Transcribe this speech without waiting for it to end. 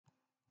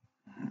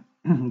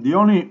the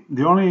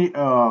only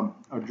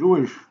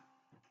Jewish,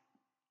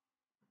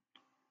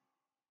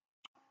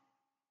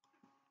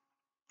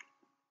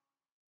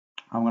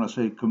 I'm gonna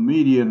say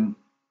comedian,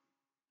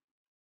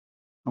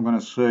 I'm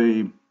gonna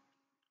say,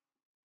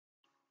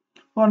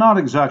 well, not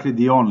exactly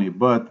the only,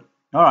 but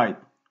all right,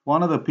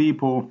 one of the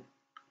people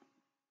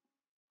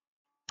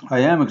I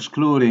am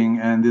excluding,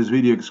 and this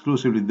video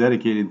exclusively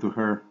dedicated to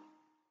her,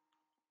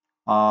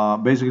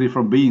 basically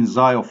from being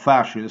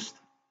Zio-fascist.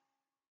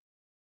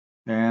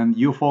 And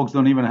you folks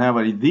don't even have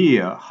an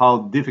idea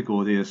how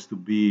difficult it is to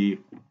be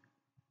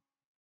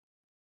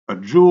a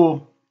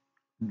Jew,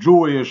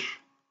 Jewish,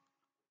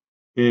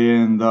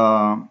 and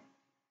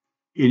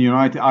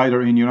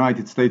either in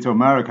United States of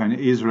America and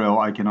Israel.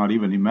 I cannot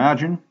even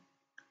imagine,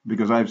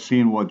 because I've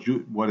seen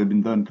what had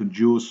been done to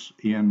Jews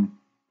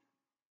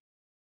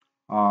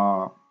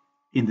uh,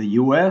 in the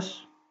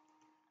U.S.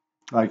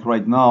 Like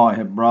right now, I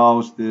have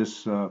browsed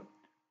this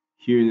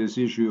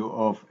issue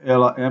of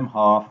Ella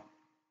Emhoff.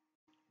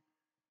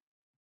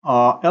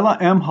 Ella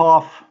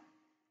Emhoff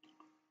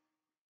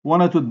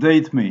wanted to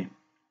date me.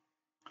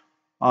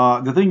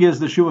 The thing is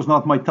that she was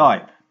not my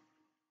type.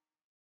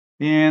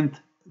 And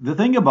the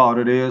thing about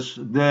it is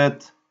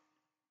that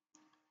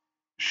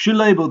she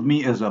labeled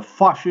me as a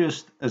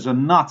fascist, as a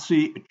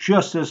Nazi,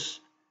 just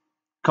as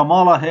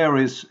Kamala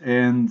Harris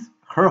and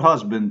her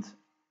husband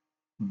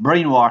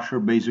brainwashed her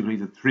basically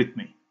to treat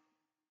me.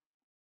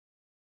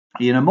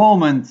 In a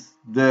moment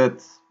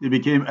that it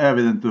became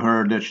evident to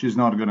her that she's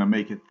not going to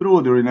make it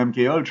through during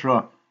MK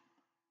Ultra,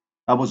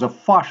 I was a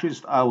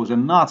fascist, I was a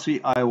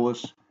Nazi, I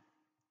was,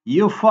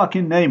 you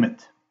fucking name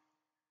it.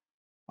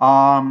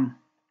 Um,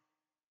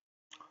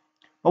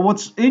 but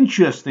what's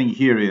interesting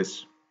here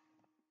is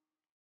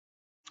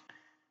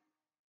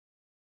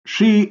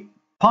she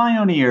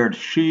pioneered,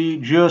 she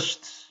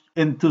just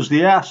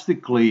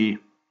enthusiastically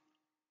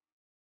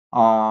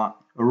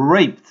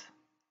raped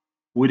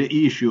with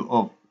the issue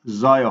of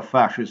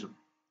Zio-fascism.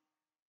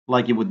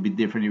 Like it would be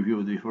different if you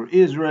would be for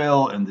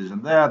Israel and this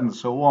and that and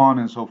so on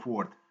and so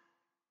forth.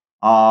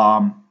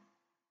 Um,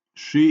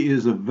 she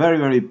is a very,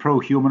 very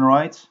pro-human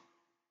rights.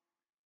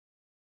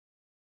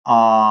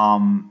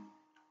 Um,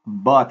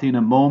 but in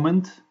a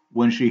moment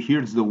when she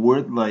hears the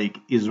word like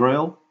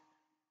Israel,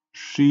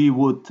 she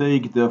would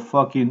take the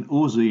fucking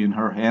Uzi in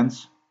her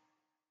hands,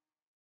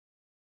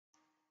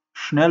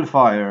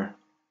 Schnellfire,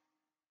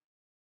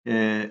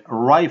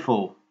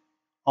 rifle,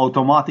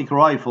 automatic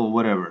rifle,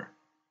 whatever,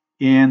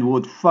 and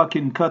would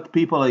fucking cut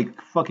people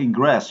like fucking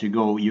grass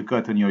you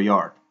cut in your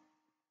yard.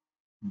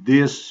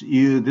 This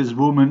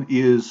woman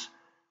is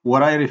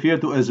what I refer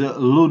to as a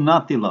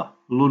lunatic.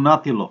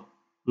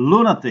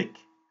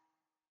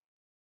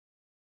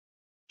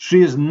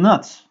 She is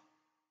nuts.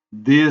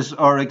 These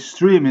are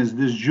extremists.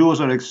 These Jews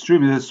are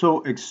extremists. They're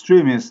so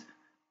extremist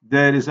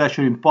that it's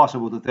actually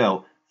impossible to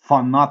tell.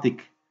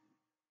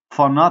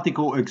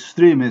 Fanatical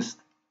extremist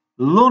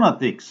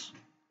lunatics.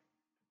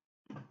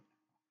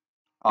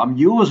 I'm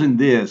using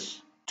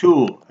these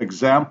two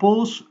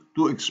examples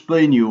to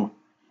explain you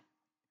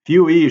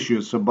few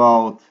issues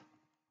about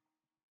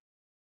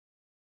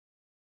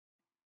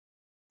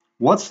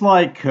what's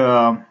like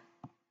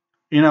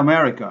in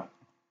America.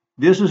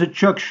 This is a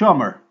Chuck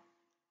Schumer.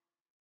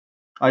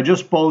 I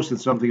just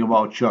posted something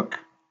about Chuck.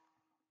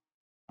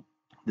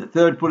 The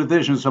third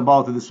politician is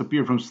about to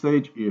disappear from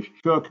stage is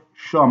Chuck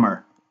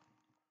Schumer.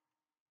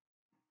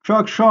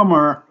 Chuck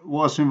Schumer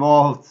was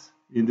involved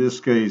in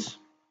this case.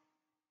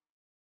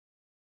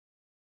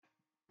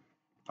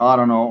 I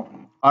don't know.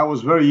 I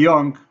was very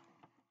young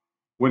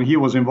when he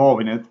was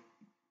involved in it.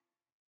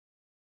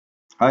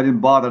 I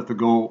didn't bother to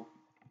go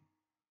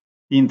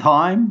in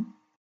time,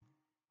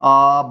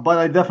 but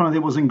I definitely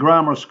was in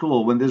grammar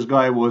school when this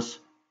guy was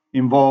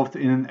involved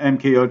in an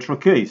MK Ultra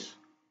case.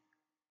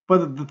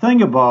 But the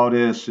thing about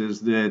this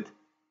is that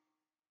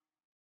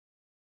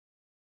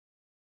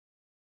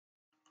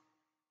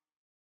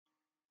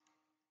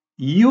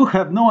you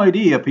have no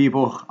idea,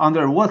 people,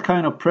 under what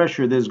kind of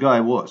pressure this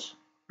guy was.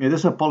 I mean,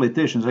 this is a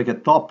politician, it's like a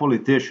top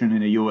politician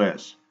in the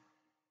US.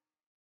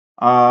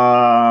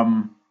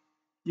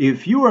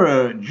 If you are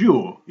a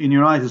Jew in the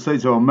United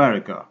States of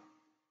America,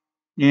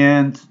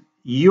 and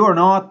you're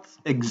not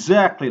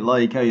exactly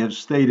like I have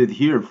stated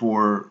here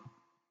for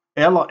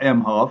Ella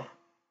Emhoff,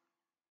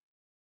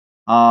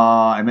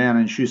 man,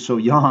 and she's so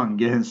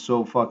young and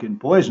so fucking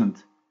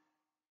poisoned.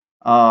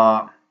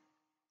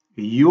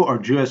 You are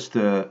just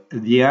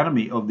the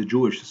enemy of the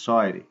Jewish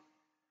society.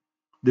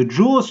 The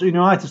Jews in the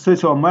United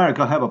States of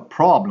America have a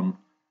problem.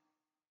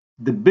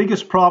 The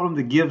biggest problem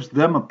that gives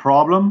them a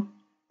problem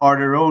are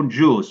their own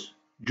Jews,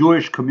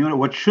 Jewish community,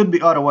 what should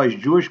be otherwise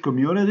Jewish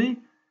community.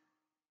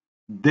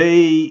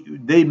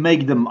 They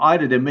make them,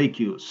 either they make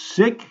you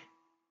sick,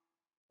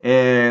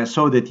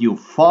 so that you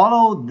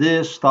follow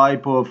this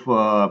type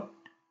of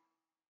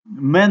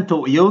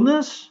mental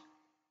illness,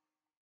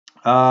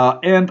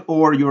 and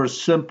or you're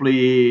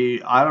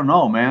simply, I don't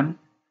know, man.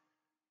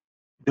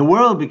 The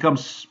world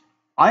becomes,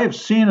 I have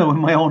seen it with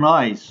my own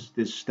eyes,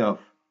 this stuff.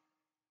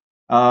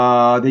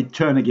 They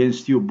turn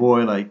against you,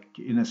 boy, like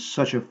in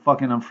such a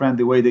fucking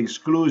unfriendly way. They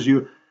exclude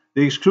you.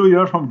 They exclude you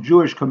not from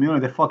Jewish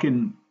community. They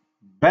fucking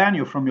ban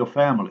you from your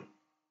family.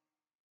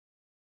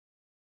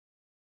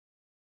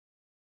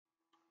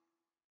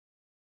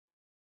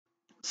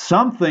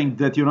 Something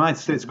that United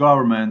States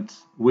government,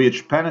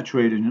 which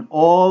penetrated in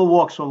all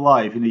walks of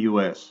life in the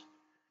U.S.,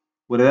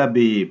 whether that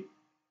be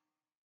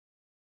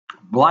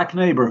black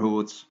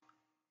neighborhoods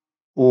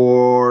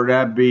or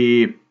that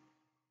be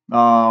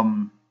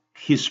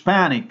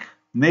Hispanic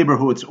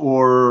neighborhoods,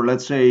 or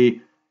let's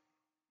say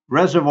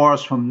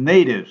reservoirs from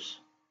natives,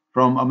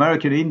 from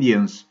American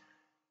Indians,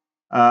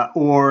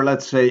 or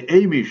let's say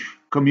Amish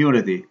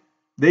community.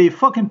 They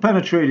fucking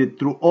penetrated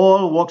through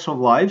all walks of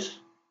lives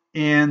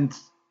and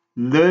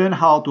learn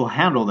how to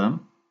handle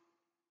them,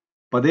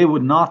 but they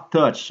would not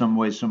touch some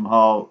way,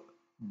 somehow,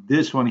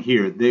 this one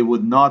here. They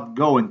would not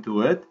go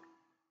into it.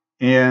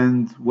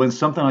 And when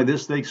something like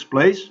this takes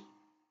place,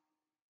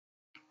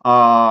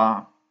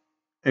 uh,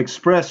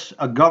 express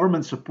a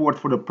government support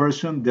for the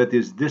person that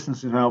is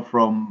distancing himself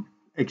from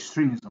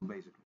extremism,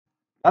 basically.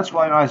 That's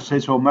why the United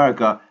States of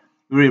America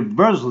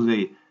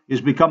reversely is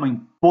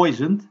becoming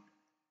poisoned,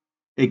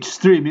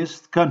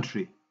 extremist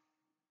country.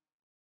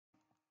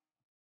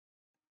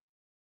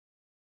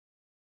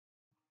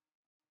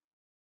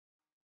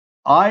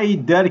 I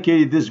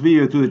dedicated this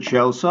video to the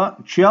Chelsea.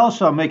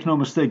 Chelsea, make no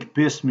mistake,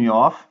 pissed me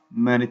off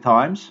many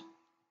times.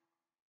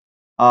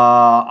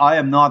 I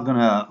am not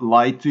gonna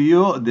lie to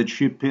you that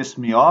she pissed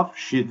me off.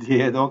 She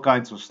did all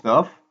kinds of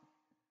stuff,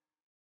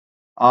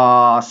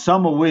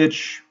 some of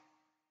which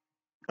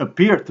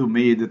appeared to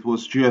me that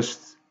was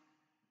just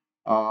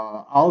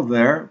out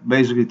there,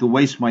 basically to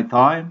waste my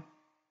time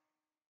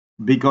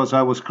because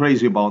I was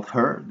crazy about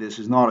her. This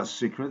is not a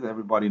secret;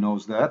 everybody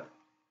knows that.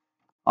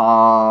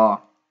 Uh,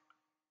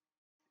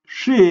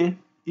 she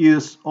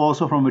is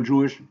also from a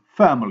Jewish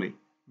family,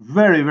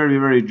 very, very,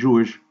 very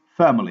Jewish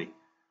family.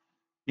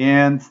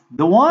 And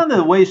the one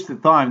that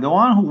wasted time, the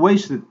one who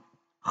wasted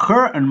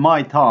her and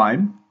my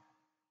time,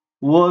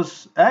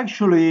 was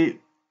actually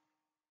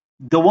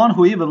the one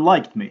who even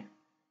liked me.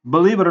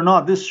 Believe it or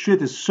not, this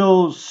shit is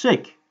so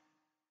sick.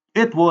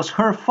 It was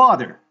her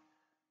father.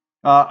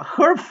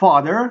 Her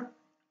father,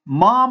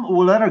 mom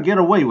will let her get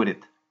away with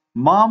it.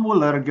 Mom will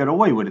let her get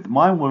away with it.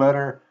 Mom will let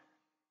her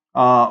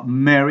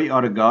marry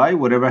other guy,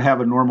 whatever,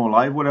 have a normal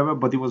life, whatever.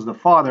 But it was the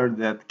father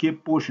that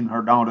kept pushing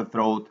her down the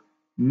throat,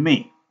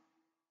 me.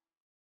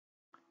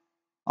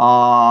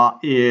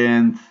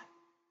 And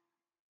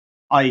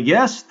I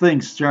guess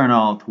things turn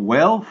out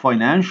well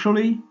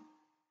financially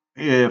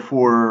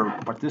for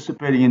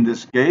participating in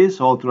this case.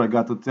 Also, I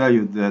got to tell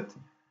you that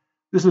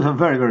this is a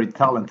very, very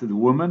talented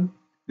woman.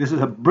 This is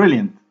a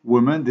brilliant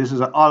woman. This is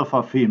an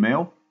alpha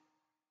female.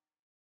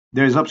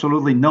 There is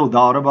absolutely no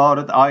doubt about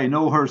it. I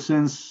know her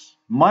since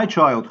my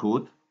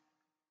childhood.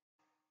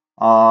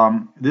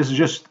 This is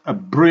just a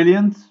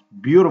brilliant,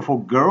 beautiful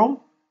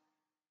girl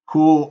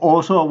who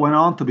also went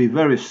on to be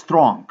very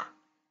strong,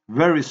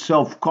 very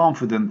self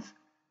confident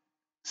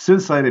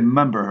since I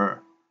remember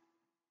her,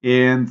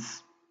 and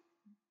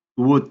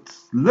would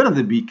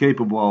literally be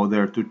capable out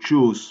there to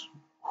choose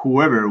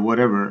whoever,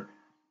 whatever,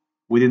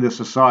 within the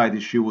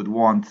society she would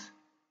want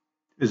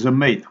as a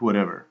mate,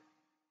 whatever.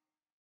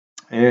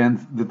 And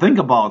the thing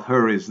about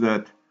her is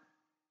that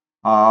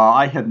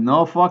I had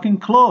no fucking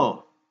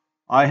clue.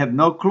 I had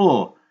no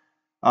clue.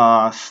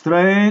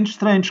 Strange,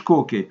 strange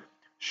cookie.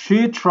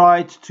 She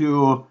tried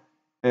to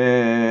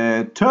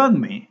turn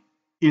me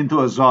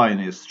into a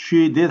Zionist.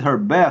 She did her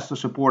best to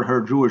support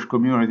her Jewish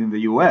community in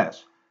the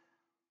US.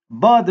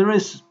 But there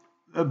is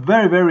a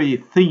very, very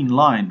thin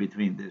line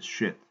between this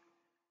shit.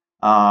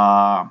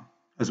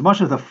 As much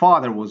as the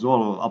father was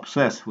all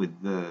obsessed with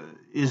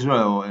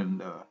Israel,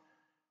 and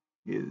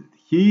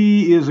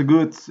he is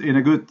in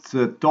a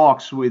good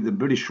talks with the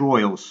British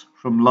royals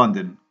from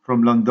London,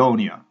 from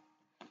Londonia.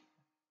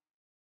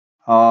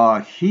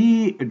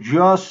 He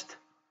just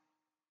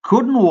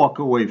couldn't walk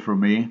away from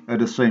me at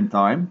the same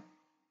time.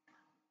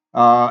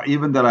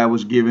 Even that I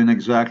was given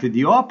exactly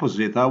the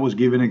opposite. I was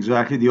given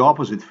exactly the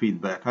opposite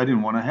feedback. I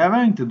didn't want to have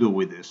anything to do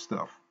with this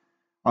stuff.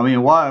 I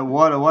mean, what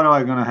am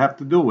I going to have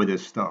to do with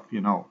this stuff, you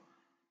know?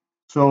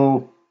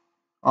 So,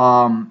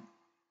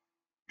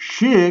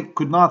 she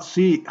could not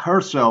see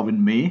herself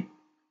in me.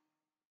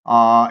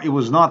 It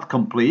was not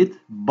complete.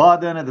 But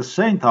then at the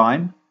same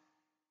time,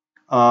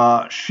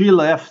 she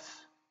left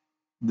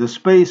the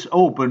space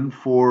open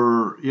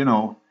for,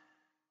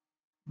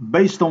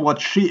 based on what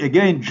she,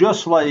 again,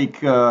 just like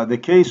the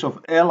case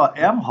of Ella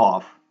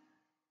Emhoff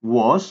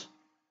was,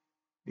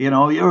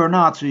 you're a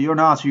Nazi, you're a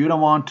Nazi, you don't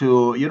want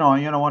to, you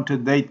don't want to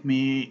date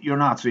me, you're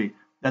Nazi.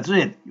 That's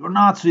it. You're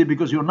Nazi,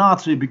 because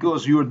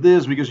you're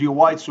this, because you're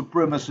white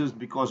supremacist,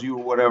 because you're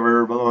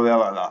whatever, blah,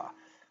 blah, blah,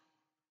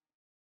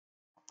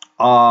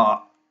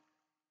 blah.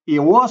 It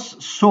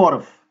was sort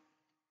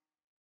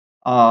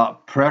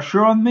of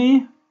pressure on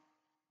me,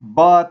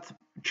 but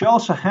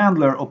Chelsea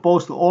Handler,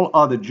 opposed to all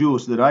other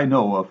Jews that I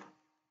know of,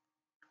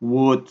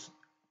 would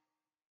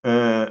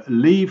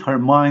leave her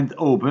mind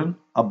open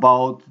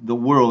about the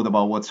world,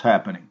 about what's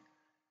happening,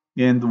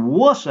 and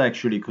was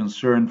actually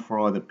concerned for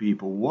other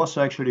people, was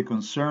actually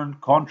concerned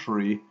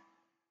contrary.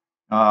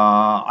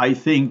 I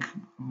think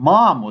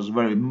mom was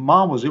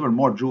even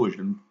more Jewish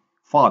than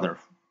father.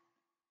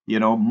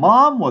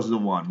 Mom was the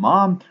one.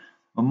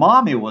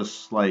 Mommy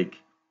was like,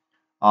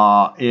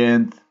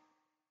 and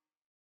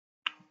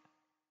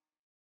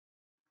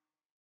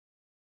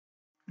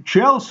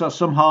Chelsea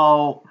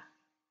somehow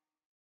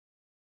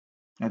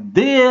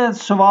did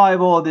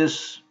survive all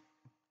this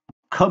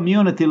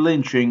community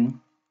lynching,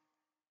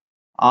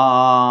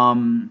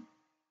 um,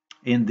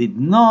 and did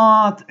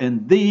not,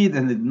 and did,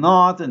 and did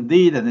not, and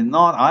did, and did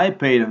not. I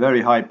paid a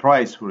very high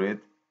price for it.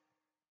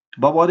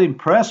 But what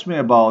impressed me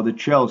about the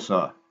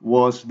Chelsea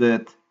was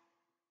that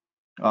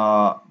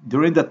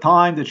during the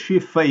time that she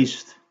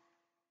faced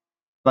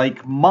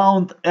like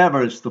Mount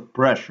Everest of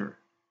pressure,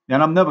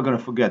 and I'm never gonna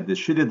forget this.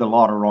 She did a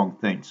lot of wrong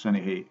things,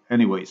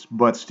 anyways,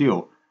 but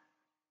still,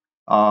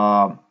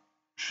 uh,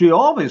 she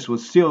always would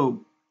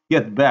still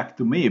get back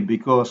to me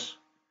because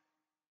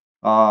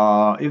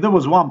if there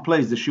was one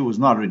place that she was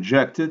not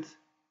rejected,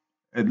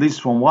 at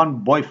least from one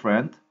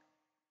boyfriend,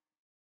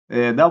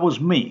 that was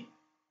me.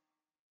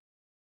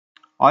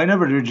 I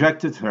never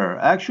rejected her.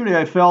 Actually,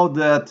 I felt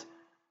that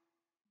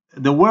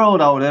the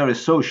world out there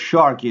is so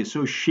sharky,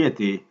 so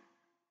shitty,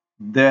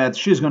 that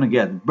she's gonna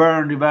get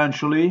burned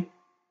eventually,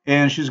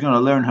 and she's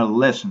gonna learn her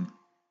lesson.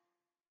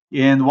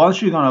 And once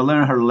she's gonna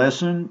learn her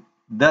lesson,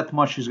 that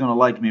much she's gonna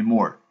like me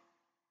more.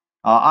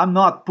 I'm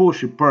not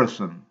pushy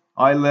person.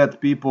 I let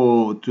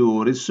people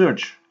to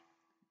research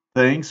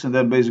things and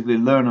then basically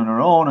learn on their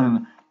own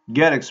and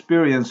get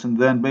experience and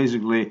then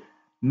basically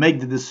make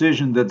the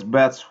decision that's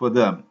best for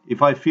them.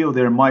 If I feel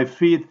they're my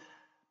feet,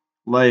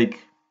 like,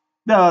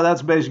 no,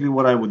 that's basically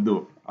what I would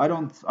do. I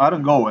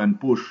don't go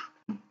and push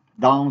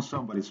down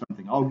somebody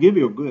something. I'll give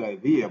you a good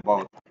idea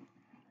about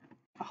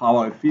how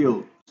I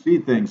feel, see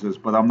things is,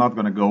 but I'm not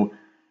gonna go,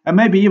 and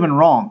maybe even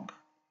wrong.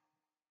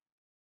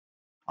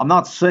 I'm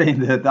not saying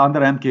that under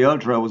MK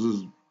Ultra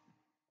was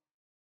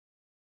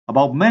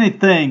about many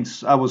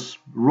things I was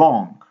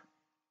wrong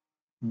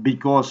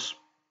because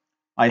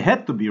I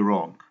had to be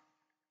wrong.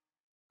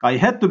 I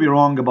had to be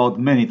wrong about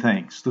many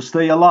things to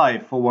stay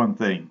alive for one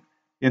thing,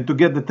 and to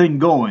get the thing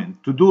going,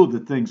 to do the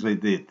things I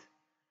did.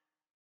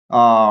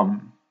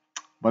 Um,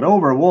 but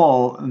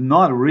overall,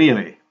 not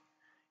really.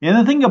 And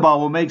the thing about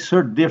what makes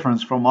her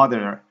difference from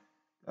other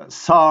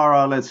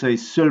Sarah, let's say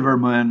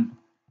Silverman,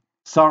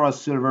 Sarah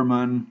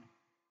Silverman,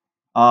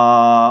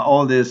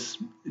 all these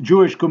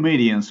Jewish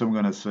comedians, I'm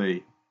gonna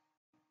say.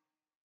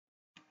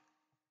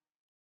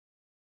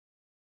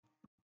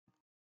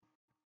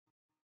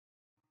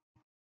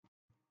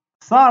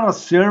 Sarah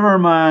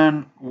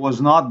Silverman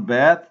was not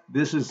bad.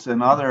 This is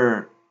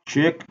another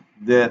chick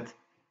that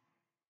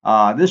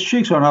these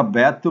chicks are not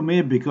bad to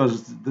me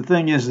because the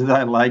thing is that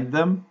I like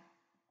them.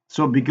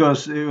 So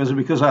because it was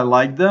because I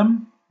like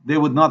them, they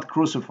would not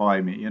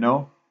crucify me.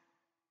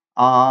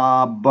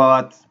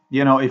 But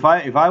if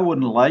I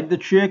wouldn't like the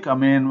chick, I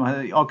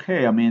mean,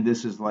 okay, I mean,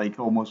 this is like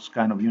almost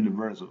kind of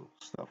universal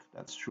stuff.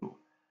 That's true.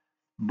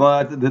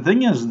 But the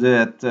thing is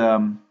that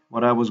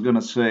what I was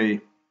gonna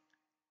say,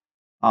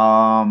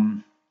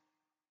 um,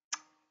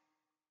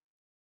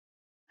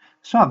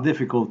 it's not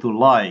difficult to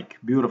like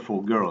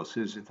beautiful girls,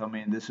 is it? I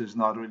mean, this is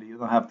not really. You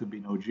don't have to be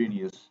no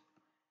genius.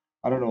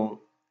 I don't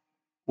know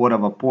what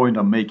of a point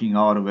I'm making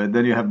out of it.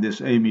 Then you have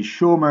this Amy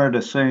Schumer,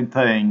 the same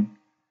thing.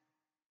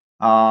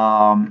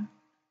 Um,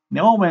 they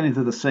all went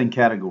into the same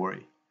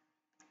category.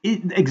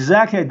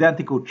 Exactly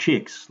identical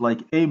chicks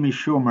like Amy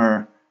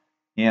Schumer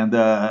and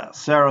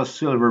Sarah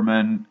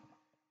Silverman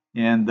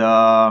and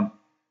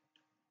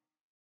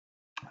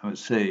I would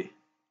say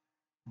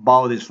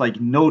about this like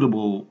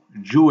notable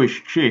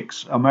Jewish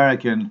chicks,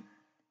 American,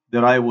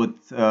 that I would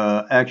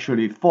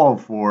actually fall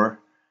for.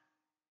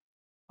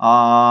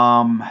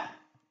 Um,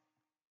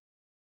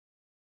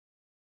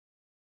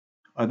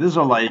 these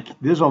are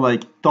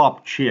like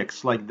top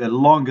chicks, like the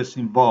longest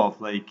involved.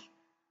 Like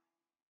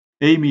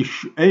Amy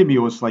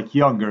was like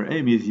younger.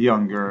 Amy is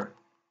younger,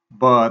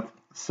 but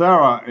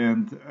Sarah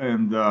and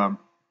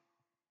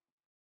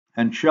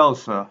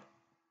Chelsea.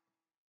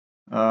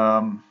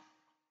 Um,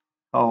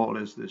 how old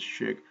is this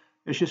chick?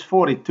 Yeah, she's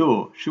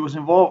 42. She was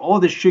involved. All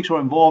these chicks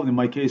were involved in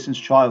my case since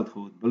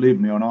childhood. Believe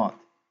me or not.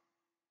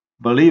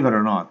 Believe it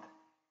or not.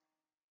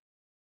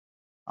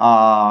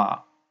 Uh,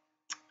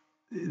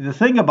 the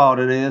thing about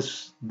it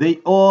is,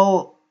 they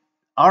all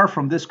are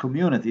from this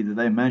community that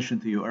I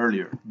mentioned to you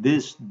earlier.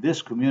 This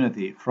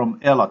community from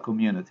Ella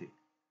community,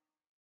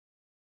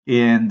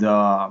 and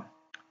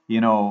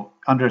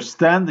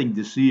understanding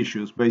these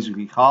issues,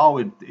 basically how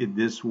it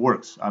this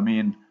works. I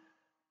mean,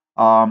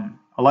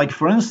 like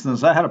for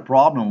instance, I had a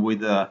problem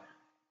with a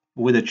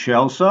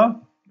Chelsea.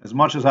 As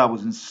much as I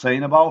was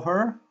insane about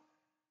her,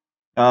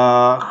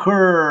 I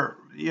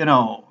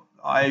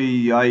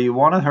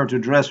wanted her to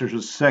dress her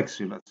as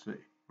sexy, let's say,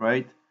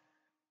 right?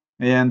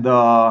 And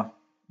the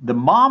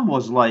mom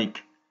was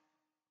like,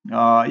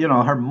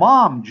 her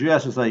mom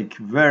dresses like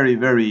very,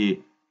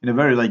 very in a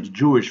very like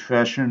Jewish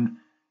fashion.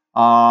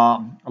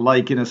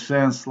 like in a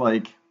sense,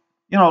 like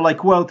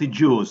like wealthy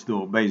Jews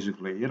do,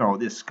 basically.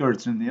 These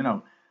skirts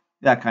and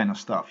that kind of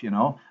stuff.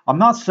 I'm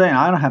not saying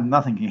I don't have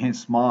nothing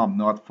against mom,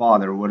 not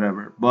father, or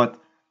whatever, but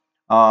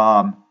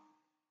um,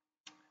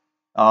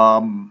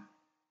 um,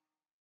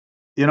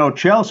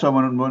 Chelsea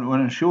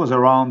when she was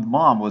around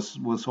mom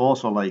was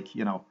also like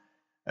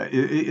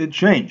it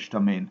changed. I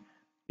mean,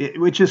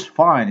 which is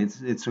fine.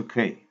 It's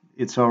okay.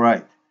 It's all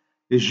right.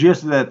 It's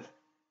just that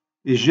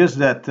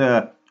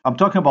I'm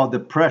talking about the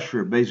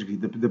pressure, basically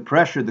the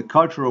pressure, the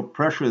cultural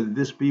pressure that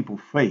these people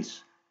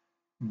face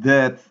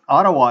that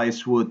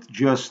otherwise would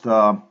just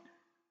um,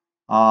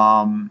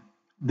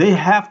 they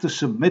have to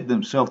submit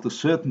themselves to a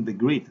certain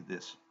degree to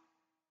this.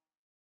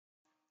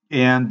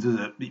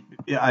 And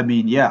I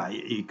mean, yeah,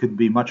 it could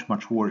be much,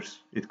 much worse.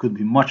 It could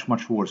be much,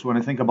 much worse. When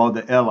I think about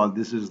the Ella,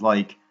 this is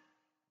like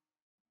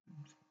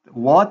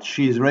what?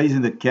 She's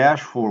raising the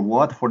cash for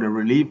what? For the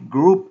relief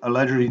group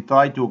allegedly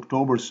tied to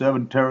October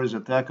 7 terrorist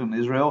attack on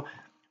Israel.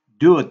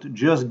 Dude,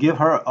 just give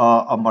her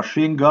a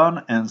machine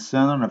gun and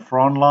send her on the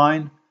front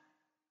line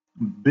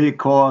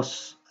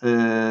because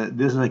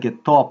this is like a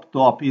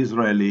top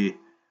Israeli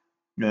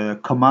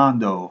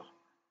commando.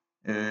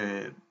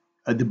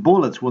 The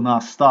bullets will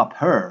not stop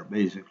her,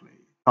 basically.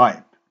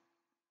 Type.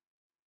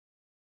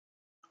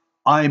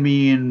 I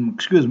mean,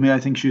 excuse me, I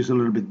think she's a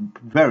little bit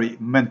very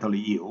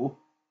mentally ill.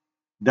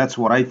 That's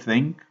what I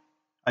think.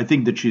 I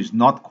think that she's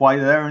not quite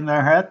there in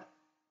her head.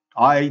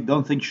 I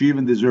don't think she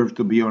even deserves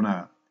to be on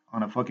a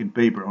fucking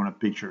paper, on a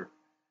picture.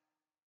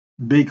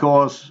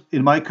 Because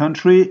in my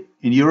country,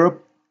 in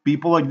Europe,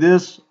 people like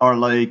this are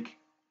like,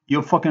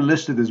 you're fucking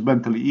listed as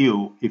mentally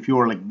ill if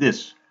you're like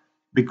this.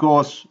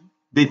 Because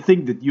they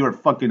think that you're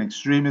fucking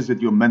extremist,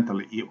 that you're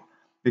mentally ill.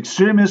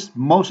 Extremists,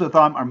 most of the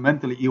time, are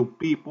mentally ill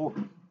people.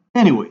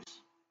 Anyways,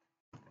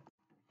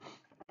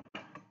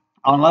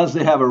 unless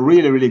they have a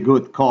really, really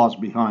good cause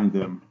behind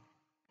them,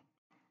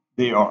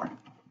 they are.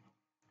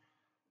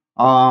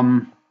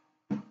 Um,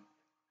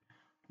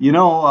 you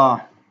know,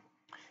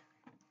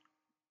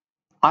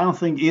 I don't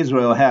think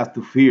Israel has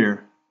to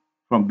fear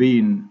from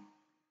being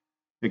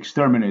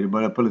exterminated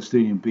by the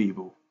Palestinian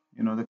people.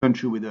 The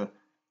country with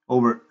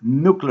over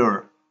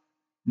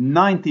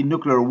 90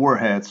 nuclear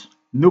warheads,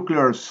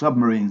 nuclear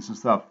submarines and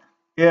stuff,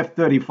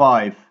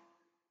 F-35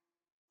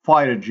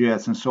 fighter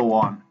jets and so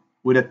on,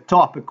 with the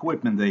top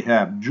equipment they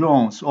have,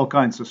 drones, all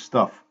kinds of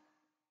stuff.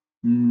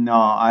 No,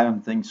 I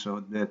don't think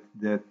so. That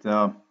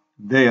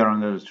they are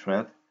under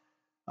threat.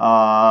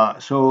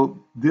 So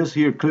this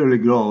here clearly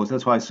goes.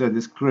 That's why I said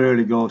this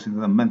clearly goes into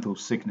the mental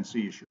sickness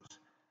issues.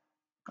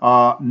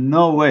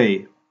 No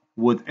way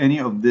would any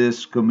of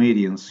these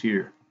comedians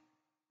here,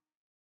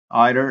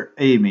 either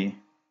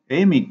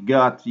Amy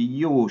got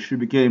you. She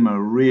became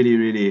a really,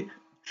 really.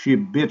 She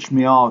bitched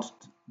me out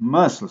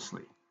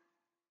mercilessly.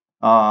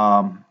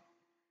 Um,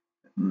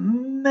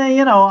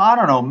 I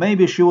don't know.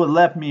 Maybe she would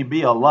let me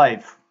be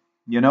alive.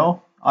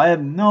 I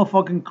have no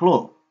fucking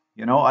clue.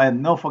 I have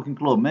no fucking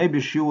clue.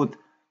 Maybe she would.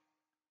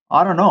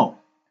 I don't know.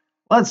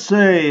 Let's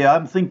say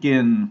I'm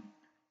thinking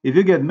if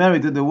you get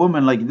married to the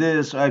woman like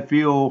this, I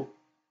feel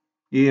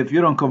if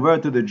you don't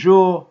convert to the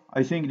Jew,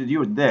 I think that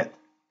you're dead.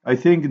 I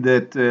think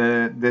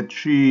that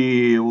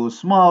she will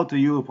smile to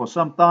you for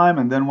some time,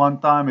 and then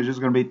one time it's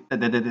just gonna be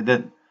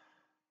dead.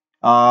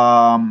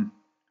 Um,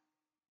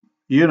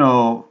 you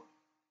know,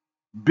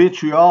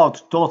 bitch you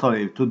out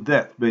totally to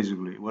death,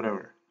 basically,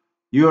 whatever.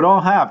 You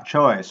don't have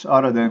choice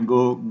other than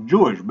go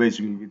Jewish,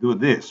 basically, if you do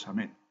this. I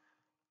mean,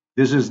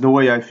 this is the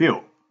way I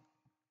feel.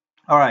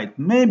 All right,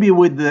 maybe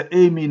with the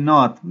Amy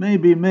not,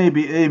 maybe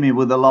Amy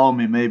would allow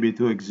me maybe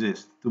to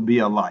exist, to be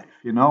alive.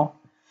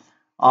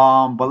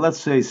 But let's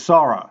say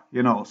Sarah,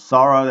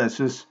 Sarah, that's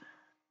just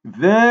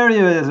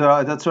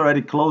that's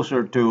already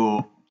closer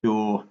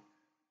to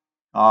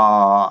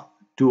uh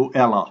to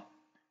Ella.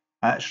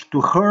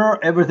 To her,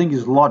 everything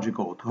is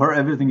logical. To her,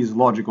 everything is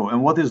logical.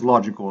 And what is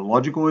logical?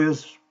 Logical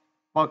is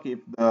fuck if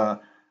I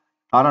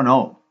don't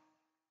know.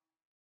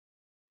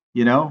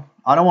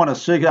 I don't want to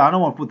say I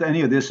don't want to put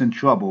any of this in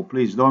trouble.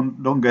 Please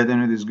don't get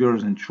any of these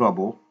girls in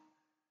trouble.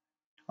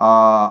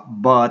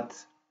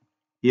 But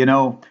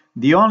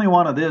the only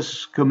one of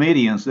these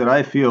comedians that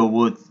I feel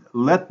would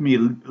let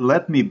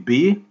me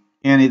be,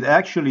 and it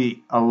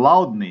actually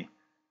allowed me.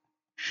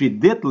 She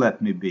did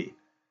let me be.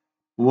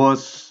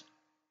 Was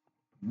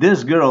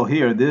this girl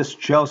here, this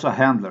Chelsea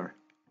Handler?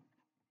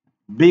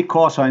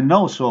 Because I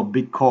know so.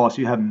 Because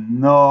you have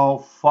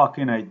no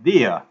fucking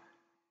idea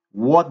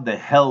what the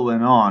hell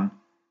went on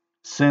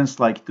since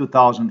like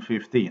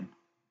 2015.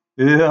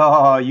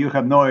 Yeah, you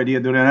have no idea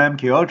during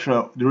MK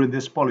Ultra, during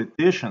these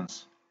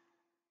politicians.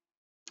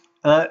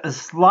 A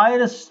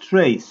slightest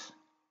trace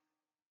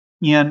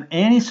in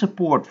any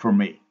support for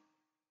me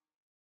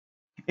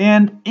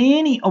and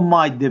any of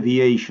my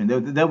deviation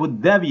that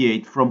would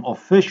deviate from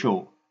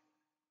official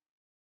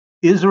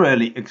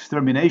Israeli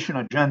extermination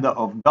agenda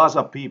of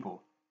Gaza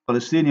people,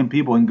 Palestinian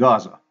people in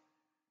Gaza,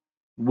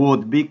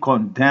 would be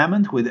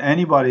condemned with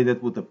anybody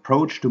that would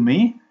approach to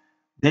me.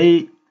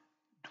 They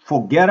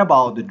forget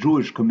about the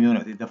Jewish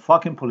community. The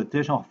fucking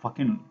politicians will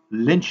fucking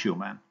lynch you,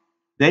 man.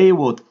 They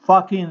would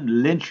fucking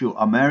lynch you,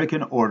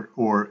 American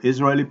or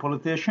Israeli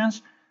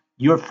politicians.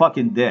 You're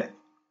fucking dead.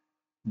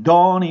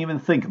 Don't even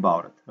think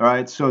about it. All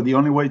right. So the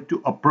only way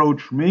to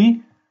approach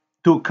me,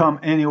 to come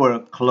anywhere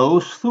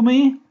close to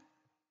me,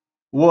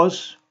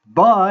 was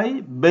by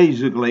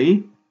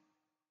basically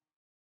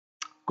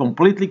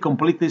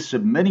completely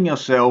submitting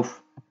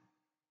yourself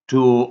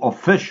to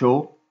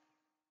official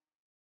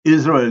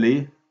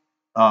Israeli,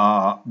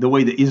 the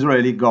way the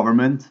Israeli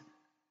government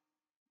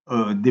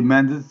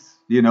demanded,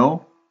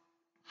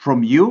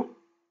 from you,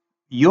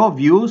 your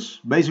views,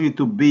 basically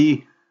to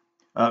be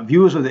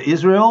views of the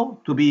Israel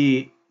to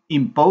be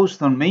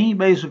imposed on me,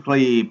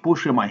 basically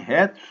pushing my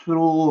head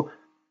through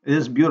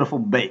these beautiful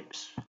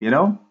babes.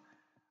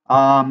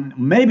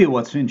 Maybe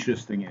what's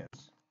interesting is,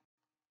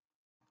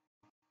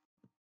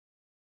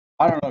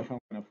 I don't know if I'm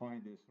going to find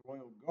this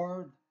Royal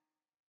Guard.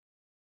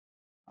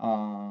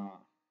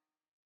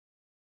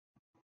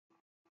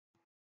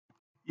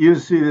 You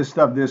see this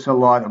stuff, there's a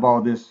lot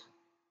about this.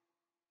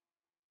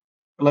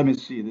 Let me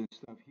see this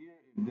stuff here.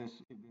 This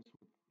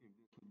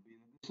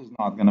is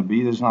not going to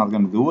be, this is not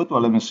going to do it.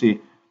 Well, let me see.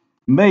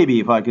 Maybe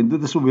if I can do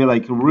this, will be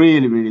like a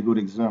really good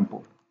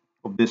example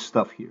of this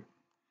stuff here.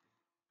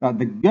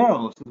 The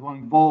girls that were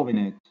involved in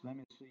it, let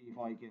me see if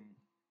I can.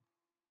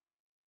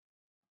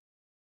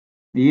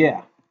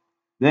 Yeah,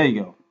 there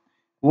you go.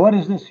 What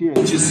is this here?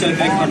 Just serve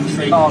their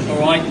country, all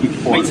right?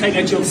 They take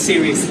their job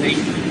seriously.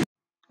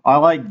 I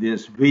like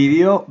this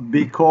video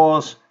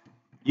because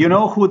you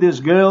know who these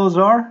girls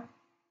are?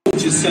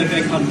 Just serve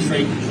their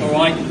country, all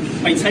right?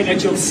 They take their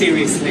job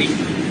seriously.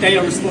 They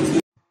are responsible.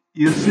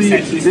 You see,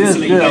 this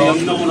girl,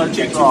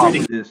 let's stop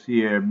this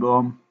here,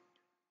 boom.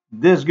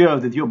 This girl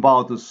that you're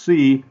about to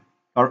see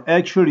are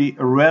actually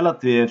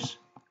relatives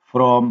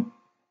from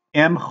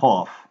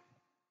Emhoff.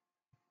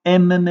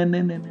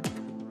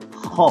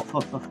 Hoff.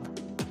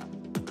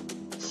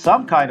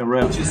 Some kind of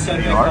relatives. Just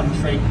serve their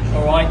country,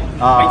 all right?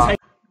 They take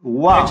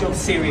wow. their job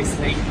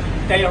seriously.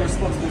 They are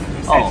responsible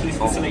for protection this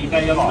facility.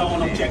 They are not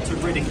an object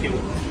of ridicule.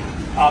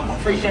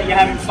 Appreciate you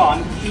having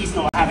fun. He's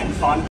not having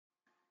fun.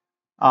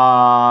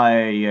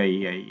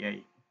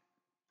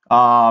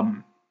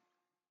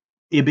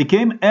 It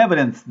became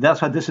evident.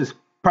 That's why this is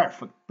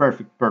perfect.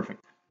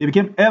 It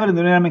became evident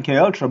in MK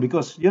Ultra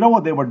because you know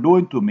what they were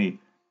doing to me,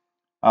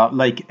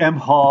 like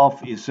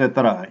Emhoff,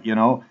 etc.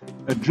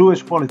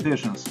 Jewish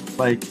politicians,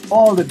 like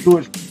all the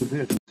Jewish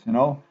politicians.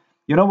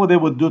 You know what they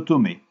would do to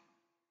me?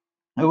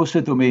 They would say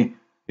to me,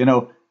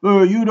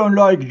 oh, you don't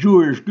like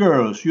Jewish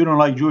girls. You don't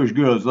like Jewish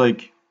girls.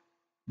 Like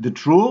the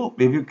truth,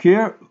 if you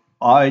care.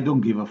 I don't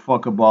give a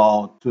fuck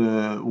about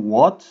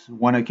what.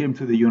 When I came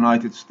to the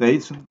United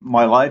States,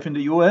 my life in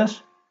the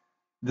US,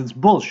 that's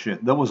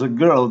bullshit. There was a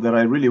girl that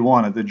I really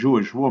wanted, a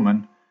Jewish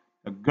woman,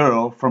 a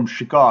girl from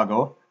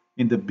Chicago,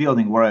 in the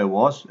building where I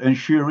was, and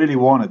she really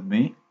wanted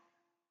me.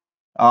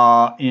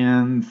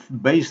 And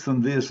based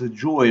on this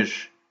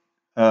Jewish,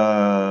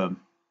 it's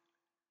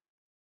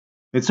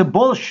a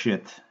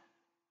bullshit.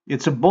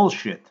 It's a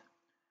bullshit.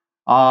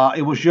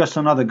 It was just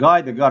another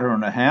guy that got her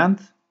on the hand.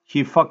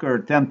 He fucked her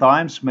 10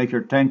 times, make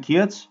her 10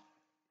 kids,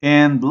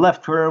 and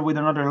left her with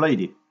another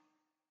lady.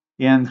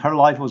 And her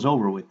life was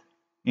over with.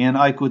 And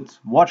I could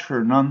watch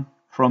her none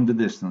from the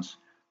distance.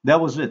 That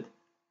was it.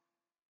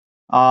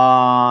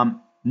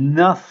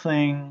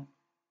 Nothing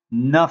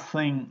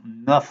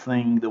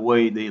the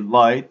way they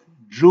lied.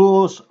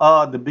 Jews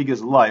are the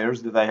biggest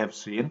liars that I have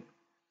seen.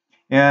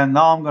 And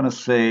now I'm going to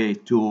say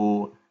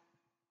to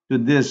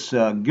these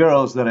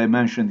girls that I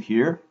mentioned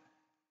here,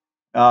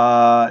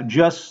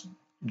 just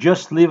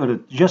leave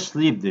it. Just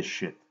leave this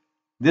shit.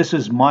 This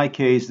is my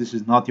case. This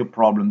is not your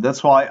problem.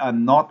 That's why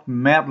I'm not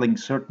meddling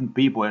certain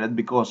people in it,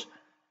 because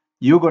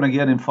you're gonna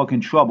get in fucking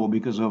trouble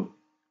because of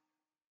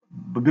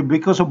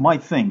my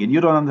thing, and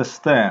you don't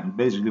understand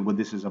basically what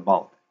this is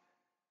about.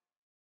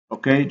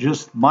 Okay,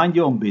 just mind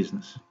your own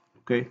business.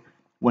 Okay,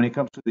 when it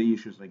comes to the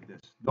issues like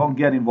this, don't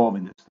get involved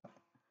in this stuff.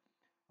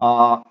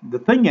 The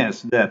thing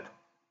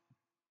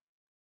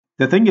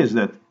is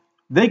that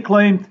they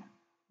claimed,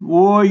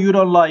 "Oh, you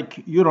don't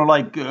like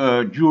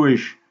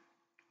Jewish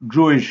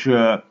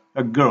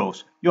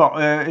girls."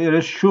 Yeah, it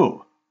is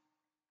true,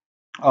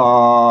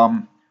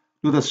 to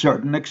a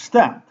certain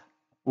extent.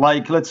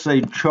 Like, let's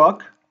say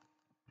Chuck,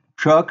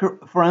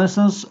 for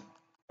instance,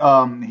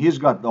 he's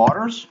got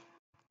daughters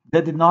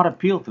that did not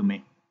appeal to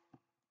me.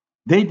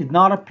 They did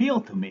not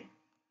appeal to me.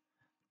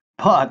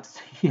 But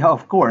yeah,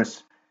 of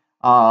course,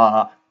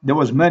 there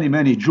was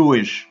many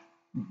Jewish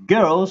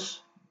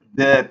girls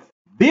that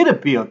did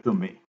appeal to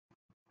me.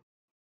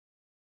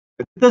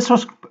 This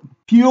was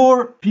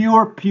pure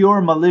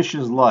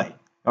malicious lie.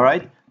 All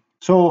right.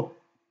 So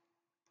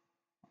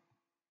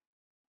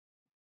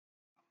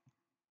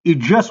it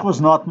just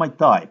was not my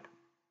type.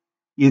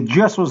 It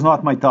just was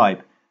not my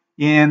type.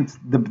 And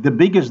the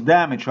biggest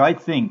damage, I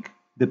think,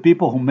 the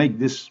people who make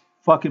this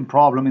fucking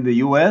problem in the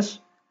US,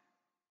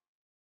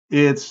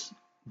 it's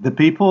the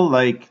people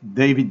like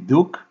David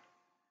Duke,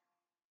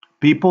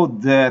 people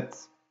that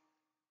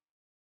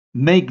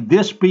make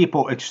these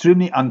people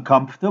extremely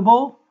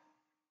uncomfortable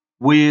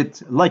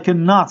with like a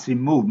Nazi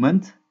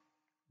movement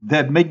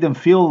that make them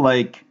feel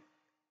like,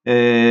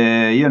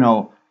 you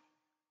know,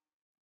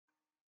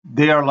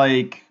 they are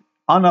like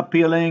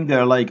unappealing,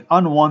 they're like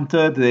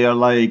unwanted, they are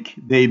like,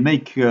 they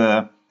make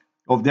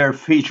of their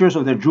features,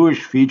 of their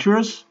Jewish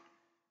features,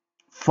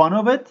 fun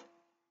of it.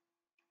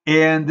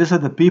 And these are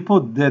the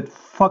people that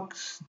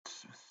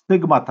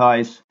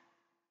stigmatize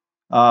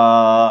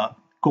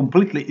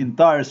completely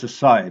entire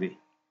society.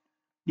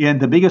 And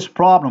the biggest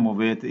problem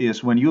of it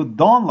is when you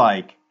don't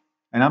like,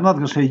 and I'm not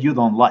going to say you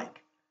don't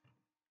like,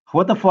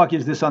 what the fuck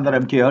is this under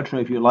MK Ultra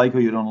if you like or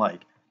you don't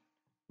like?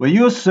 When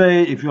you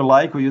say if you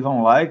like or you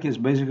don't like, is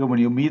basically when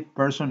you meet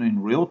person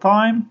in real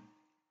time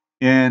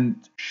and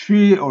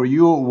she or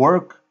you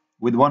work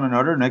with one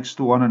another, next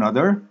to one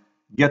another,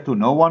 get to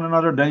know one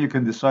another, then you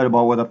can decide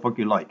about what the fuck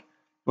you like.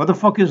 What the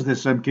fuck is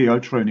this MK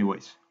Ultra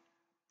anyways?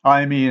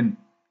 I mean,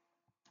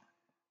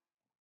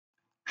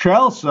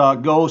 Chelsea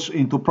goes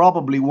into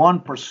probably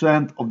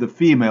 1% of the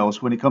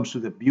females when it comes to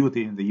the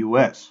beauty in the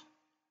US.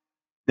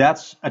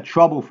 That's a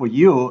trouble for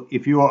you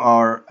if you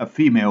are a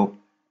female,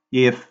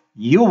 if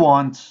you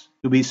want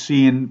to be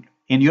seen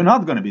and you're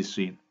not going to be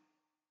seen.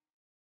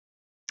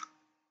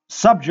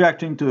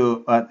 Subjecting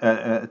to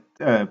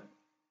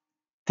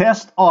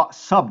test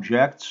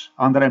subjects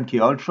under MK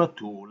Ultra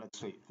to, let's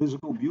say,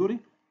 physical beauty,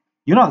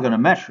 you're not going to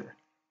measure.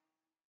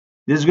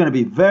 This is going to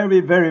be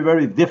very, very,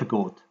 very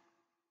difficult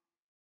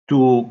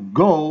to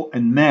go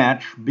and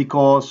match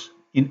because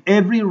in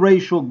every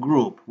racial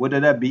group, whether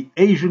that be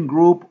Asian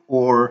group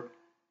or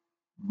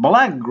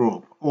black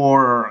group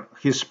or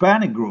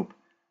Hispanic group,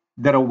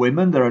 there are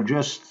women that are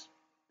just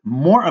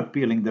more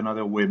appealing than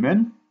other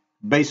women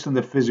based on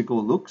their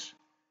physical looks,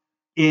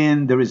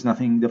 and there is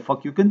nothing the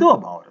fuck you can do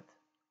about it.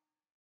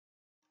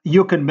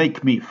 You can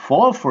make me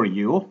fall for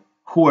you,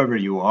 whoever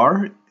you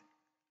are.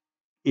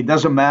 It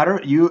doesn't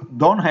matter. You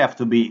don't have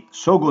to be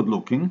so good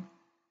looking,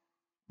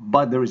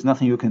 but there is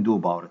nothing you can do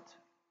about it.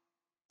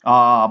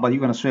 But you're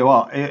going to say,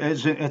 well,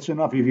 it's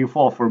enough if you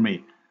fall for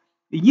me.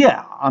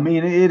 Yeah, I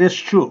mean, it is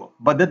true.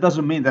 But that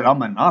doesn't mean that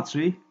I'm a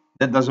Nazi.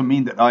 That doesn't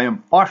mean that I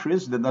am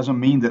fascist. That doesn't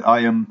mean that I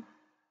am,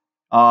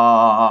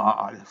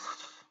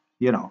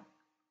 you know,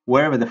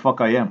 wherever the fuck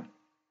I am.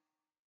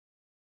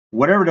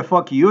 Whatever the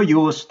fuck you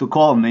use to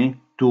call me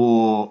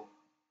to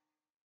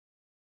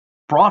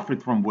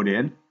profit from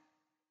within,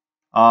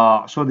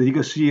 so that you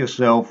can see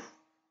yourself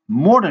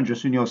more than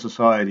just in your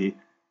society,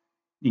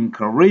 in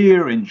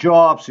career, in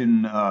jobs,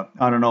 in,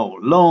 I don't know,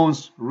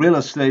 loans, real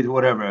estate,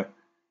 whatever.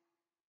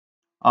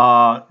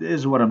 This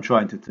is what I'm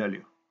trying to tell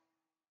you.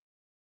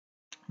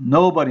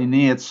 Nobody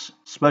needs,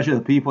 especially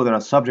the people that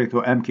are subject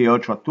to MK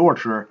Ultra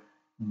torture,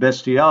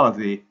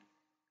 bestiality,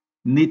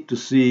 need to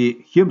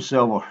see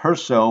himself or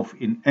herself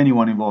in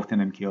anyone involved in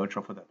MK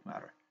Ultra for that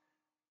matter.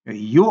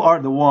 You are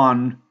the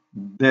one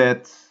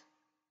that,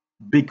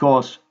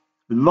 because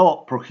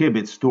law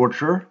prohibits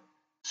torture,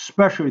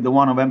 especially the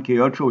one of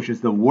MK Ultra, which is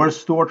the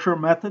worst torture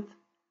method,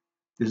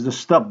 is the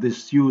stuff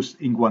that's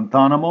used in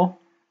Guantanamo.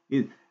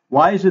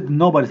 Why is it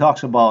nobody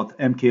talks about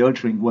MK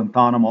Ultra in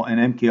Guantanamo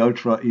and MK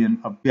Ultra in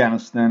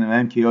Afghanistan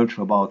and MK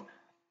Ultra about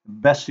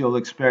bestial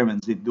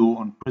experiments they do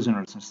on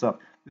prisoners and stuff?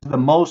 This is the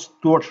most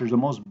torture, the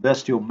most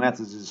bestial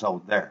methods is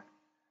out there.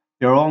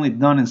 They're only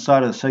done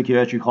inside of the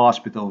psychiatric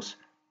hospitals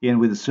and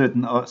with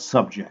certain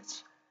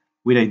subjects,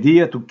 with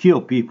idea to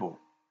kill people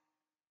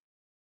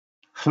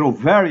through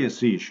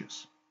various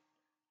issues,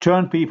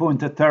 turn people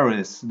into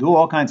terrorists, do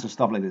all kinds of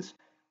stuff like this.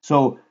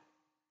 So,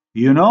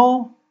 you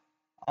know,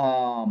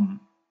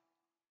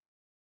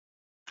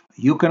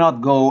 you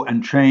cannot go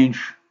and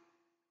change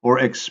or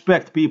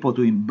expect people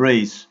to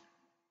embrace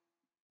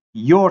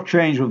your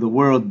change of the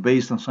world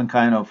based on some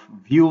kind of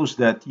views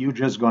that you're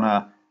just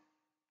gonna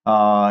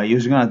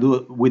do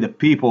it with the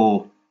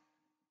people,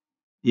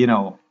 you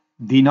know,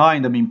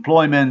 denying them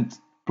employment,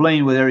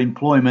 playing with their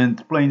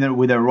employment, playing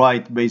with their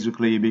right,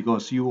 basically,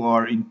 because you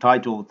are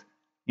entitled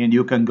and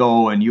you can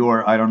go and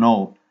you're, I don't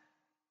know,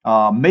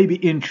 maybe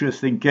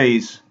interesting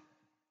case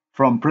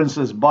from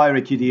Princess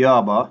Bayra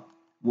Kitiaba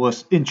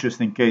was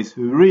interesting case,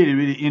 really,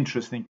 really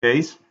interesting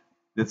case.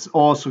 That's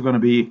also going to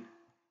be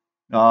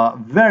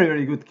very,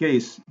 very good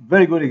case,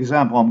 very good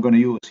example I'm going to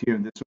use here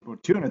in this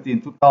opportunity.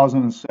 In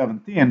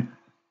 2017,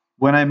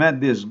 when I met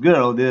this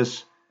girl,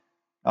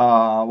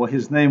 well,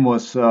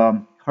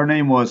 her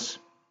name was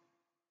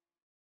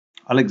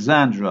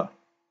Alexandra.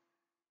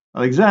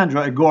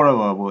 Alexandra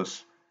Egorova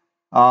was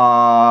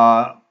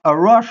a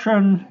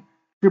Russian.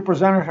 She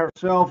presented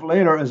herself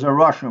later as a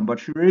Russian, but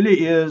she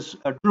really is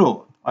a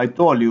Jew. I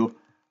told you,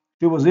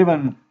 she was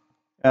even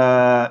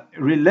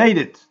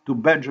related to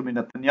Benjamin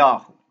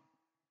Netanyahu,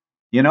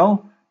 you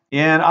know?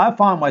 And I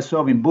found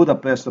myself in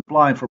Budapest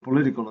applying for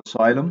political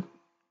asylum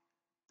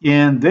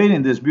and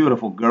dating this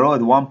beautiful girl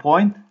at one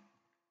point,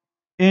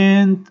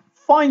 and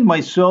find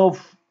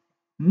myself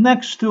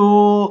next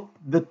to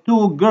the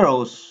two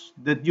girls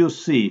that you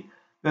see.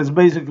 That's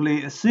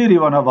basically Siri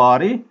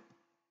Vanavari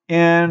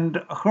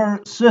and her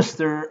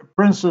sister,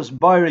 Princess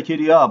Bayra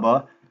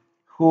Kiriaba,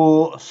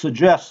 who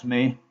suggests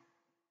me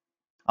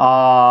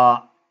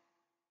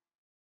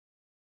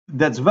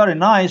that's very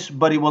nice,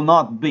 but it will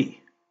not be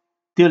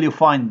till you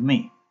find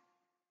me.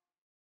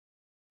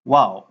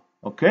 Wow,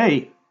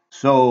 okay.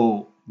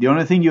 So the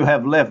only thing you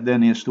have left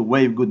then is to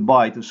wave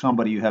goodbye to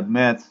somebody you have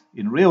met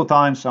in real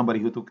time, somebody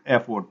who took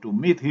effort to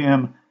meet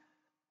him.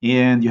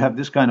 And you have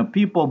this kind of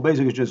people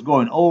basically just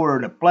going over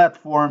the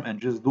platform and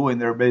just doing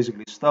their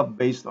basically stuff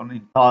based on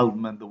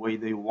entitlement, the way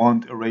they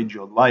want, arrange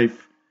your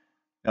life,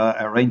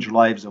 arrange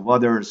lives of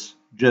others,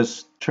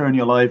 just turn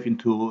your life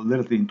into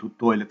literally into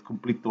toilet,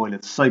 complete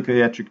toilet,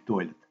 psychiatric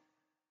toilet.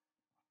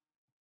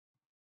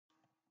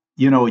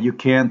 You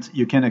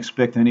can't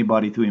expect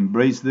anybody to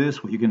embrace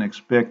this. What you can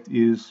expect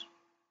is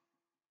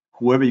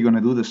whoever you're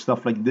going to do the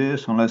stuff like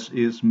this, unless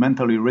is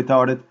mentally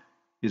retarded,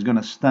 is going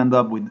to stand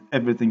up with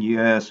everything he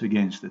has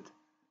against it.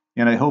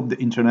 And I hope the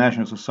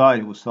international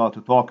society will start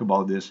to talk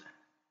about this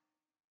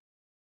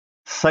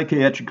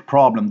psychiatric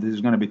problem that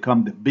is going to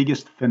become the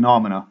biggest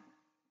phenomena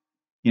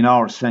in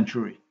our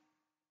century.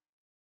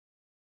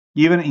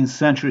 Even in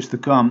centuries to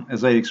come,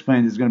 as I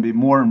explained, it's going to be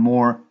more and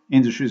more,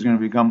 industry is going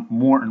to become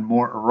more and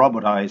more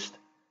robotized.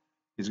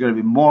 It's going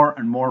to be more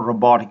and more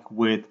robotic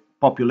with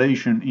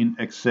population in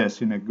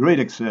excess, in a great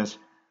excess,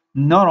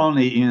 not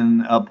only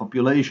in a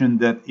population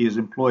that is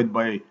employed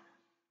by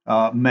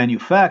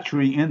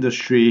manufacturing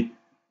industry,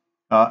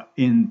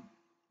 in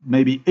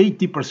maybe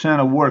 80%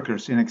 of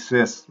workers in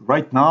excess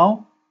right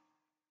now,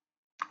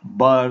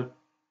 but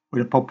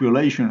with a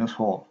population as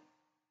whole.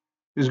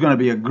 It's going to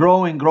be a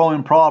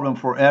growing problem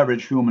for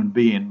average human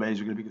being,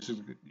 basically, because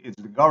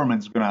it's the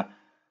government's going to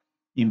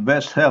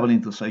invest heavily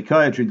into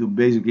psychiatry, to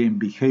basically in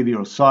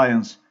behavioral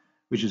science,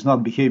 which is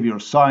not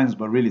behavioral science,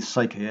 but really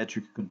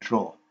psychiatric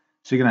control.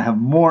 So you're going to have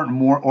more and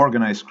more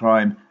organized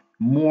crime,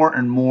 more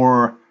and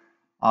more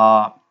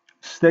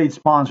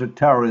state-sponsored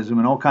terrorism,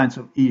 and all kinds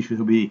of issues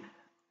to be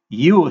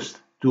used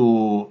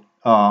to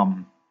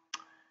govern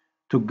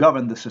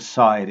the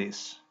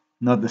societies.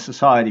 Not the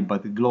society,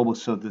 but the global.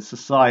 So the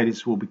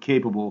societies will be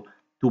capable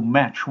to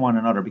match one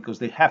another because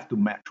they have to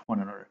match one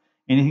another.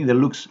 Anything that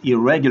looks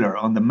irregular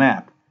on the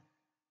map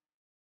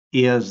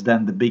is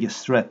then the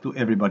biggest threat to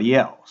everybody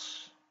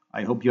else.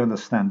 I hope you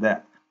understand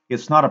that.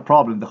 It's not a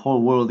problem. The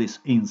whole world is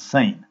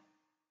insane.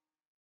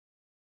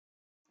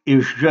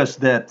 It's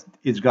just that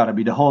it's got to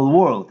be the whole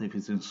world if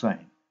it's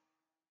insane.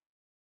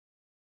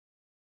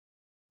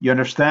 You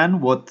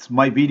understand what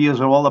my videos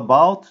are all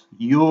about?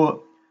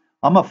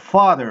 I'm a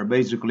father,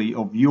 basically,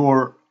 of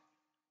your,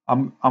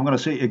 I'm going to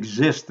say,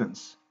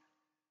 existence,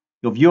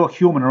 of your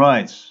human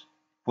rights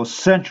for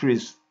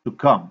centuries to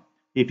come,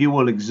 if you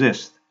will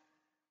exist.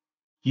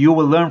 You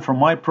will learn from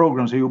my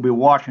programs that you'll be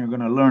watching. You're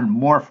going to learn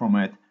more from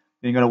it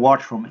than you're going to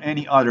watch from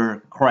any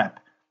other crap.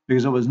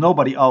 Because there was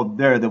nobody out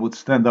there that would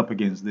stand up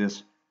against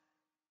this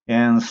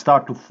and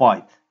start to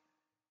fight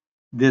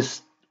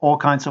this, all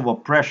kinds of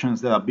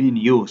oppressions that are being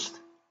used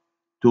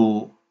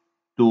to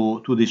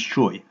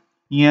destroy.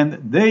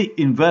 And they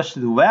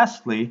invested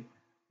vastly,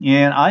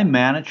 and I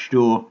managed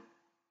to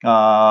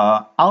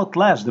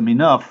outlast them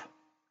enough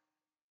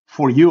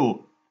for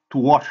you to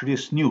watch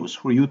this news,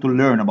 for you to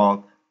learn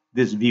about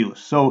this views.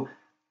 So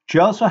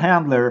Chelsea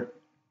Handler,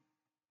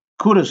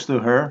 kudos to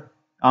her,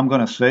 I'm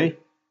going to say.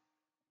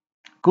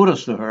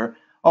 Kudos to her.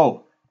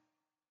 Oh,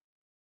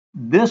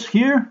 this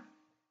here,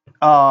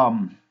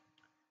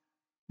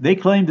 they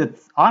claim that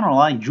I don't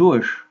like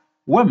Jewish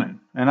women.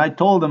 And I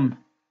told them,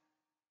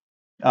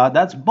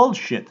 that's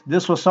bullshit.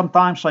 This was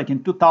sometimes like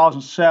in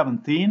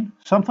 2017,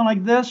 something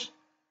like this.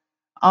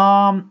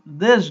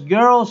 These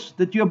girls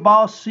that you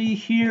about see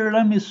here,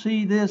 let me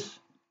see this.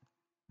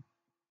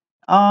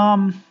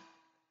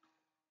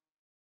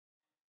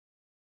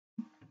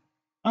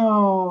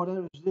 Oh,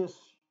 there's this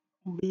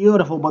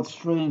beautiful but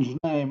strange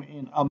name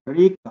in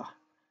America.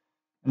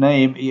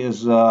 Name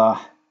is let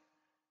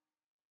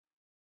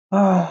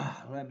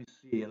me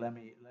see. Let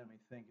me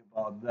think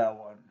about that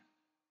one.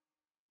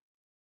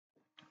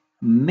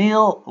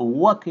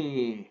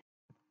 Milwaukee.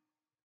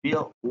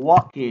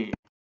 Milwaukee.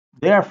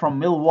 They're from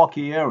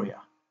Milwaukee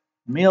area.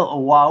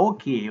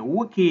 Milwaukee.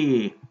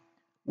 Wiki.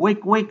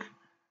 Wick.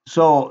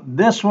 So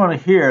this one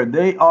here,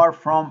 they are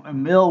from a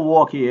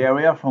Milwaukee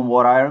area, from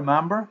what I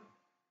remember.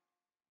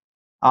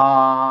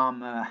 Now,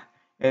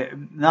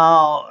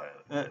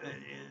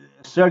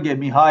 Sergei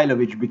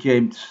Mikhailovich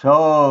became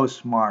so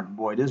smart,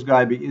 boy. This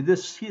guy,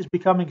 he's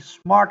becoming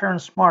smarter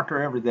and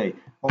smarter every day.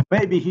 Or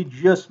maybe he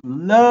just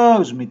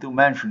loves me to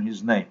mention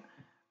his name.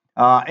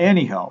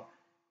 Anyhow,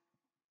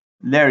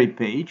 Larry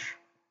Page.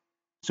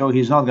 So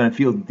he's not going to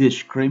feel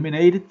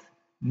discriminated.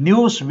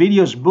 News,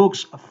 videos,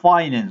 books,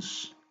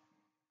 finance.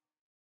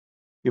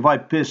 If I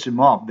piss him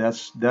off,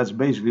 that's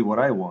basically what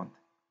I want,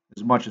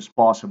 as much as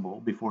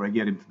possible before I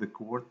get him to the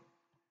court.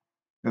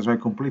 Because I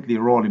completely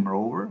roll him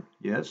over.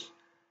 Yes.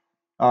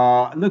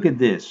 Look at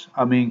this.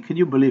 I mean, can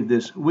you believe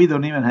this? We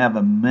don't even have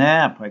a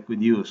map I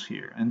could use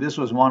here. And this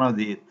was one of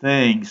the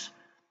things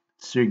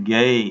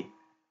Sergey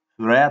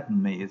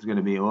threatened me. It's going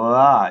to be,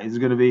 it's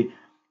going to be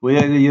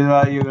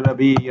You're gonna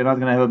be, you're not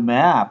gonna have a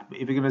map.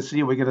 If you're gonna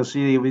see, we're gonna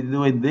see you've been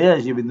doing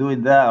this, you've been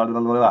doing that. Blah,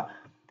 blah, blah.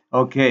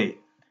 Okay.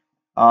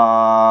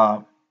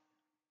 Uh,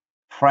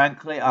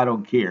 Frankly, I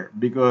don't care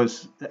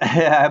because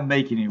I'm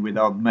making it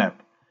without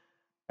map.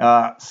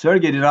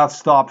 Sergey did not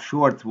stop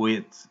short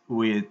with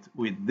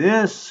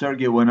this.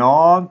 Sergey went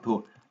on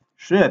to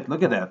shit.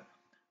 Look at that.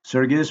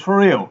 Sergey is for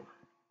real.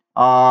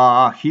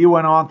 He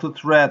went on to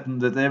threaten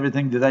that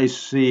everything that I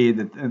see,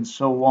 that and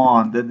so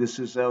on, that this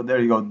is, there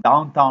you go,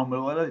 downtown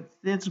Milwaukee.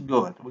 It's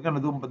good. We're gonna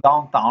do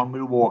downtown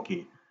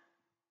Milwaukee.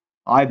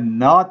 I'm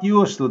not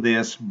used to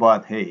this,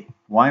 but hey,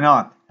 why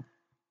not?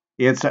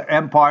 It's an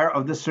empire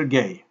of the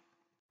Sergey.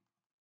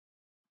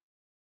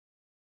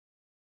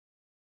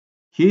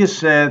 He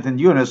said, and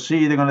you're gonna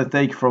see, they're gonna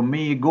take from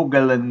me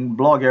Google and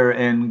Blogger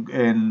and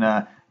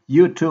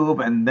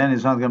YouTube, and then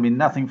it's not gonna be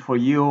nothing for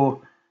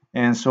you,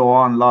 and so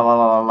on. La la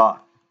la la la.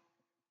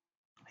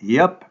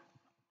 Yep.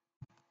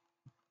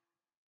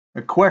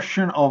 A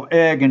question of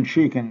egg and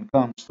chicken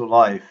comes to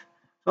life.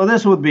 So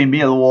this would be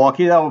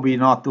Milwaukee. That would be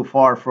not too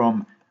far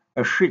from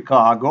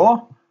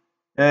Chicago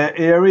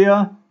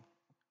area.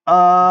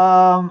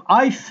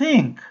 I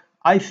think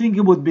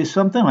it would be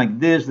something like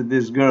this that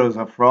these girls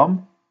are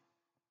from.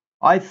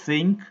 I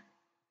think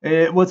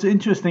what's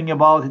interesting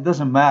about it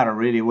doesn't matter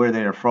really where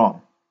they are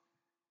from,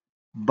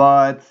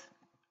 but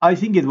I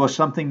think it was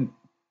something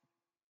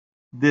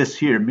this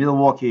here,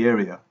 Milwaukee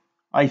area.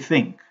 I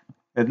think,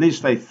 at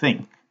least I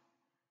think.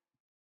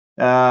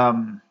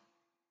 Um,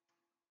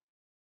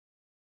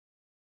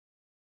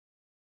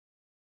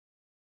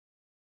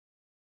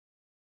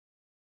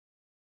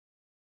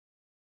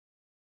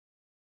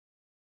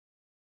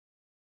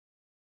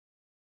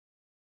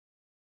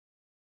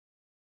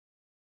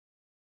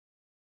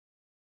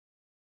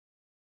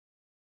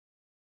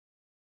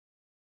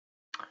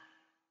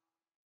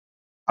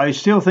 I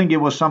still think it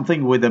was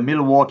something with a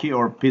Milwaukee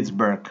or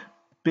Pittsburgh.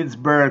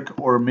 Pittsburgh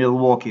or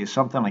Milwaukee,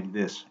 something like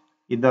this.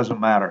 It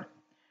doesn't matter.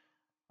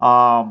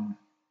 Um,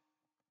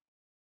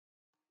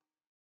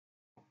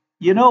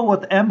 you know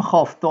what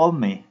Emhoff told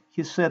me?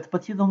 He said,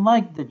 but you don't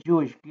like the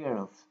Jewish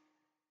girls.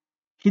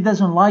 He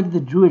doesn't like the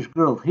Jewish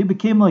girls. He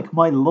became like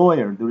my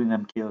lawyer during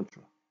MK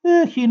Ultra.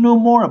 He knew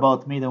more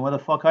about me than what the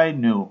fuck I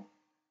knew.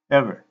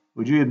 Ever.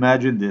 Would you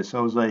imagine this? I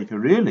was like,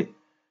 really?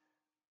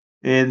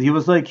 And he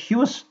was like, he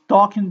was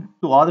talking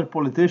to other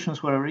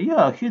politicians, whatever.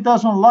 Yeah, he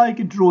doesn't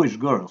like Jewish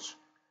girls.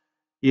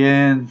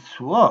 And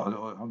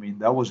well, I mean,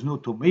 that was new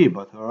to me,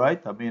 but all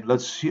right. I mean,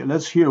 let's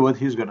hear what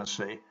he's gonna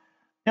say.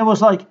 It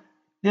was like,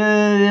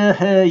 yeah.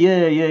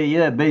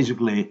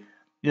 Basically,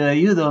 yeah,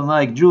 you don't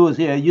like Jews.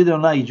 Yeah, you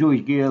don't like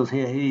Jewish girls.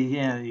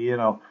 Yeah, you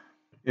know.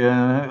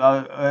 And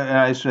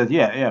I said,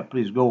 yeah.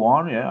 Please go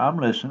on. Yeah, I'm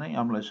listening.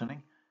 I'm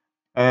listening.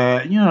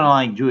 You don't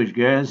like Jewish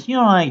girls. You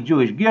don't like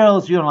Jewish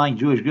girls. You don't like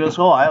Jewish girls.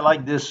 Oh, I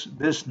like this.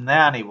 This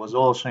nanny was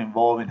also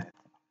involved in it.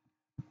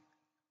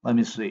 Let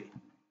me see.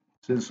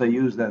 Since I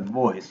use that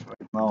voice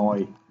right now,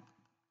 I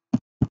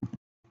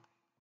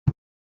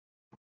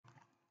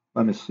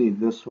let me see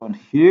this one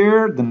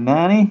here. The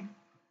nanny.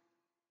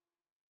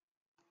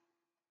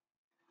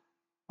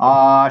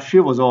 She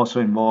was also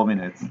involved in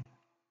it.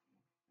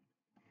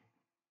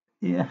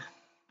 Yeah,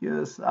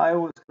 because I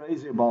was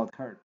crazy about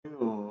her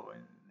too.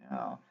 And,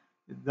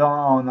 you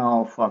know,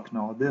 no, fuck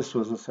no. This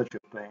was such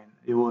a pain.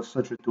 It was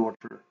such a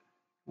torture.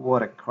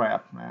 What a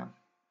crap, man.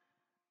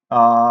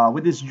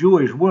 With this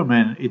Jewish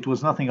woman, it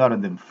was nothing other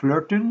than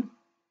flirting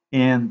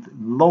and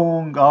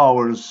long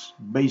hours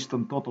based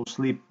on total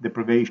sleep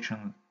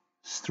deprivation,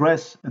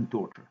 stress and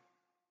torture.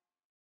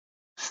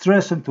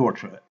 Stress and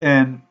torture,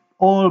 and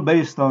all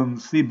based on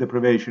sleep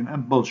deprivation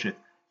and bullshit.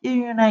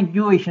 You're not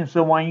Jewish and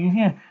so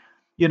on.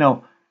 You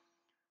know,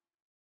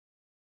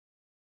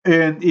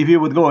 and if you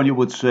would go and you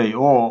would say,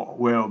 "Oh,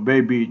 well,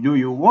 baby, do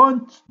you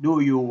want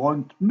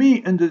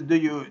me, and do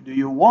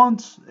you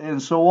want,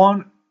 and so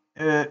on,"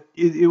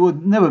 it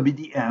would never be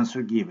the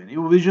answer given. It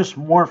would be just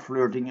more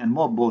flirting and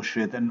more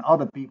bullshit, and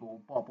other people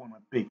will pop on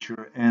a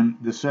picture, and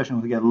the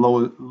session would get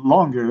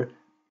longer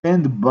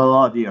and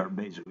bloodier.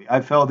 Basically,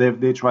 I felt if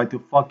they tried to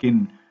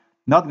fucking,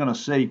 not gonna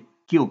say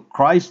kill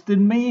Christ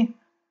in me,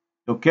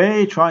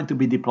 okay, trying to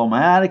be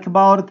diplomatic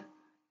about it,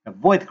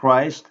 avoid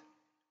Christ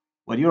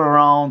when you're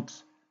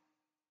around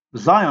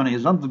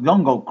Zionism,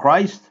 don't go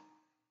Christ.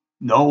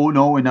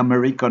 No, in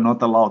America,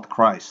 not allowed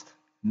Christ.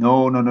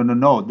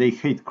 No. They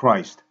hate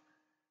Christ.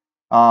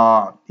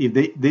 If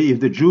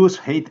the Jews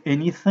hate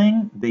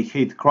anything, they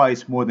hate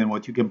Christ more than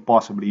what you can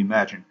possibly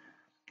imagine.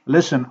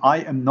 Listen, I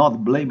am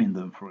not blaming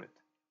them for it.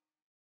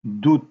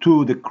 Due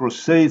to the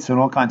Crusades and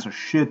all kinds of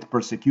shit,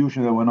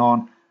 persecution that went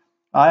on,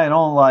 I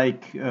don't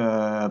like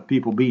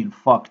people being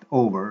fucked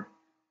over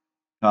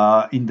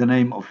in the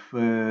name of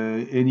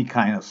any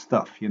kind of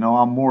stuff. You know,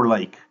 I'm more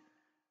like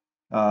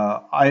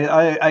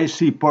I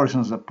see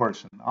person as a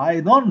person. I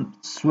don't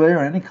swear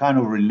any kind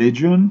of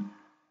religion.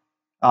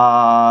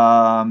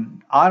 I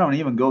don't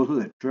even go to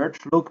the church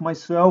look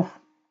myself.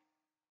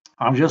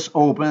 I'm just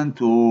open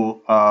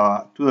to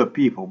the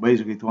people,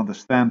 basically to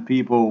understand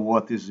people.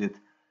 What is it?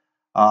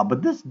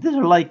 But these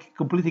are like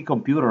completely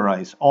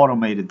computerized,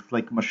 automated,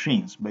 like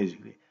machines,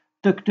 basically.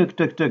 Tick, tick,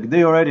 tick, tick.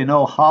 They already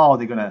know how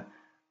they're gonna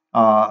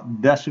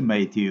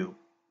decimate you,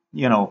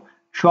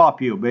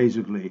 chop you,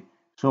 basically.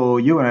 So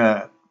you're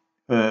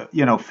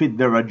gonna, fit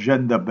their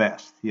agenda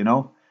best.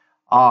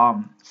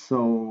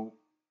 So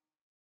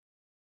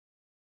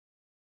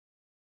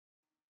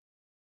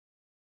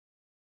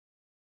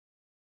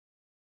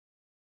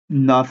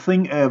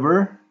nothing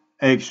ever,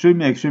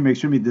 extremely, extremely,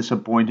 extremely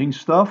disappointing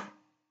stuff.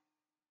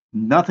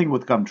 Nothing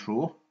would come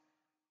true.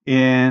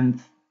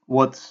 And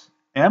what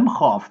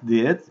Emhoff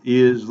did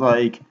is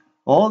like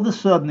all of a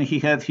sudden he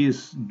had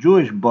his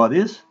Jewish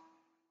buddies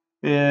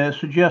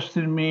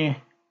suggesting me,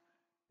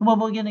 well,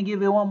 we're gonna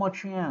give you one more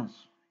chance,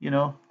 you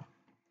know.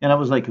 And I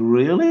was like,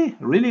 really,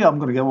 really, I'm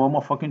gonna get one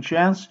more fucking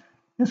chance.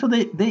 And so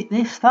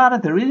they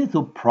started to really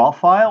to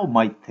profile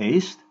my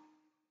taste.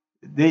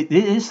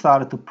 They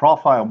started to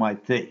profile my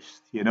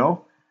taste,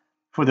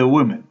 for the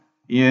women.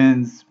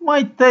 And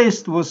my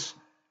taste was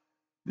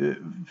uh,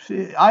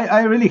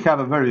 I really have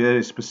a very,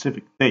 very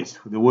specific taste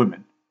for the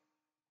women.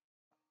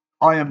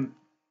 I am,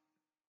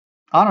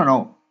 I don't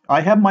know.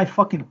 I have my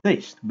fucking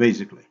taste,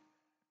 basically.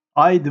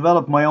 I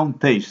developed my own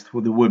taste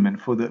for the women,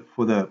 for the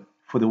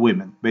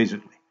women,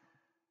 basically.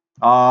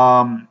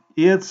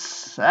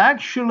 It's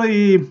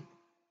actually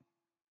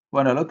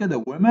when I look at the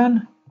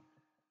women,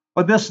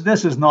 but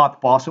this is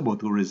not possible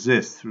to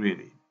resist,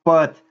 really.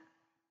 But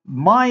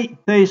my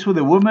taste for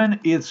the women,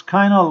 it's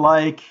kind of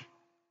like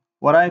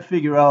what I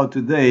figure out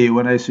today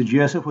when I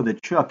suggest it for the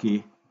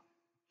Chucky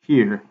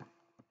here.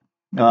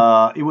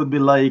 It would be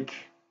like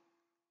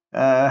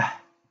uh,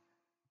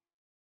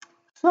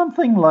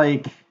 something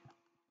like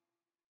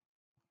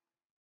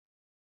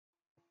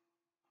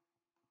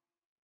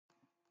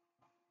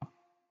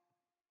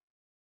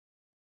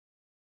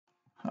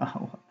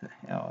what the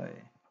hell?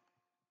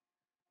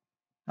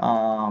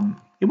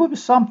 It would be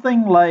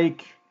something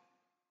like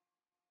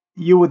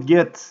you would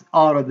get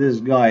out of this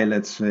guy,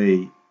 let's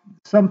say,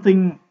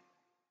 something,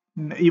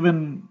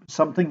 even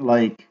something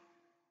like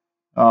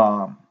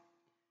um,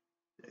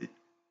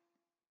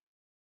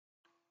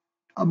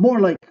 more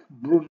like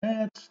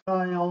brunette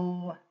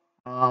style,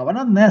 but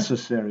not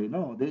necessary.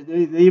 No, they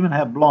even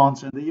have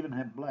blondes and they even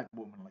have black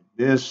women like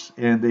this,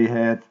 and they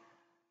had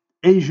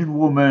Asian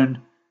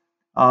woman.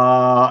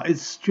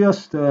 It's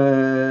just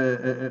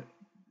very,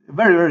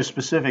 very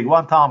specific.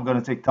 One time I'm going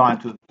to take time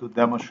to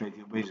demonstrate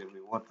you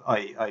basically what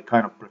I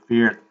kind of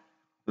preferred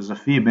as a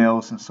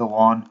females and so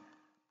on.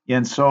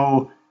 And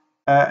so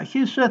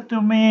he said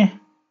to me,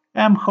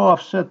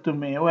 Emhoff said to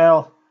me,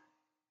 well,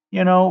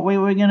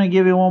 we're going to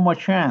give you one more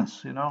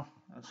chance.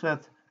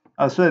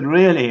 I said,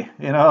 really,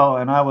 and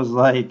I was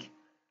like,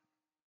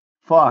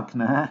 fuck,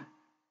 nah.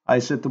 I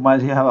said to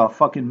myself, you have a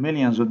fucking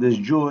millions of this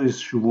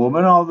Jewish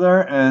woman out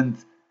there, and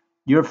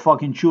you're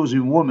fucking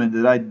choosing women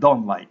that I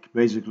don't like.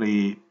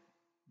 Basically,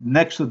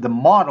 next to the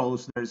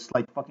models, there's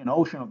like fucking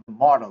ocean of the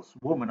models,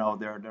 women out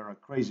there that are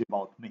crazy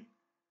about me.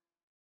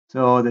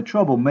 So the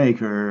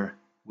troublemaker,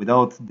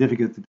 without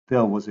difficulty to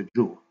tell, was a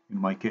Jew in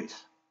my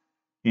case,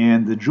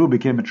 and the Jew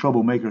became a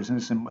troublemaker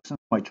since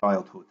my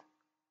childhood.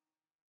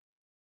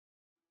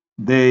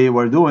 They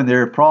were doing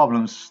their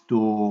problems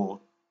to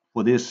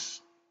for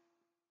this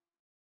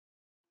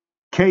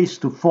case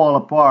to fall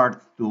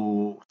apart,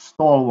 to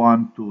stall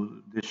one,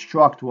 to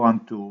destruct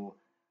one, to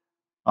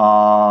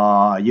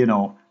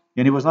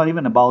and it was not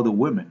even about the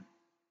women.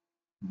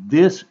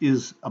 This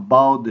is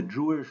about the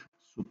Jewish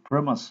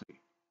supremacy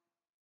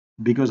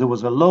because there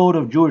was a load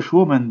of Jewish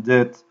women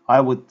that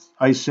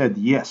I said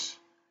yes.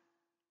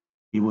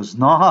 It was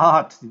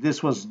not.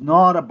 This was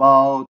not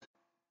about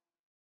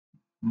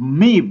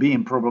me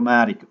being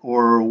problematic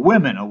or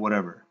women or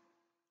whatever.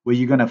 Where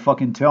you're gonna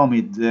fucking tell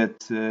me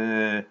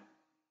that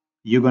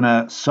you're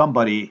gonna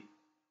somebody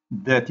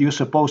that you're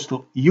supposed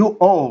to you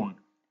own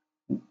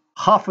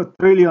 $500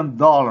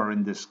 billion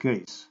in this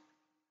case.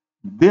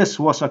 This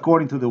was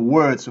according to the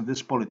words of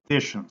these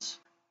politicians.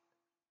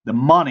 The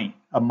money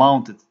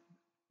amounted,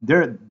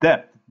 their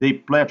debt they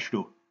pledged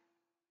to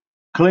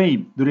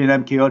claim during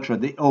MK Ultra,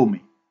 they owe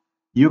me.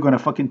 You're gonna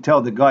fucking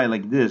tell the guy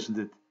like this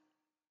that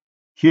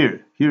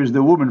here's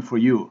the woman for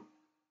you.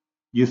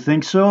 You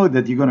think so?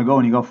 That you're gonna go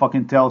and you're gonna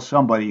fucking tell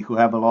somebody who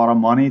have a lot of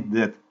money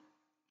that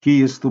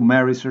he is to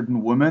marry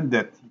certain women,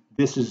 that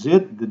this is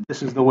it, that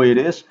this is the way it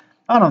is?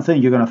 I don't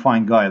think you're gonna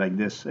find a guy like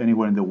this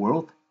anywhere in the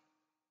world.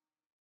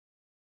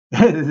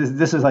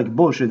 This is like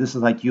bullshit. This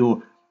is like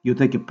you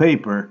take a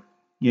paper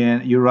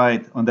and you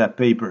write on that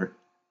paper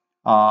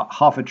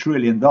 $500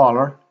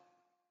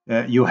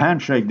 billion. You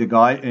handshake the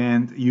guy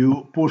and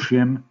you push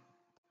him.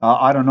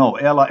 I don't know,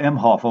 Ella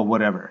Emhoff or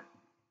whatever.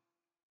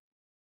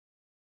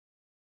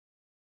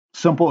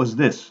 Simple as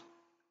this.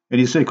 And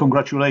you say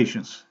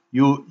congratulations.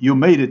 You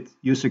made it.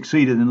 You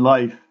succeeded in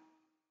life.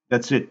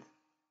 That's it.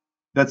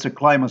 That's the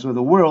climax of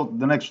the world.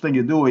 The next thing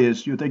you do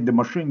is you take the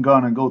machine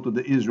gun and go to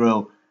the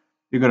Israel.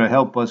 You're gonna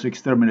help us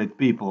exterminate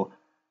people,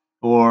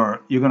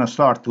 or you're gonna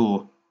start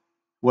to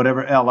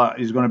whatever Ella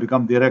is gonna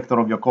become director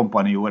of your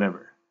company,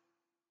 whatever,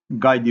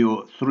 guide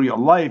you through your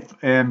life,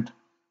 and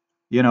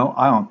You know,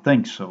 I don't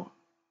think so.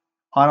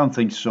 I don't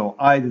think so.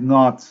 I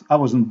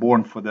wasn't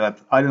born for that.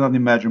 I did not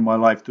imagine my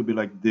life to be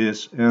like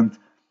this. And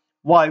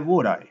why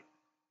would I?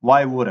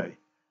 Why would I?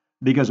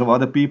 Because of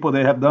other people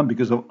they have done,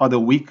 because of other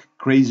weak,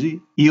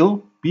 crazy,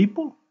 ill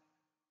people?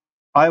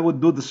 I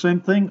would do the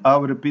same thing. I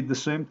would repeat the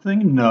same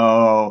thing.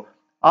 No,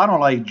 I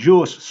don't like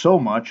Jews so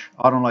much.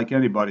 I don't like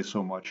anybody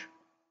so much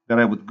that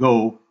I would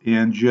go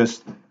and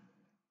just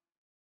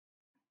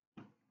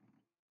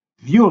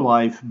view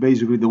life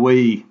basically the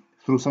way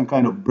through some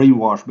kind of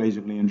brainwash,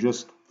 basically, and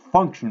just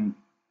function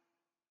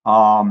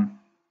um,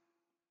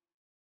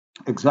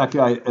 exactly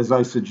as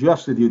I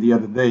suggested you the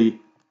other day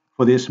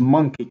for this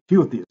monkey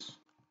cuties.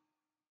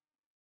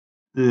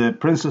 The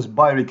Princess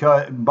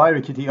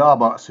Bairikiti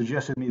Aba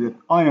suggested me that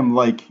I am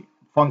like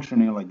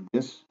functioning like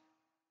this.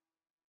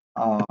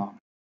 Uh,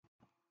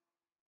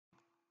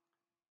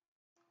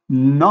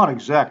 Not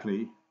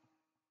exactly.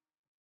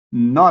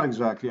 Not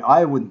exactly.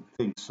 I wouldn't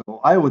think so.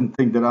 I wouldn't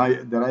think that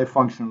I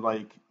function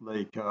like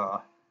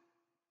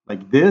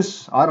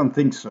this. I don't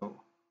think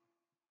so.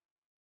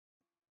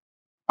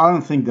 I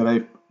don't think that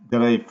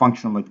I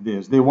function like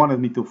this. They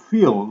wanted me to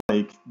feel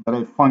like that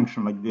I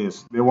function like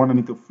this. They wanted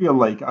me to feel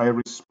like I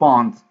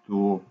respond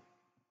to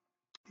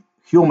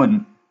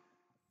human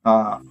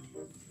uh,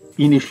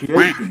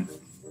 initiation.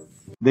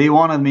 They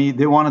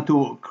wanted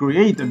to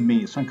create in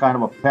me some kind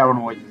of a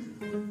paranoid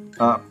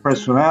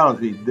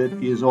personality that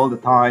is all the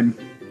time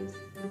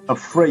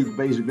afraid,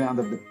 basically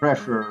under the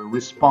pressure,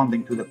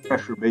 responding to the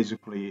pressure,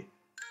 basically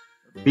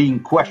being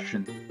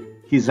questioned,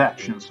 his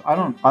actions. I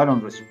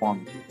don't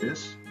respond to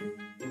this.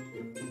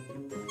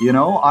 You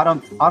know, I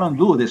don't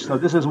do this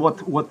stuff. This is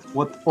what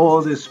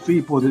all these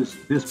people,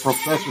 these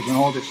professors and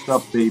all this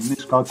stuff, they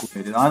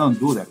miscalculated. I don't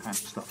do that kind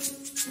of stuff.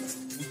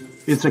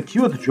 It's a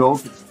cute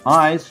joke. It's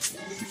nice.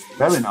 It's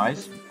very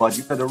nice. But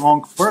you got the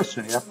wrong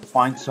person. You have to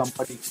find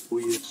somebody who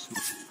is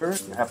weaker.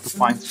 You have to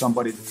find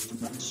somebody that's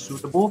more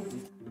suitable,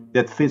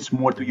 that fits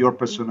more to your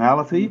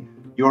personality,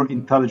 your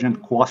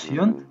intelligent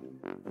quotient,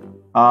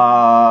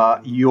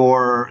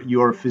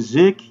 your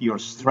physique, your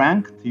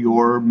strength,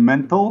 your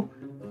mental,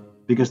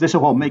 because this is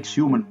what makes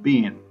human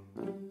being.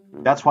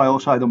 That's why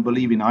also I don't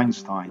believe in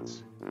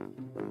Einstein's.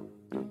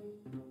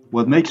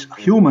 What makes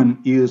human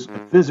is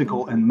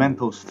physical and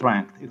mental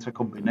strength. It's a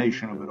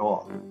combination of it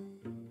all.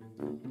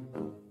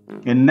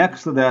 And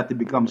next to that, it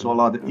becomes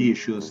all other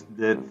issues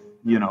that,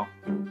 you know.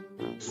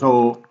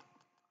 So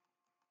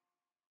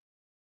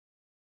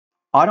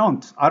I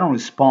don't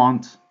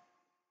respond.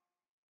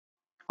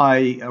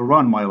 I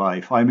run my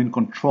life. I'm in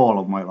control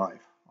of my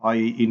life. I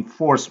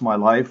enforce my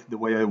life the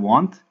way I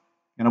want,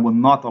 and I will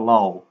not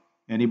allow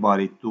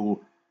anybody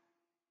to.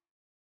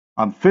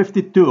 I'm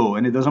 52,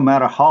 and it doesn't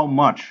matter how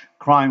much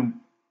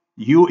crime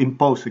you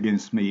impose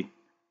against me.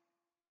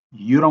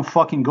 You don't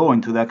fucking go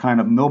into that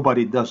kind of.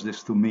 Nobody does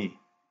this to me.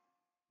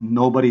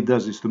 Nobody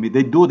does this to me.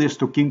 They do this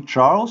to King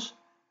Charles.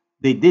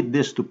 They did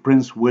this to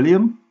Prince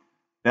William.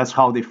 That's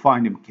how they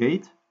find him,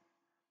 Kate.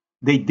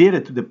 They did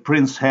it to the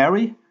Prince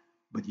Harry,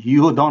 but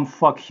you don't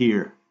fuck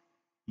here.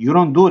 You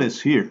don't do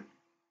this here.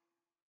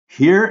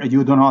 Here,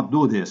 you do not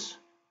do this.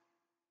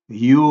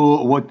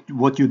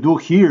 What you do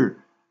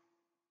here,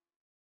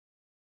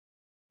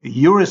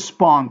 you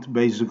respond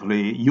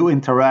basically. You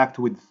interact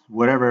with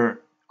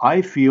whatever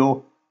I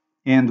feel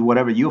and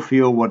whatever you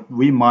feel, what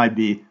we might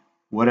be,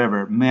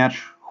 whatever,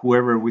 match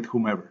whoever with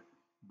whomever.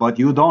 But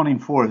you don't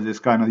enforce this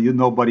kind of,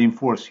 nobody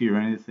enforce here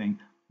anything.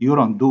 You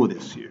don't do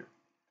this here.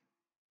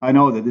 I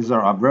know that these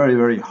are very,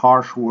 very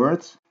harsh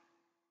words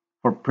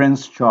for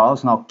Prince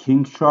Charles, now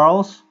King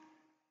Charles.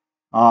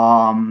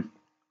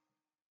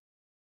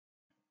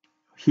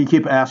 He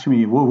kept asking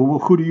me,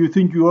 who do you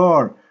think you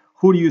are?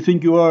 Who do you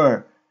think you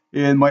are?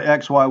 And my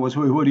ex-wife was,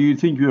 what do you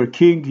think you're a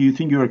king? Do you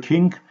think you're a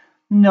king?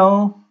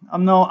 No,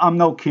 I'm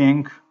no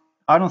king.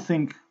 I don't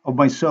think of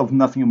myself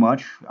nothing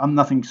much. I'm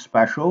nothing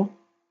special.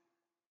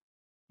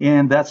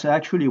 And that's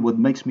actually what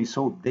makes me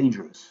so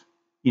dangerous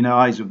in the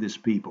eyes of these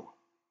people.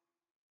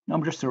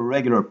 I'm just a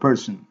regular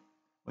person,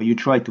 but you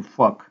try to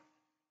fuck,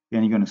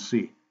 and you're gonna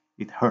see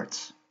it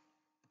hurts.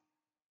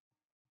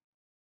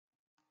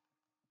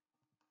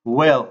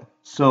 Well,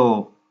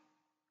 so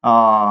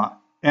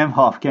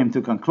Emhoff came to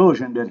a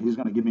conclusion that he's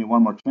gonna give me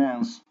one more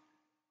chance,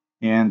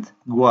 and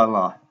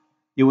voila,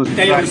 it was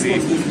They are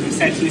responsible for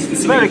essentially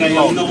very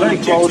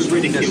close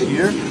this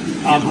year.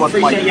 I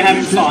appreciate you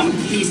having fun.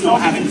 He's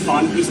not having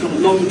fun. He's got a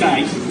long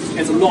day.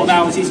 There's a lot of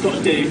hours he's got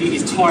to do. It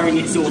is tiring,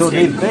 exhausting. So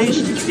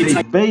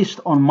they based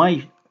on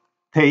my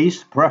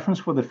taste, preference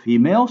for the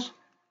females,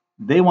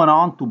 they went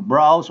on to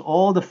browse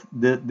all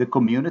the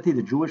community,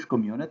 the Jewish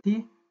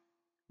community.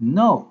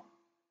 No.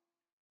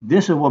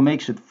 This is what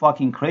makes it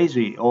fucking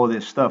crazy, all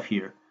this stuff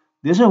here.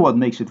 This is what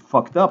makes it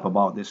fucked up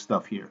about this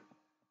stuff here.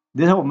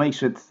 This is what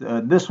makes it,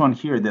 this one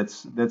here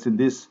that's in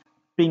this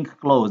pink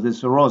clothes,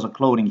 this rosa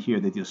clothing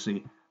here that you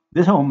see.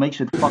 This is what makes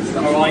it fucked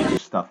up, all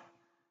this stuff.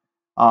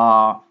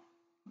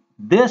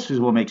 This is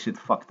what makes it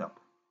fucked up.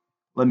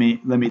 Let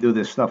me do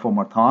this stuff one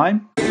more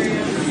time.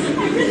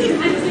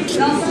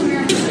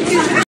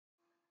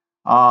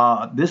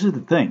 This is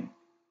the thing.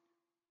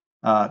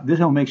 This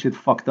is what makes it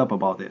fucked up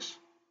about this.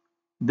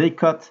 They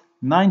cut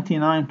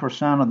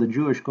 99% of the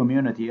Jewish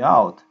community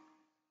out,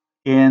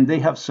 and they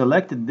have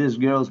selected these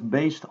girls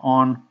based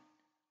on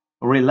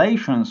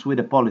relations with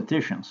the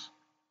politicians.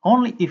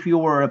 Only if you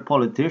were a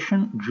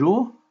politician,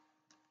 Jew,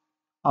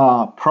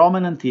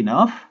 prominent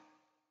enough,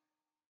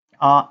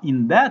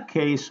 in that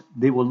case,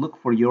 they will look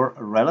for your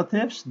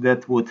relatives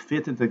that would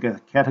fit into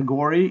the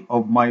category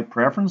of my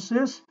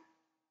preferences,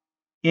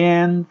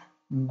 and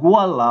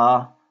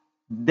voila,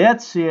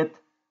 that's it.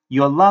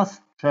 Your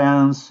last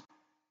chance.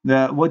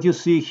 What you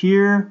see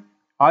here,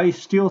 I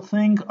still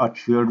think are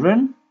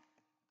children.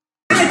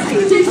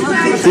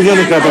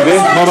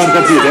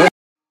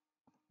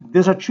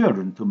 These are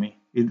children to me.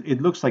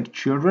 It looks like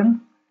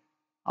children.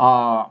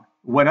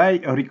 When I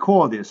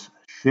recall this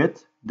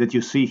shit that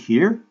you see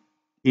here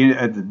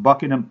at the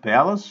Buckingham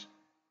Palace,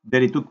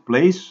 that it took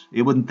place,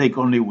 it wouldn't take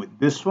only with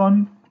this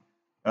one.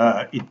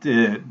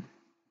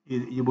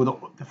 You would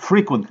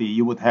frequently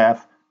you would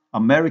have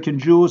American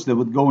Jews that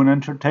would go and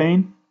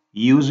entertain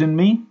using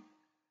me,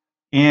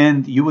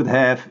 and you would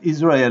have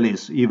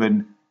Israelis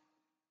even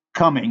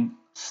coming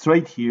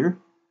straight here,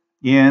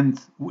 and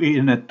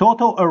in a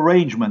total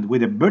arrangement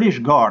with the British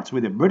Guards,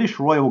 with the British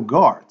Royal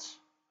Guards,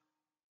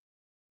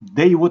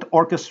 they would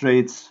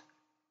orchestrate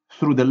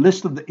through the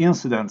list of the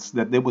incidents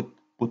that they would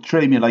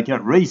portray me like a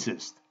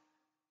racist,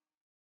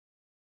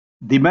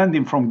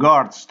 demanding from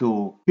guards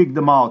to kick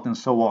them out and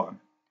so on.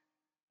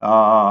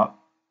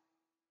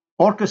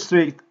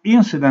 Orchestrate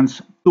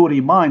incidents to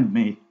remind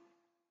me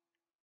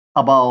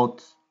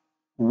about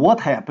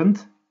what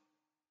happened,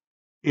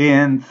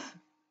 and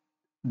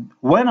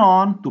went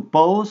on to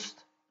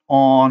post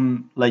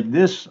on like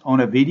this on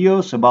a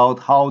videos about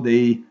how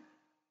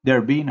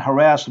they're being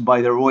harassed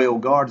by the royal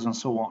guards and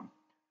so on.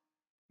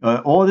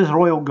 All these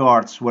royal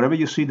guards, wherever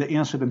you see the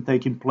incident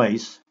taking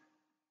place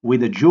with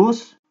the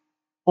Jews,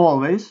 we're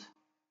always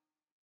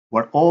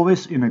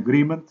in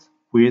agreement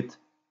with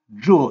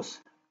Jews.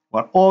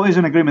 We're always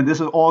in agreement.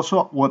 This is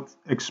also what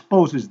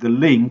exposes the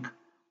link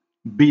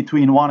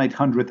between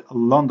 1-800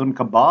 London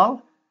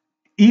Cabal,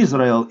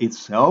 Israel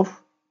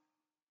itself,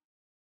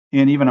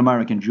 and even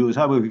American Jews.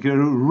 I would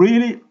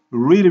really,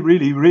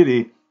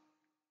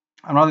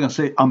 I'm not going to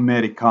say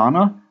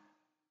Americana,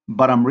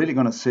 but I'm really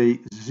going to say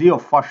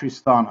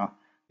Zio-Fascistana.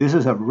 This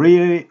is a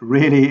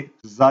really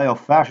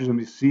Zio-Fascism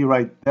you see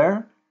right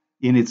there.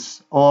 In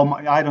its,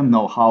 I don't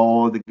know how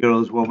old the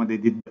girls were when they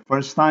did the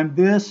first time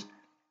this,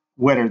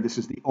 whether this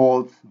is the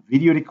old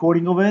video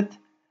recording of it,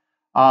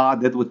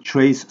 that would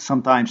trace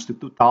sometimes to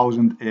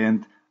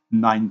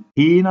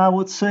 2019, I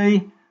would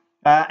say,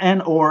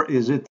 and or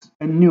is it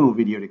a new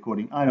video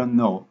recording? I don't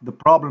know. The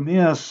problem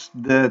is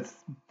that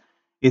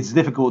it's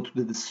difficult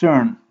to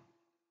discern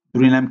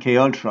during MK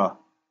Ultra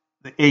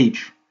the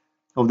age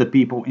of the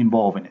people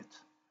involved in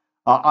it.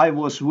 I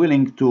was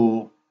willing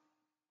to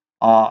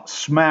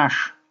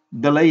smash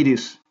the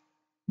ladies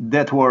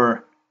that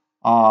were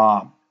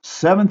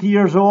 70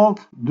 years old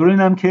during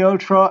MK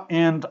Ultra,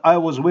 and I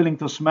was willing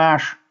to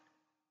smash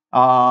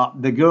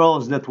the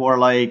girls that were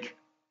like,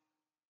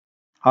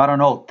 I don't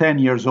know, 10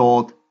 years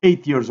old,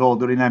 8 years old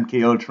during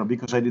MK Ultra,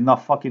 because I did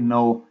not fucking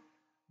know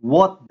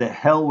what the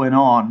hell went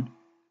on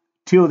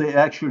till they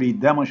actually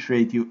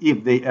demonstrate you,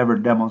 if they ever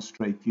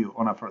demonstrate you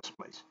on a first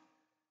place.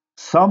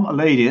 Some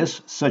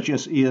ladies, such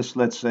as is,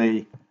 let's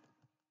say,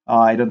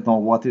 I don't know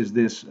what is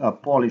this, a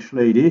Polish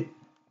lady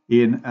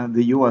in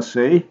the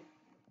USA.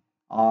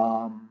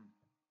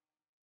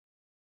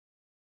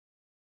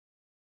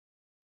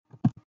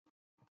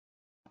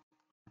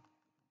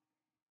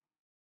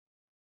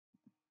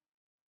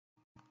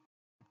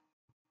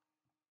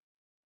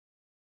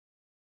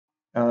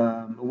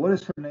 What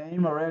is her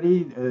name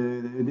already?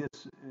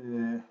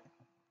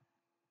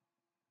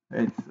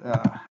 It's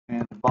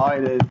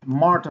invited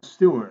Martha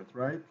Stewart,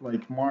 right?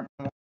 Like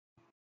Martha.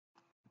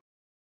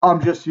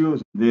 I'm just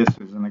using this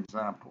as an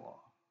example.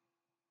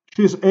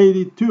 She's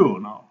 82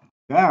 now.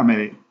 Damn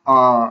it.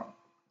 I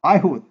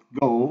would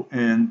go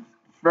and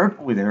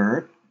flirt with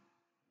her.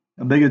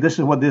 Because this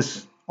is what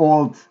this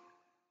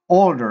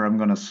older, I'm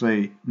gonna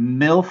say,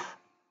 MILF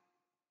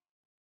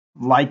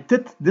liked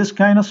it, this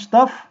kind of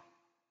stuff,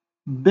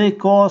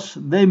 because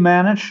they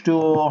managed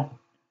to.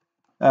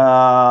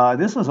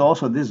 This was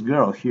also this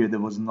girl here that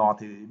was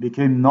naughty,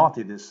 became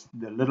naughty.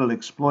 The little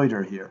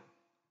exploiter here.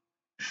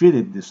 She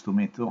did this to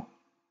me too.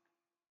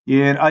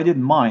 And I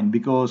didn't mind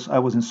because I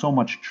was in so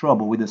much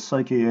trouble with the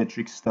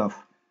psychiatric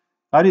stuff.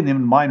 I didn't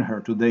even mind her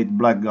to date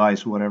black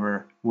guys,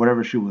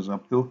 whatever she was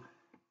up to.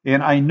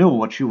 And I knew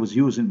what she was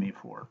using me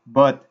for.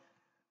 But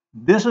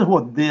this is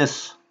what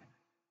this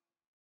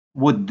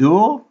would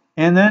do.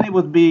 And then it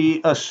would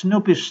be a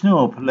Snoopy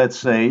Snoop, let's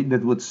say,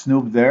 that would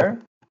snoop there.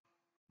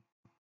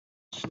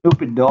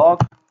 Stupid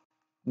dog.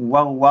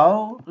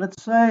 Wow,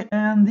 let's say.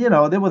 And,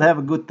 they would have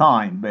a good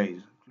time,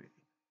 basically.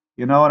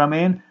 You know what I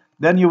mean?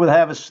 Then you would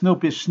have a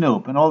Snoopy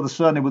Snoop, and all of a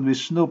sudden it would be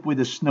Snoop with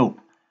a Snoop.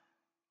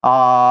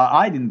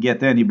 I didn't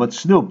get any, but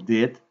Snoop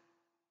did.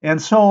 And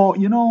so,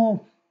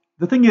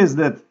 the thing is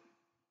that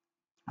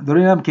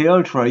during MK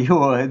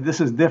Ultra,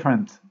 this is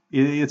different.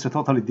 It's a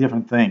totally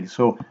different thing.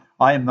 So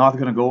I am not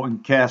going to go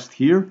and cast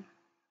here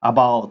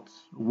about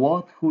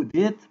what who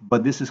did,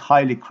 but this is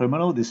highly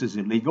criminal. This is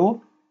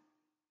illegal.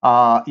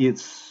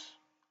 It's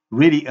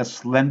really a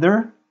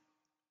slender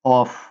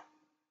of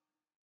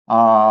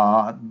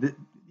the,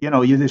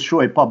 you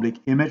destroy public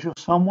image of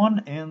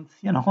someone, and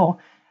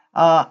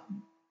uh,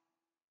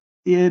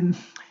 in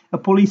a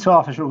police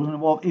officer was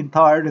involved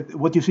entire.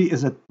 What you see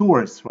is a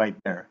tourist right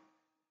there.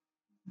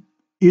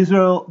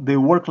 Israel, they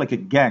work like a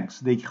gangs.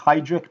 They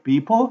hijack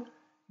people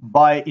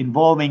by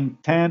involving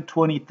 10,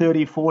 20,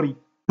 30, 40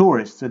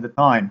 tourists at a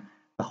time.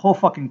 The whole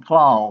fucking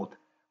cloud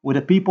with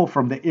the people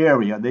from the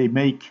area they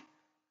make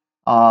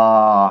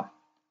uh,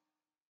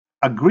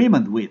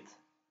 agreement with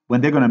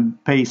when they're going to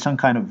pay some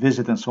kind of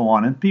visit and so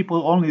on. And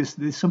people only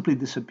they simply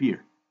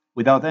disappear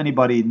without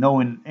anybody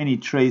knowing any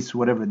trace,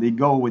 whatever. They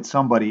go with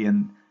somebody,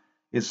 and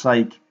it's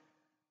like,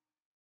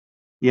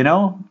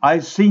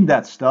 I've seen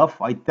that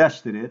stuff. I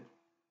tested it.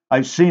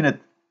 I've seen it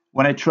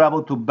when I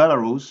traveled to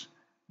Belarus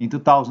in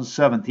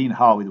 2017,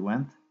 how it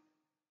went.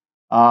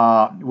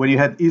 When you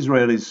had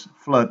Israelis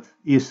flood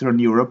Eastern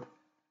Europe,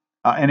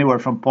 anywhere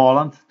from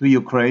Poland to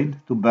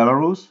Ukraine to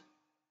Belarus,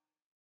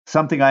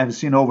 something I have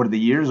seen over the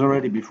years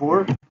already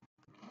before.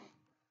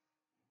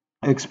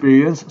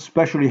 Experience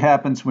especially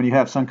happens when you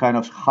have some kind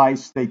of high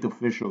state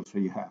officials. So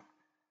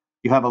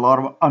you have a lot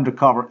of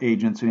undercover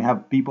agents, and you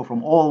have people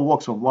from all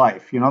walks of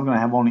life. You're not going to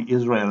have only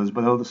Israelis,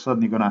 but all of a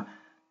sudden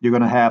you're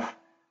gonna have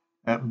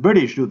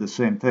British do the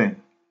same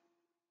thing.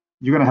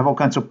 You're gonna have all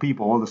kinds of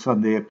people. All of a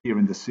sudden, they appear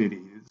in the city.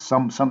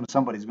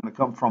 Somebody's gonna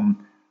come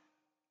from,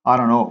 I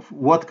don't know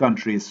what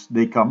countries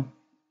they come,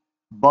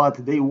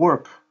 but they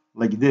work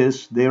like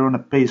this. They're on a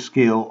pay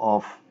scale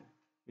of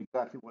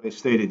exactly what I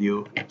stated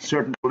you.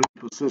 Certain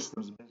political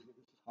systems. Basically,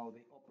 this is how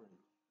they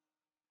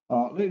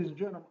operate. Ladies and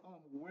gentlemen,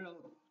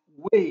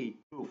 I'm way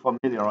too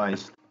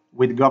familiarized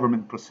with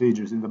government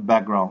procedures in the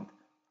background,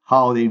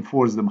 how they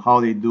enforce them,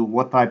 how they do,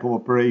 what type of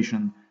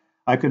operation.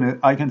 I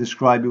can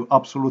describe you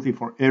absolutely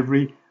for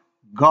every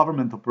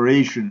government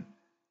operation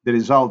that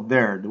is out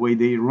there, the way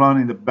they run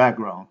in the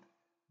background,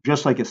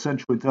 just like a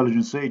Central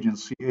Intelligence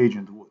Agency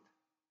agent would.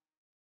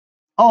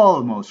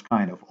 Almost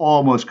kind of,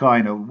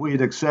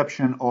 with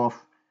exception of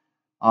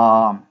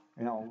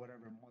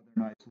whatever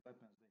modernized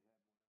weapons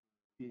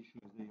they have,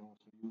 issues they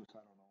also use. I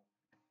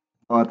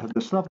don't know, but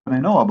the stuff that I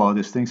know about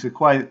these things is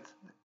quite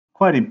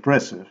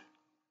impressive.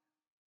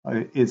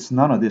 It's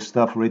none of this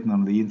stuff written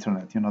on the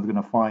internet. You're not going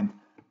to find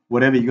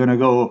whatever you're going to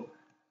go.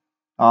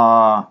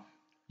 Uh,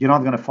 you're not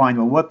going to find.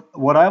 Well,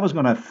 what I was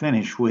going to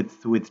finish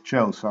with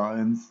Chelsea,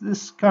 and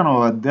this is kind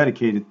of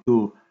dedicated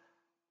to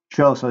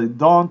Chelsea.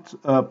 Don't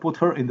put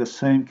her in the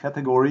same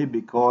category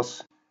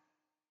because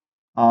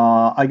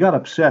I got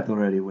upset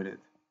already with it.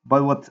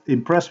 But what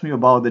impressed me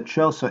about the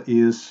Chelsea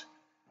is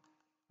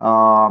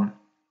um,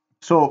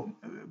 so.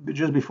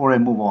 Just before I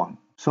move on,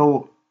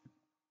 so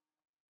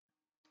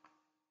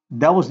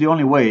that was the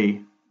only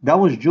way. That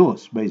was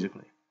Jews,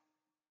 basically.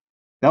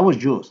 That was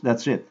Jews.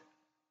 That's it.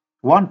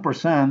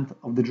 1%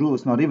 of the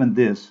Jews, not even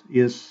this,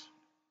 is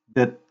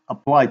that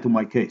apply to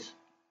my case.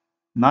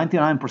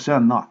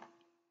 99% not.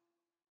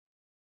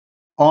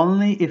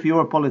 Only if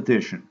you're a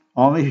politician.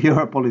 Only if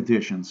you're a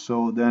politician.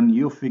 So then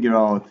you figure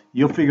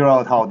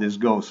out how this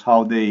goes,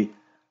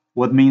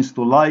 what means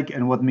to like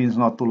and what means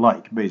not to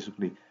like,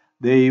 basically.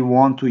 They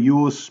want to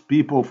use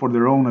people for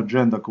their own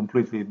agenda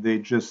completely. They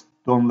just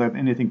don't let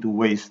anything to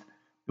waste.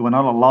 They will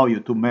not allow you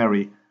to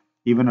marry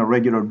even a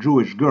regular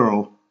Jewish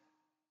girl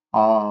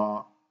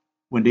uh,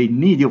 when they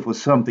need you for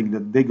something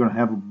that they're gonna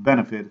have a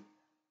benefit.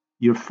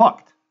 You're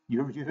fucked.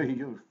 You're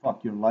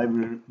fucked. Your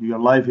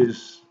life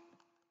is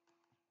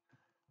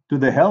to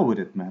the hell with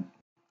it, man.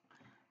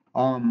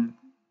 Um,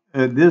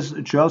 this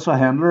Chelsea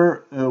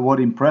handler, what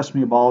impressed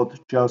me about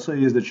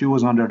Chelsea is that she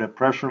was under the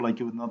pressure like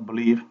you would not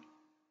believe.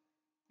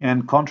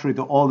 And contrary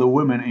to all the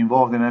women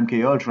involved in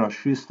MK Ultra,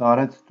 she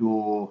started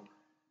to.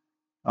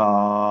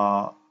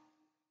 Uh,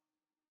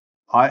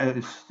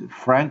 I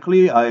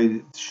frankly,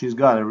 she's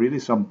got really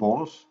some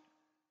balls.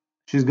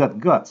 She's got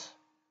guts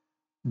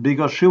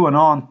because she went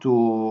on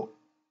to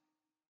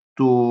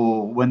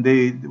when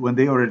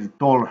they already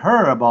told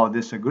her about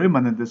this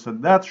agreement and this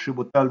and that, she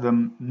would tell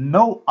them,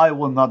 "No, I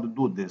will not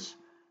do this.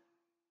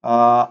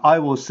 I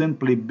will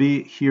simply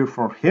be here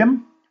for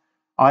him.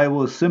 I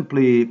will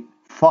simply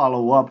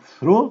follow up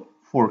through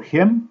for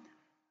him,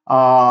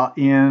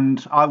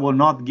 and I will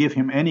not give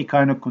him any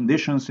kind of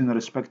conditions in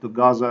respect to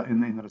Gaza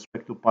and in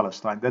respect to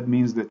Palestine." That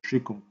means that she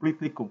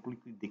completely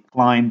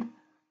declined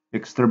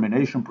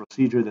extermination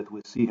procedure that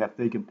we see have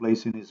taken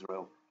place in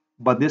Israel.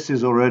 But this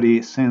is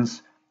already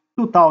since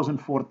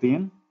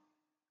 2014,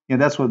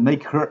 and that's what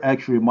makes her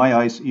actually, in my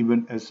eyes,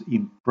 even as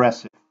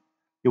impressive.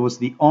 It was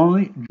the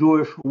only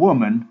Jewish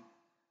woman,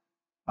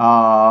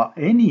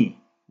 any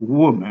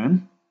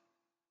woman,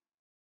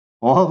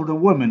 all the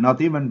women,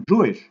 not even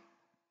Jewish,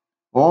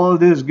 all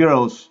these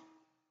girls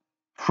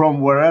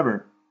from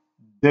wherever,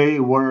 they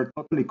were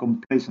totally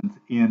complacent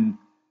in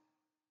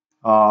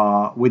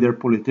with their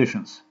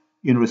politicians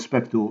in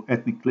respect to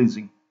ethnic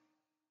cleansing.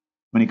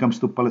 when it comes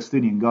to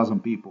Palestinian Gazan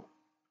people.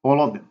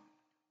 All of them.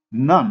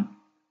 None.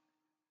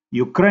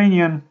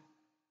 Ukrainian,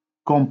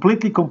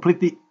 completely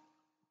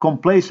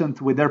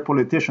complacent with their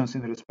politicians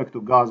in respect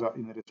to Gaza,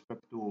 in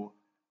respect to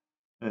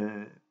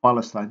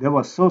Palestine. They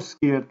were so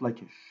scared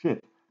like a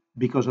shit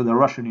because of the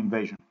Russian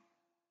invasion.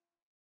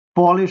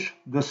 Polish,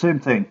 the same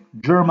thing.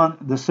 German,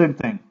 the same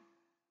thing.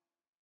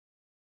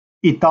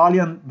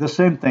 Italian, the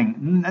same thing.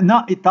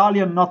 Not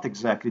Italian, not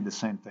exactly the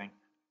same thing.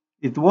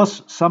 It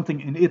was something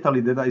in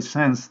Italy that I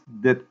sensed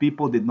that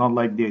people did not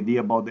like the idea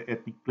about the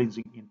ethnic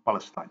cleansing in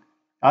Palestine.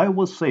 I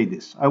will say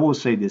this. I will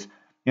say this.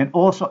 And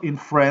also in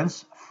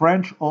France,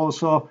 French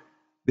also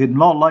did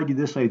not like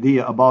this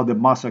idea about the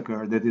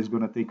massacre that is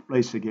going to take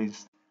place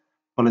against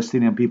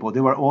Palestinian people.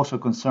 They were also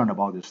concerned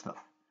about this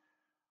stuff.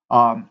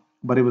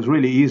 But it was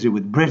really easy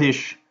with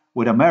British,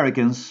 with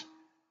Americans.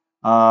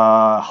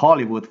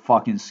 Hollywood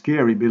fucking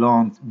scary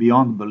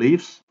beyond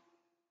beliefs.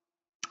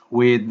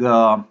 With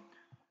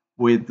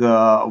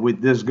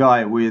this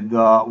guy,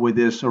 with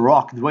this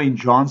Rock Dwayne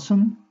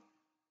Johnson,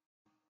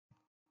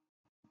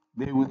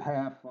 they would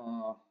have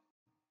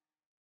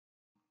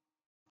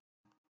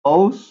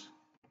pose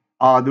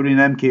during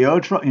MK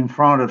Ultra in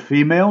front of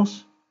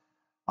females,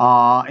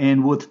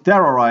 and would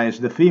terrorize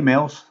the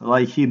females,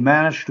 like he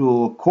managed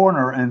to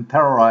corner and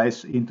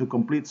terrorize into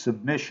complete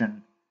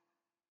submission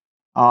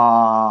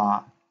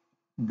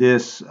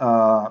this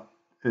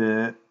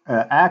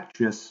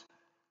actress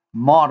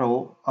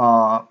model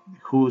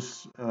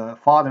whose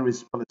father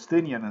is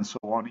Palestinian and so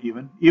on.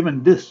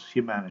 Even this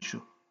he managed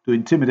to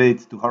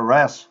intimidate, to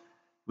harass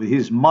with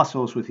his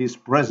muscles, with his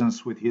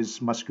presence, with his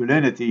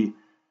masculinity.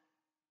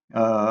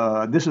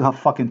 This is a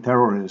fucking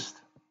terrorist.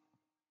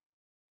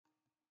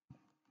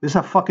 This is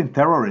a fucking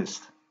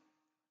terrorist.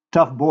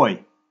 Tough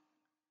boy.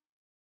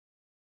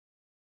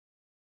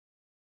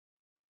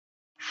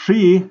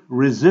 She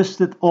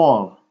resisted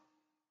all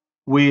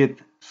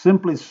with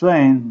simply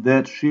saying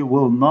that she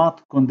will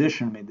not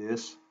condition me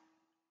this,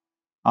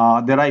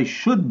 that I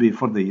should be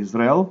for the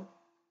Israel,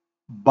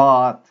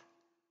 but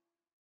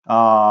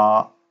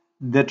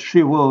that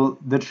she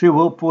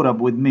will put up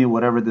with me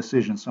whatever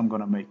decisions I'm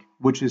gonna make,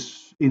 which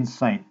is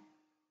insane.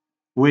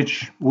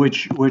 Which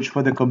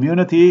for the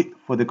community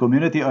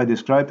I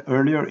described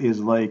earlier is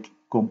like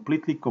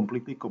completely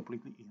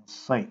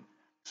insane.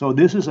 So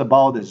this is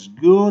about as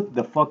good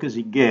the fuck as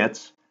it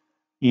gets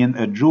in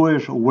a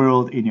Jewish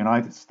world in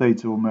United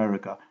States of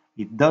America.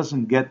 It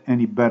doesn't get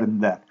any better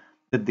than that.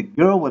 That the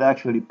girl would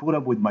actually put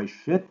up with my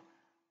shit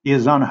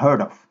is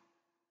unheard of.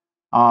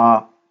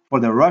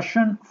 For the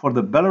Russian, for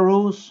the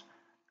Belarus,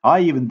 I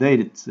even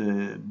dated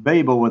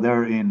Babe over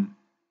there in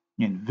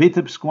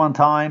Vitebsk one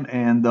time,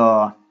 and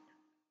I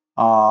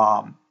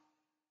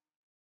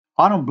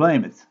don't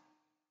blame it.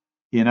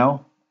 You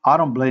know, I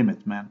don't blame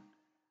it, man.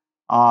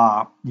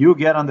 You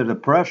get under the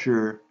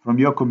pressure from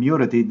your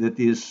community that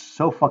is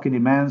so fucking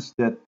immense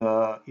that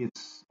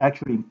it's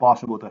actually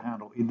impossible to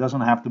handle. It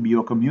doesn't have to be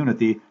your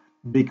community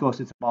because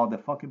it's about the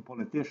fucking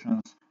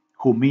politicians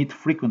who meet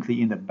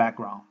frequently in the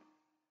background.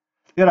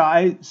 You know,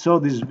 I saw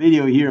this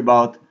video here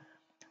about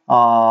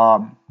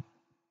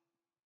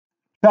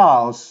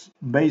Charles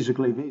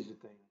basically visiting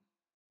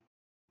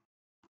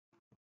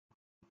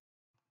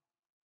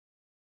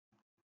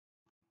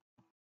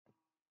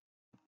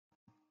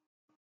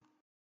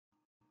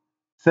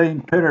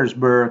St.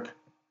 Petersburg.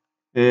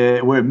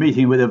 We're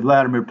meeting with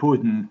Vladimir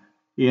Putin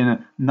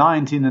in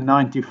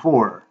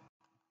 1994.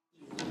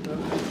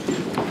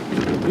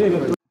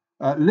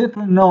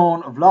 Little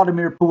known,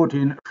 Vladimir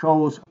Putin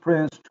shows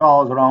Prince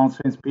Charles around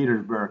St.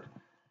 Petersburg.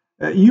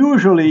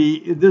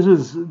 Usually,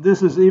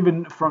 this is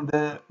even from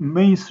the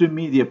mainstream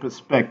media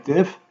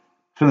perspective,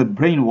 from the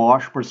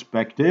brainwash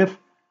perspective.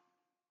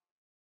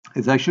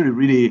 It's actually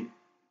really,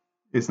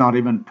 it's not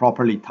even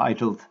properly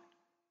titled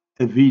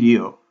a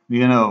video.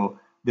 You know,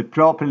 the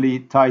properly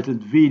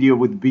titled video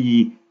would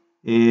be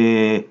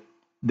the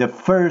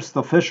first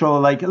official,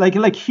 like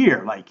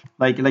here,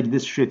 like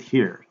this shit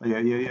here.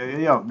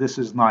 Yeah, this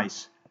is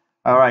nice.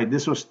 All right,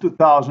 this was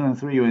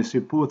 2003 when you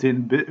see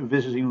Putin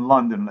visiting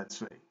London, let's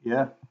say,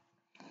 yeah.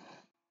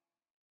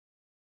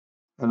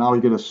 And now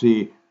you're gonna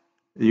see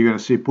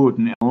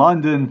Putin in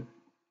London.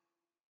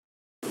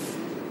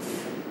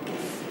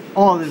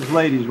 All these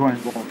ladies were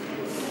involved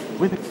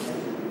with it.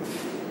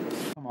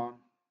 Come on.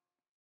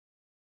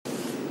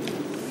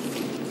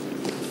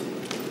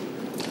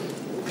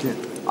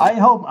 I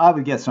hope I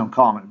will get some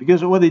comment,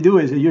 because what they do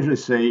is they usually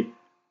say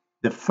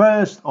the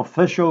first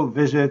official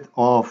visit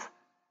of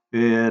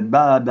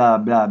blah blah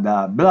blah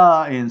blah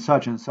blah in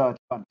such and such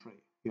country.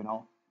 You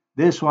know,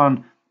 this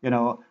one. You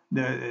know,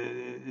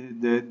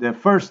 the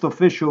first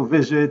official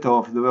visit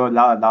of the la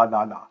la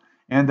la la,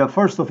 and the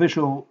first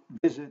official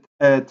visit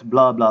at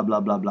blah blah blah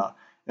blah blah.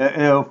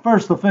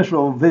 First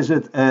official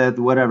visit at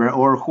whatever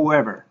or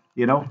whoever.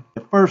 You know,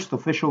 the first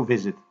official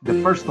visit. The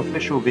first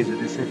official visit.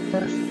 They say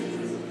first.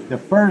 The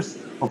first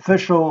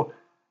official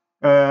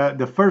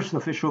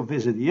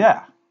visit.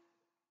 Yeah,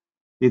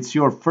 it's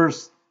your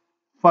first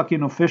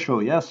fucking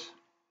official, yes,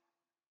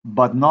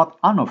 but not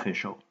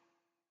unofficial.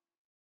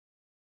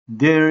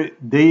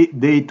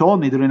 they told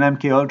me during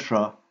MK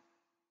Ultra.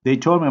 They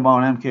told me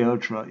about MK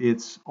Ultra.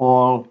 It's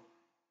all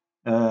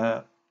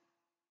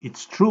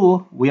it's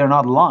true. We are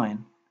not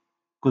lying.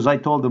 Because I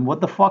told them,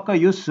 what the fuck are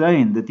you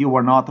saying that you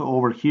were not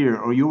over here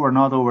or you were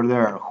not over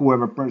there?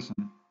 Whoever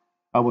person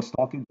I was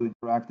talking to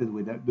interacted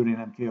with during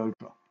MK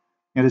Ultra,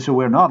 and they said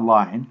we're not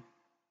lying.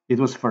 It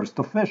was first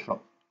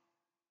official.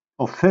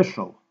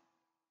 Official.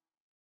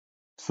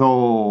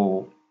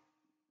 So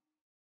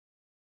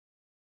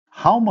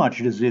how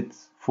much does it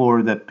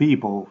for the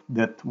people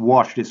that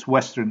watch this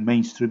Western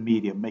mainstream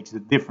media makes the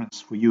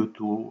difference for you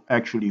to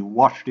actually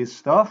watch this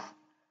stuff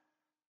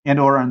and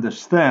or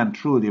understand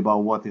truly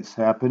about what is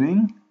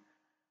happening?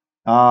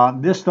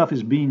 This stuff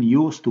is being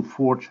used to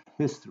forge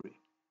history.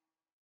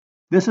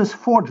 This is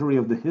forgery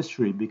of the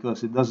history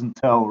because it doesn't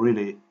tell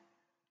really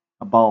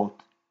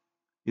about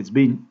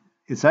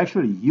it's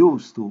actually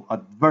used to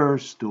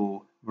adverse,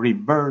 to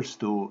reverse,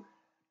 to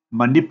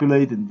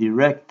manipulate and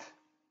direct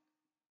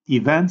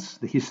events,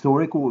 the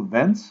historical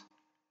events,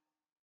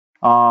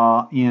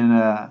 in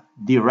a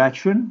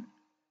direction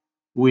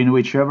in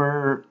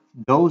whichever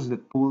those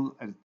that pull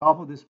at the top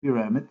of this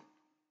pyramid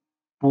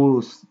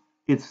pulls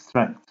its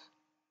strength.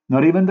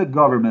 Not even the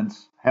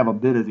governments have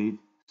ability.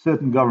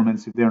 Certain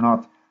governments, if they're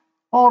not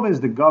always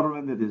the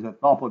government that is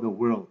at top of the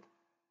world,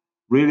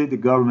 really the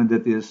government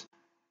that is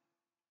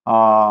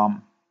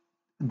um,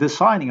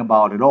 deciding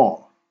about it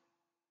all.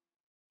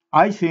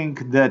 I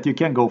think that you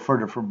can go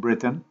further from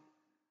Britain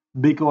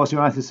because the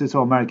United States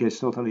of America is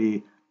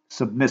totally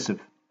submissive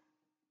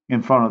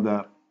in front of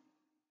the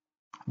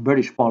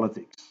British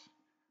politics.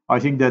 I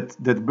think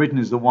that Britain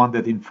is the one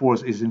that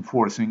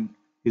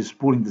is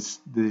pulling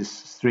these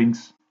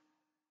strings,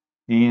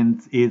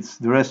 and it's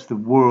the rest of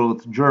the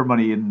world,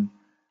 Germany and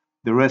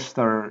the rest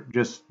are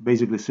just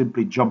basically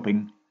simply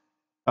jumping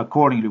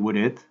accordingly with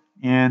it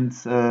and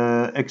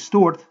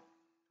extort,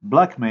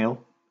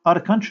 blackmail other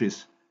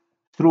countries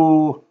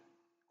through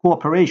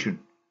cooperation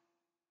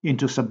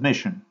into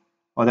submission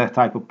or that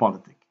type of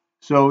politic.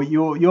 So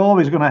you're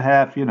always going to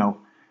have,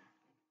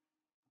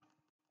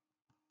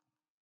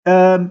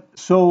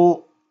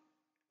 so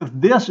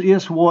this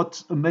is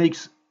what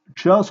makes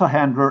Chelsea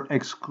Handler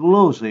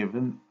exclusive.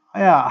 And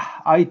yeah,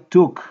 I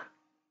took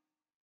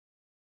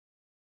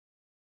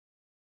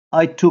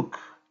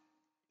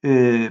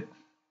uh,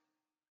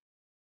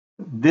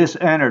 this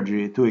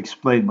energy to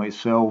explain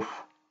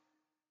myself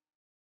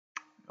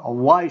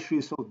why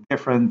she's so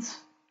different,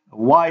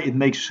 why it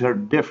makes her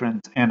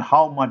different, and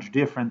how much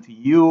different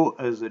you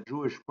as a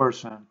Jewish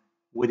person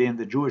within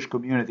the Jewish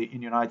community in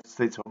the United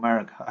States of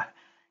America,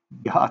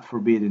 God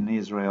forbid in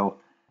Israel,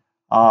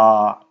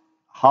 uh,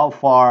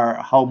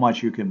 how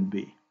much you can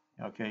be.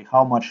 Okay,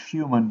 how much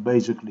human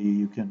basically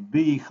you can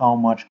be, how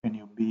much can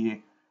you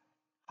be,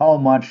 how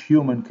much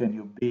human can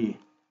you be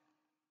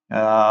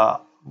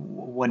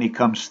when it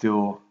comes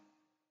to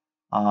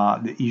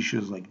the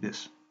issues like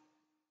this.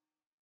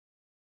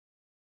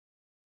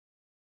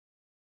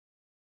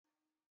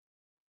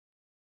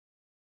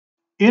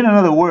 In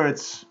other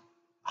words,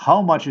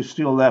 how much is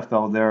still left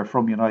out there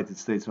from United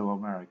States of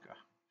America?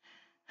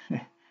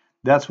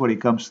 That's what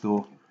it comes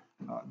to.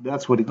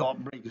 That's what it all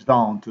breaks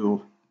down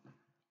to.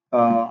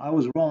 I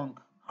was wrong.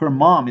 Her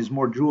mom is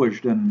more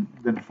Jewish than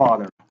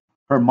father.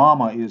 Her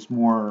mama is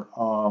more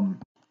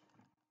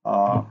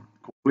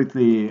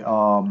completely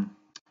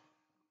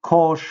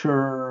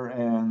kosher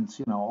and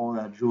all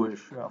that Jewish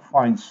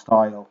fine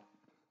style.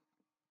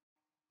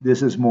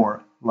 This is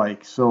more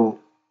like so.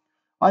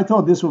 I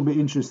thought this would be an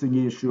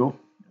interesting issue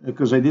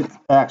because I did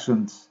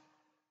accent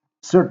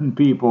certain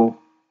people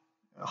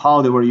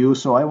how they were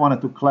used. So I wanted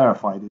to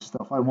clarify this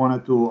stuff. I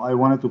wanted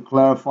to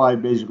clarify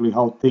basically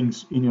how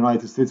things in the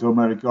United States of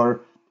America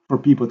are for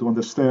people to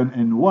understand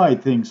and why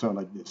things are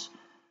like this.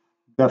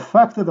 The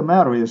fact of the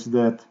matter is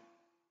that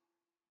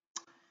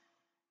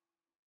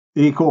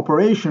a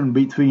cooperation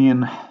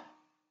between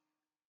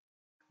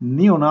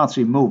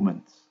neo-Nazi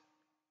movements,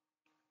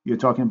 you're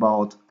talking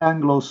about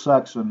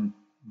Anglo-Saxon,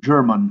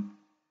 German,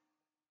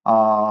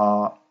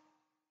 uh,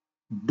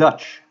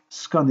 Dutch,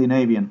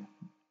 Scandinavian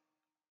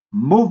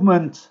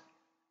movement,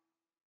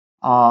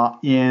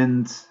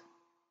 and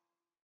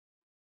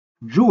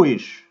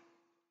Jewish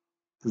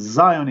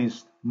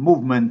Zionist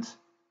movement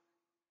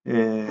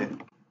uh,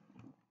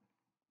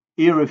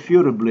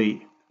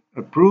 irrefutably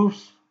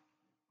approves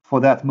for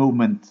that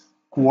movement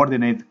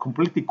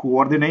completely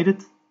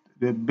coordinated,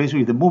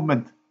 basically the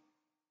movement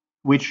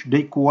which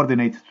they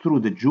coordinate through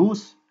the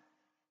Jews,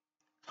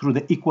 through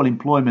the Equal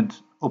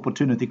Employment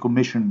Opportunity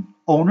Commission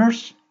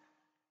owners,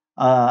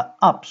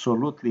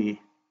 absolutely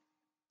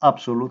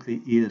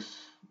is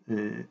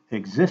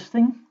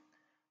existing.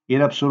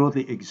 It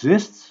absolutely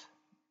exists.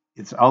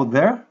 It's out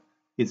there.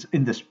 It's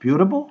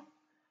indisputable.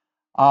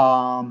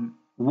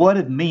 What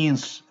it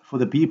means for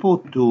the people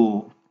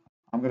to,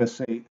 I'm going to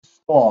say,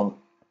 stall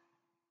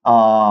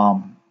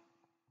um,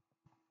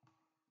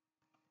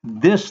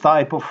 this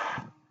type of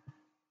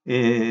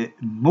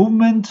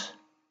movement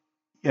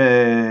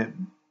uh,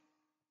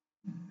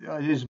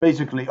 is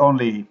basically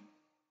only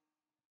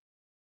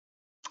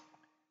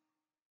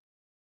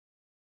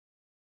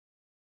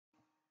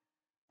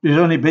There's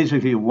only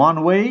basically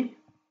one way,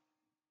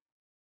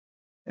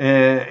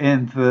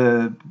 and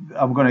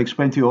I'm going to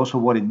explain to you also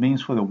what it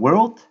means for the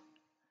world.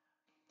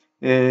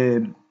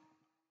 Um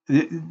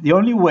the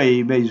only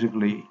way,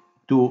 basically,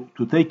 to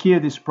take care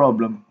of this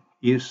problem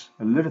is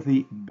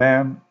literally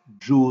ban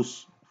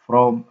Jews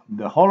from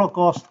the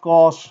Holocaust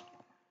cause.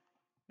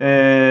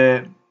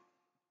 Uh,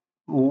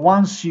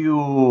 once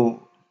you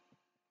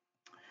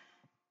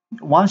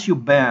once you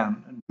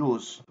ban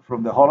Jews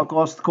from the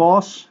Holocaust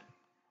cause,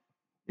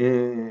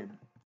 uh,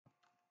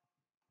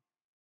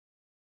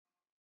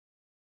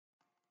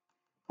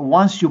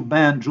 once you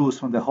ban Jews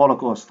from the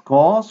Holocaust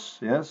cause,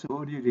 yes,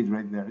 what do you read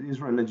right there?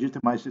 Israel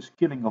legitimizes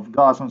killing of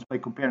Gazans by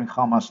comparing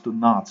Hamas to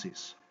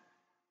Nazis.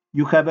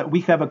 We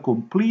have a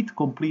complete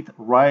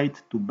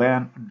right to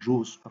ban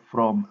Jews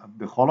from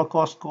the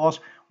Holocaust cause.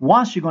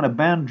 Once you're going to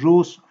ban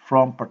Jews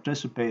from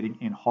participating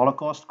in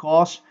Holocaust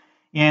cause,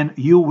 and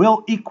you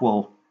will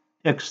equal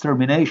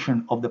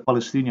extermination of the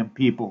Palestinian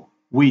people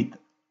with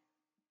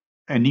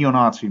a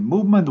neo-Nazi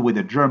movement, with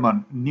a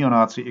German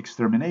neo-Nazi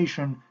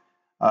extermination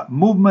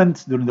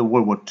movement during the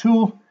World War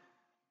II.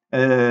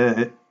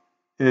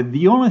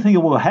 The only thing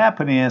that will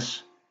happen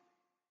is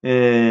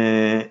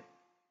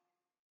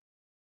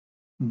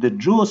the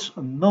Jews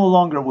no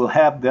longer will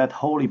have that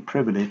holy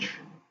privilege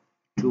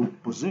to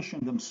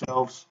position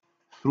themselves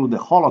through the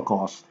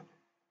Holocaust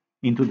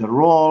into the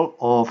role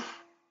of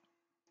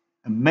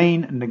a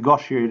main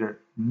negotiator,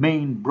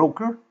 main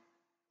broker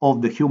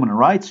of the human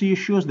rights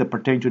issues that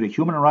pertain to the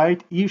human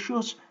rights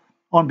issues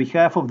on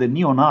behalf of the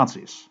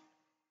neo-Nazis.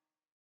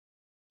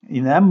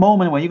 In that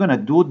moment, when you're going to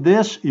do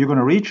this, you're going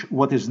to reach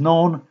what is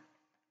known.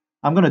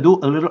 I'm going to do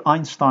a little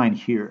Einstein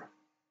here.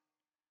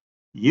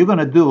 You're going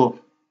to do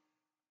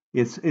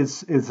it's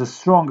a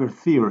stronger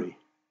theory.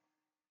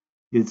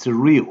 It's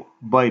real,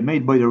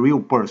 made by the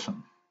real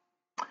person.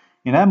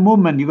 In that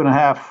movement, you're going to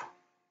have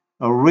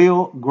a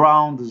real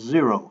ground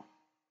zero.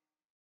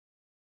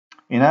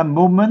 In that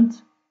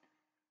movement,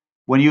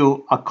 when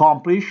you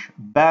accomplish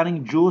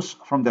banning Jews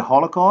from the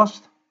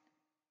Holocaust,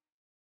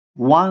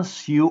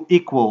 once you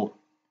equal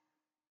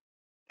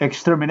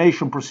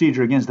extermination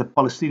procedure against the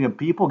Palestinian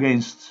people,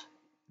 against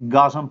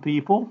Gazan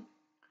people,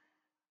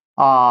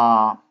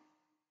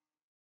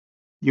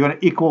 you're going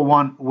to equal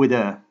one with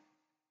the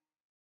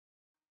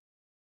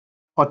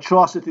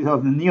atrocities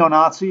of the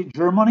neo-Nazi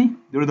Germany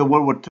during the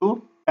World War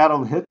II,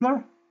 Adolf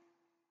Hitler,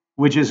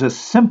 which is a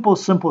simple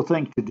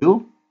thing to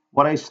do,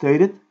 what I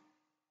stated,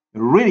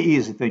 a really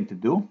easy thing to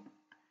do.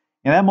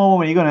 In that moment,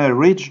 when you're going to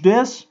reach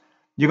this,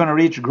 you're going to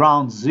reach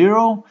ground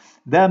zero.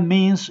 That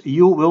means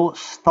you will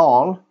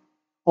stall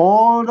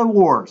all the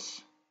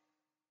wars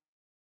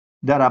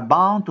that are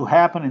bound to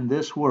happen in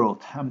this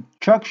world.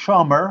 Chuck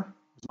Schumer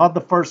is not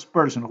the first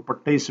person who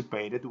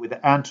participated with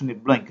Antony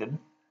Blinken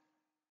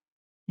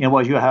in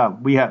what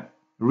we have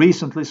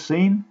recently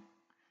seen.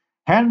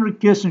 Henry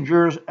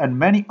Kissinger and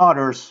many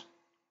others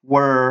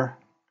were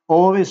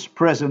always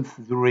present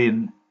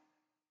during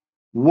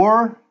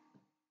war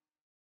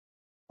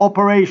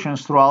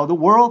operations throughout the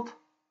world,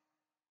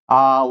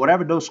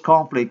 whatever those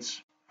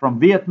conflicts, from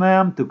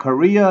Vietnam to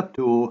Korea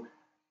to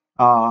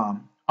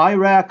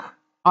Iraq,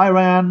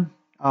 Iran,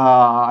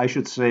 I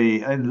should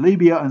say, and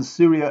Libya and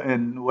Syria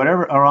and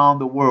whatever around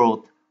the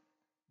world,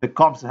 the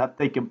conflicts have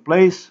taken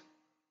place,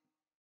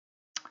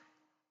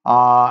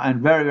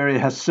 and very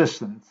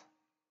hesitant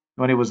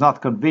when it was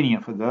not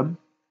convenient for them.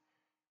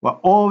 Were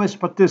always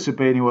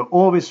participating, were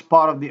always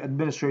part of the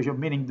administration,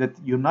 meaning that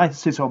United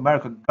States of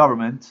America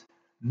government,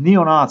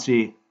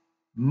 neo-Nazi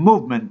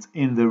movement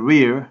in the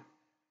rear,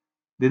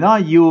 did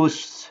not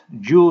use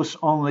Jews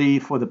only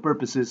for the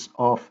purposes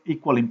of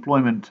equal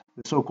employment,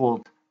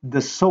 the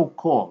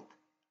so-called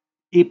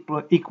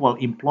Equal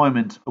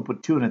Employment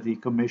Opportunity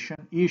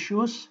Commission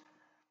issues,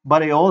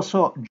 but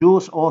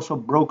Jews also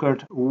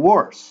brokered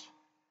wars.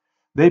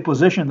 They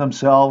positioned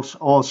themselves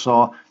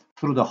also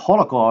through the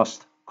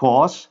Holocaust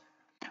cause,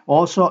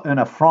 also in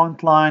a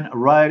front line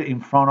right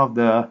in front of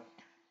the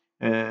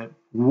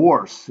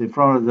wars, in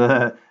front of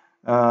the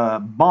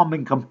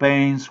bombing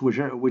campaigns,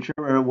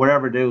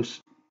 wherever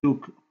those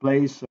took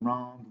place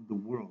around the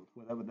world,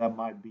 whatever that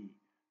might be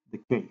the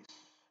case.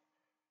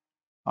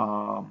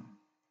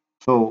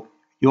 So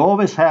you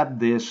always had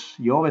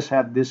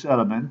this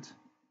element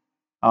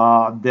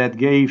that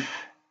gave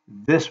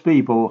these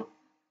people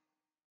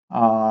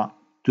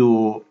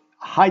to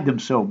hide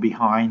themselves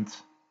behind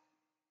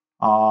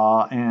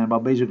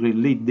and basically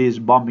lead this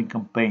bombing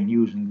campaign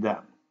using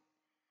them.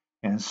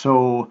 And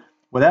so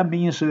what that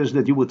means is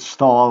that you would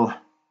stall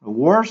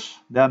wars.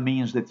 That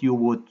means that you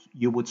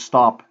would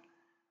stop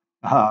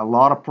a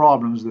lot of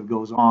problems that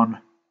goes on.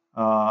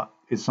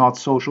 It's not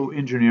social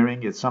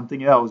engineering; it's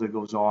something else that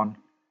goes on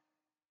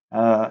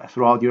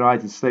throughout the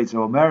United States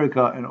of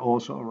America and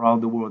also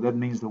around the world. That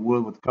means the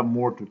world would come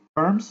more to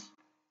terms,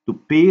 to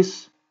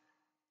peace,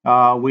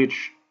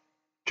 which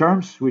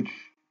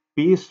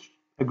peace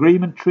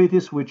agreement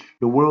treaties which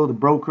the world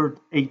brokered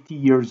 80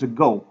 years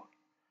ago.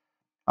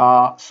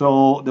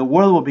 So the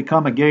world will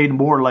become again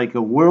more like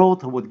a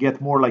world, would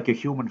get more like a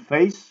human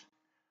face,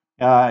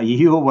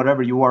 you,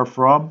 whatever you are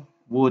from,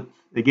 would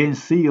again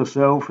see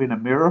yourself in a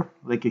mirror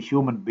like a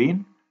human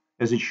being,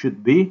 as it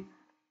should be,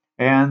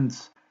 and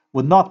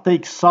would not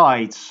take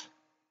sides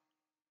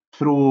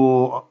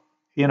through,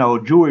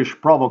 Jewish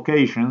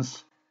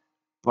provocations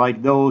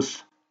like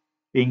those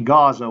in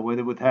Gaza, where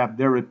they would have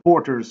their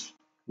reporters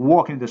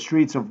walking the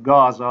streets of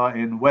Gaza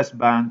in West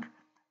Bank,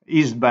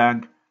 East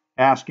Bank,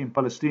 asking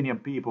Palestinian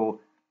people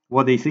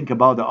what they think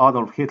about the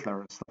Adolf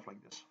Hitler and stuff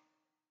like this.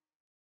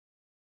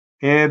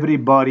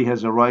 Everybody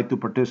has a right to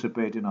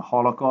participate in a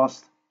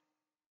Holocaust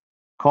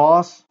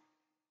cause.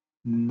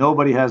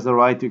 Nobody has the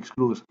right to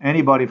exclude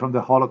anybody from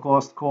the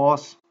Holocaust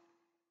cause.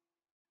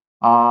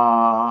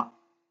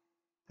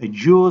 The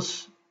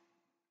Jews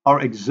are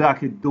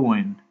exactly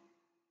doing,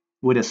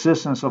 with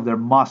assistance of their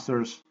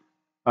masters,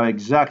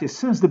 exactly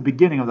since the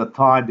beginning of the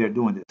time they're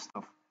doing this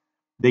stuff.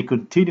 They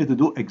continue to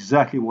do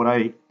exactly what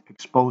I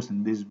exposed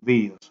in this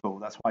video. So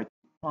that's why I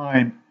took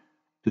time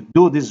to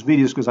do these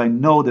videos, because I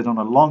know that on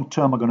a long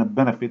term are going to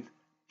benefit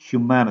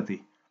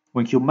humanity.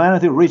 When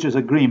humanity reaches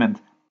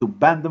agreement to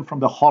ban them from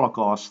the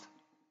Holocaust,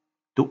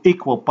 to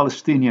equal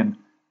Palestinian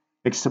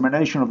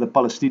extermination of the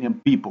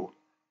Palestinian people,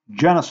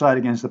 genocide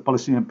against the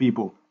Palestinian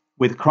people,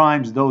 with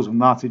crimes those of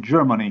Nazi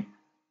Germany,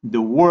 the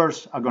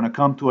wars are going to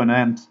come to an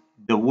end.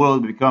 The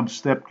world becomes a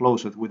step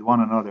closer with one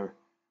another.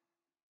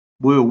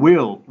 We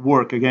will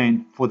work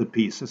again for the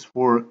peace. As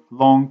for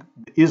long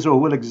Israel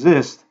will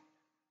exist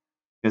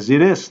as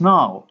it is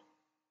now,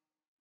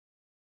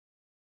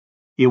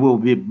 it will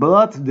be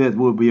blood that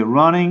will be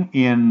running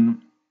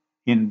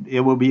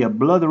it will be a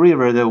blood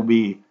river that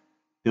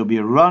will be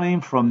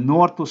running from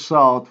north to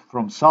south,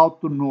 from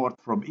south to north,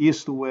 from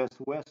east to west,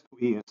 west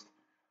to east.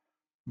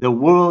 The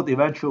world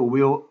eventually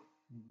will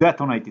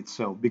detonate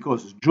itself,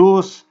 because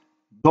Jews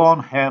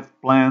don't have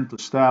plan to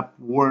stop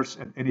wars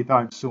at any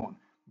time soon.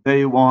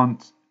 They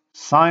want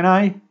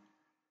Sinai,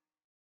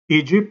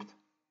 Egypt,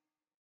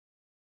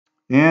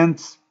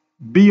 and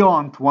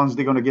beyond once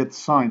they're going to get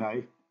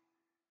Sinai,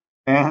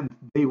 and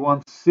they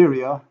want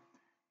Syria,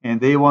 and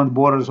they want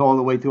borders all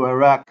the way to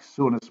Iraq as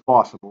soon as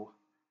possible.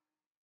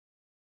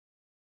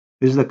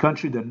 This is a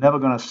country they're never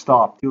going to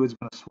stop. It's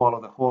going to swallow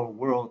the whole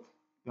world.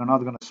 They're not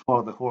going to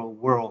swallow the whole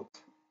world.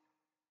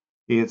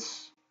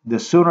 It's the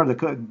sooner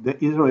the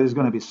Israel is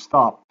going to be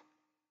stopped,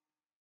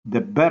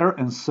 the better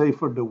and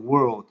safer the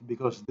world,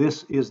 because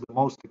this is the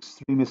most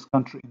extremist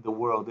country in the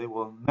world. They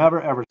will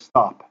never ever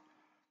stop.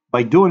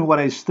 By doing what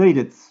I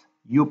stated,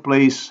 you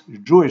place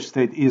Jewish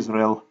state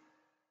Israel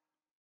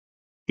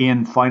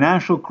in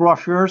financial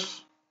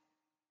crushes,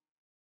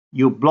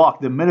 you block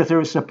the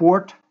military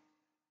support,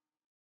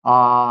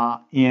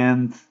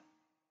 and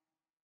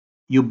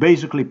you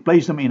basically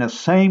place them in the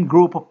same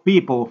group of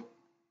people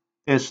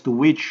as to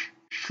which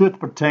should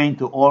pertain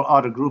to all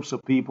other groups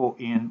of people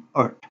in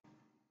earth.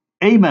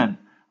 Amen.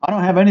 I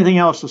don't have anything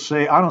else to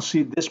say. I don't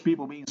see these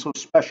people being so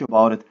special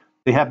about it.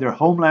 They have their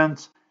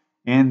homelands,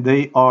 and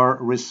they are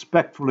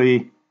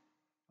respectfully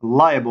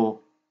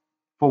liable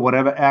for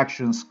whatever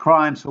actions,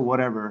 crimes, or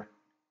whatever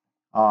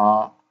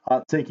are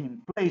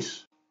taking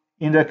place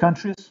in their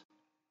countries.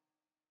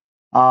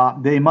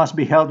 They must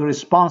be held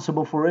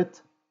responsible for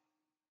it.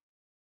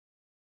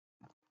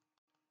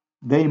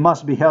 They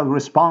must be held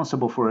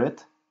responsible for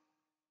it.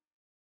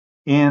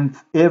 And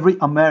every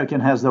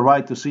American has the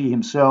right to see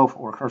himself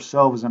or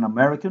herself as an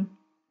American,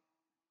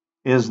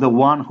 as the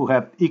one who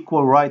have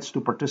equal rights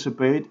to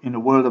participate in the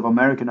world of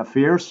American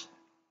affairs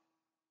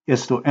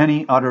as to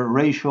any other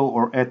racial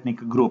or ethnic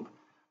group.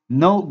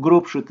 No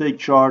group should take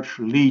charge,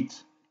 lead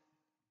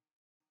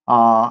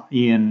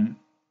in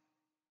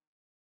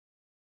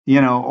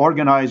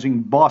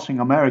organizing, bossing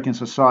American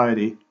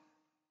society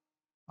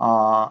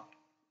on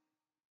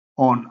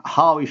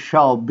how it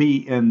shall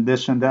be and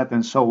this and that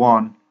and so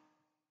on.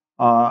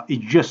 It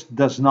just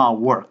does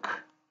not work.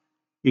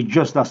 It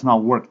just does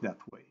not work that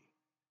way.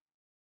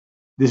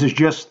 This is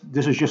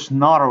just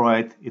not all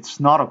right. It's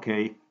not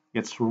okay.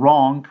 It's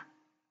wrong,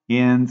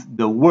 and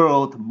the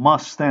world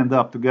must stand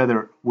up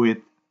together with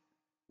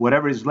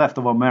whatever is left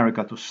of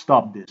America to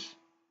stop this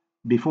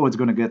before it's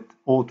going to get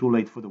all too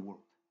late for the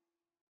world.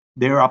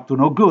 They're up to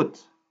no good.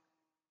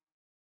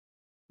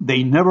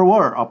 They never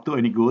were up to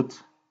any good.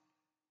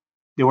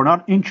 They were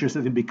not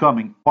interested in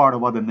becoming part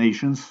of other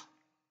nations.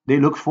 They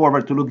look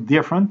forward to look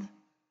different.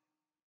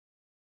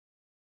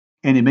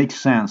 And it makes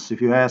sense.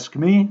 If you ask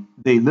me,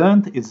 they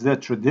learned it's their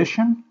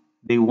tradition.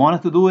 They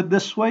wanted to do it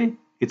this way.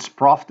 It's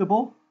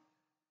profitable.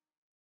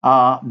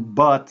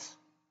 But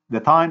the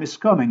time is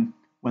coming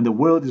when the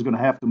world is going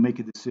to have to make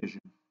a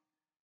decision.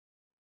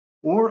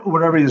 Or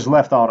whatever is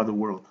left out of the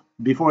world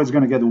before it's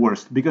going to get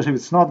worse. Because if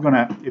it's not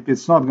going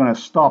to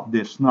stop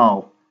this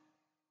now,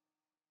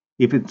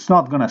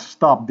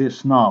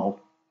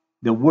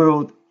 the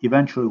world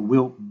eventually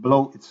will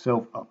blow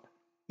itself up.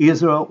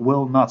 Israel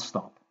will not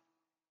stop.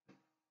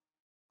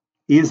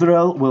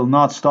 Israel will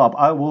not stop.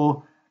 I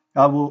will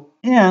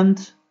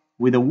end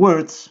with the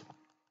words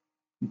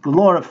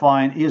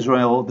glorifying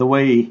Israel the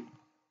way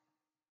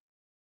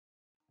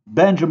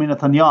Benjamin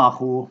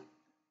Netanyahu,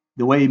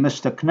 the way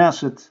Mr.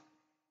 Knesset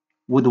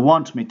would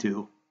want me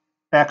to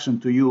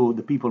accent to you,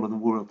 the people of the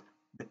world,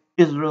 that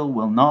Israel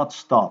will not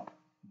stop.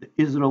 The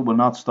Israel will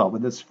not stop.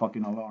 But that's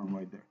fucking alarm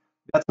right there.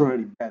 That's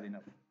already bad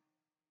enough.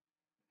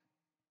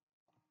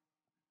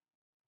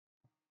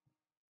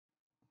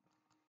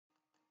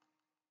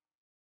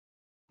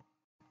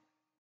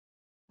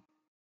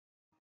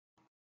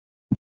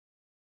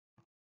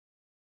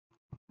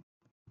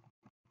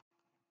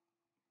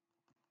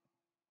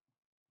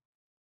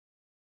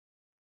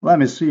 Let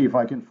me see if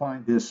I can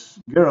find these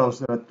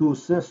girls. There are two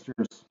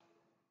sisters.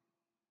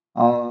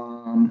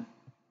 Um,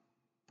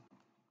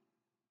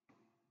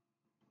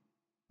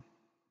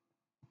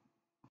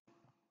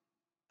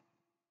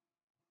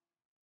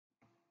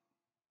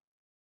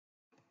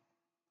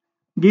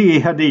 Gigi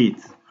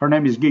Hadid. Her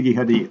name is Gigi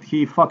Hadid.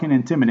 He fucking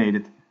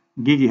intimidated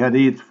Gigi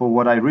Hadid for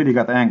what I really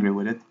got angry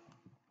with it.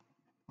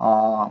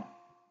 Talking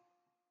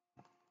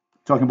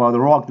about The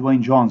Rock,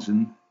 Dwayne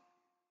Johnson,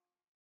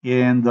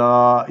 and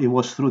it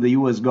was through the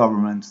U.S.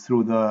 government,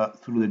 through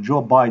the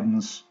Joe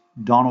Bidens,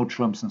 Donald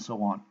Trumps, and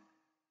so on.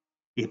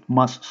 It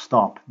must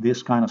stop.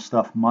 This kind of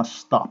stuff must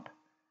stop,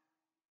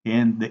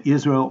 and the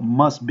Israel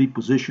must be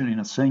positioned in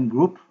the same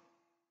group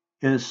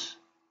as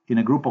in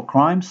a group of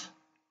crimes,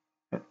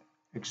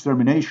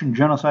 extermination,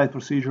 genocide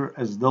procedure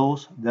as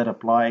those that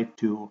apply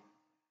to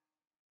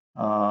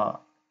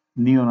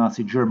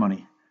neo-Nazi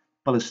Germany.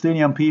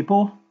 Palestinian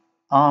people,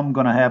 I'm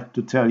gonna have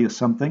to tell you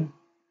something.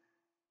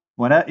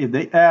 If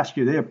they ask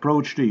you, they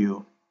approach to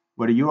you,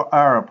 whether you're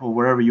Arab or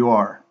wherever you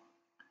are,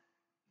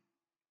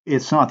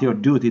 it's not your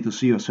duty to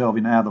see yourself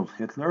in Adolf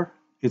Hitler.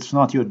 It's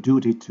not your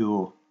duty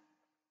to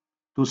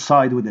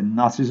side with the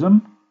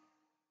Nazism.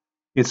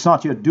 It's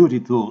not your duty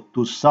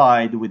to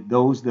side with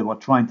those that were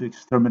trying to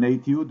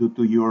exterminate you due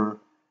to your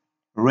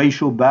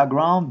racial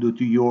background, due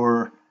to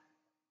your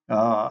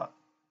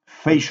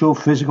facial,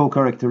 physical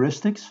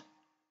characteristics.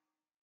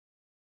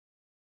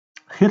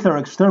 Hitler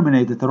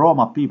exterminated the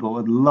Roma people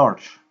at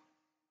large.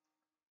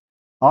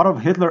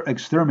 Adolf Hitler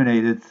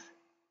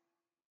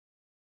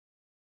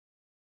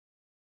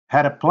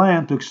had a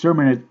plan to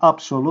exterminate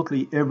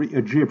absolutely every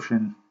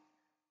Egyptian,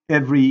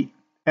 every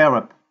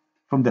Arab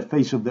from the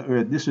face of the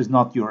earth. This is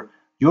not your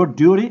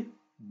duty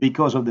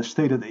because of the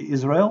state of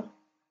Israel,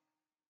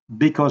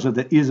 because of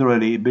the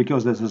Israeli,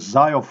 because there's a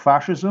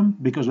Zion-fascism,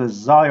 because there's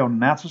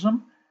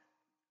Zion-Nazism.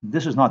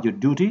 This is not your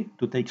duty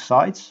to take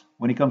sides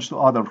when it comes to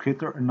Adolf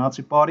Hitler and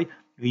Nazi Party.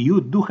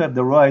 You do have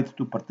the right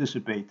to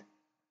participate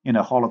in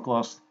a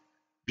Holocaust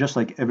just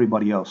like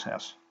everybody else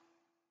has.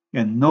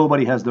 And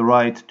nobody has the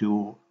right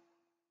to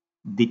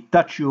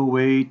detach you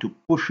away, to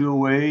push you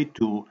away,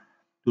 to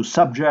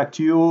subject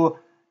you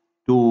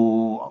to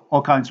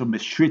all kinds of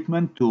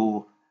mistreatment,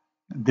 to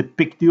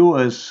depict you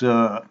as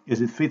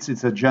it fits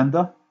its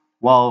agenda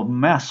while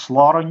mass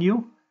slaughtering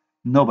you.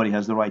 Nobody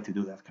has the right to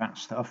do that kind of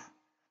stuff.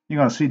 You're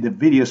going to see the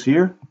videos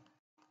here.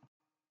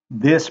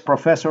 This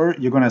professor,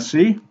 you're going to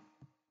see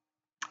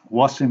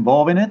what's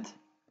involved in it.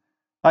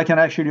 I can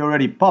actually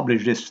already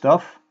publish this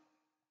stuff.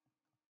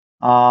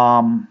 But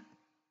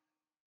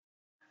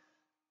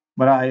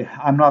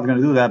I'm not going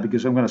to do that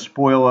because I'm going to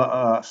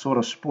spoil, sort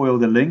of spoil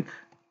the link.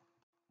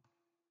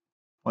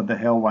 What the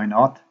hell, why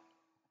not?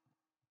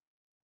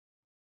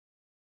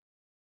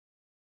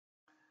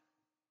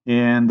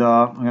 And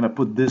I'm going to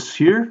put this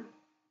here.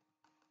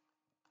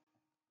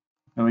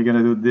 And we're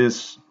going to do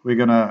this. We're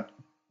going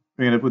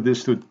to put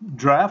this to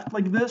draft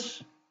like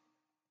this.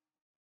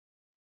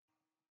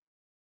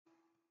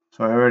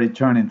 So I already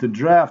turned into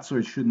draft, so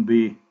it shouldn't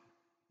be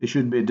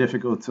a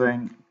difficult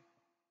thing.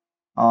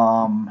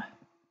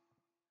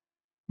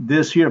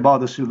 This here about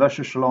the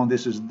Sylvester Stallone,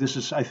 this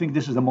is I think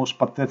this is the most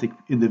pathetic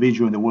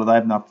individual in the world. I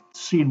have not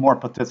seen more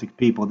pathetic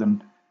people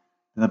than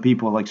the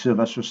people like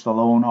Sylvester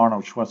Stallone,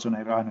 Arnold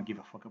Schwarzenegger. I don't give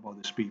a fuck about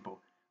these people.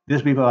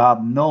 These people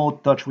have no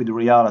touch with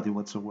reality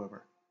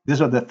whatsoever. These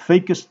are the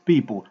fakest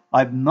people.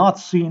 I've not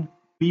seen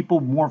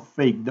people more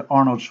fake than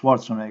Arnold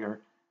Schwarzenegger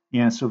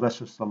and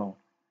Sylvester Stallone.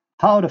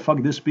 How the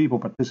fuck these people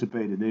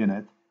participated in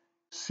it,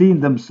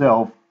 seeing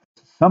themselves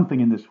something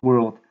in this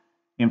world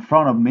in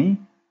front of me,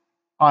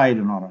 I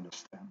do not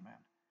understand,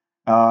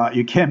 man.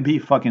 You can't be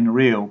fucking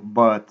real,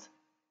 but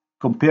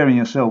comparing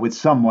yourself with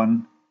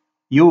someone,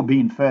 you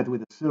being fed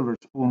with a silver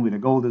spoon, with a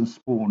golden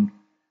spoon,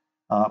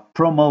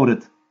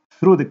 promoted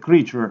through the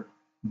creature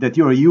that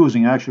you're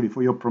using actually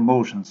for your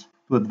promotions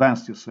to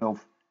advance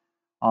yourself,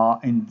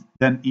 and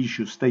then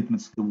issue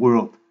statements to the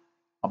world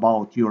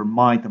about your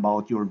might,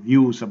 about your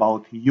views,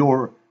 about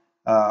your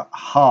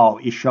how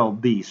it shall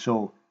be,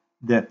 so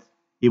that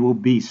it will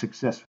be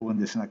successful in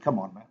this. And come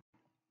on, man.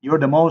 You're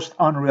the most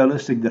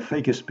unrealistic, the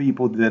fakest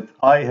people that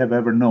I have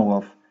ever known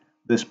of.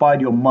 Despite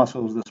your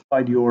muscles,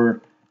 despite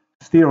your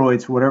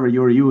steroids, whatever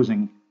you're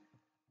using,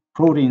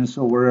 proteins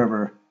or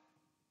wherever,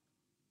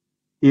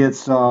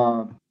 it's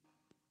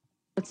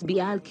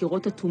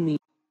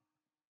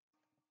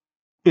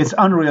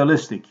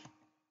unrealistic.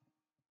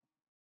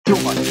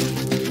 Too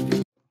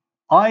much.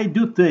 I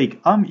do take.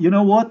 You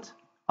know what?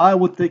 I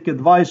would take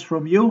advice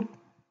from you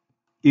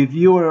if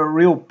you're a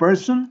real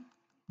person,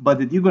 but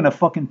that you're gonna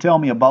fucking tell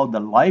me about the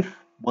life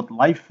what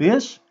life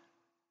is,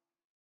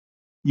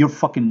 you're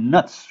fucking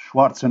nuts,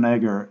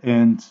 Schwarzenegger,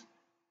 and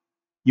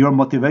your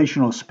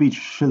motivational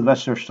speech,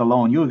 Sylvester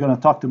Stallone. You're gonna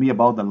talk to me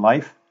about the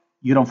life?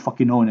 You don't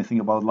fucking know anything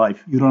about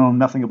life. You don't know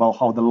nothing about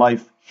how the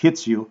life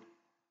hits you,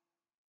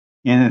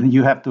 and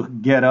you have to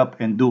get up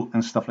and do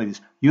and stuff like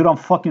this. You don't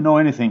fucking know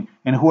anything,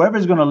 and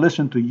whoever's gonna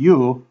listen to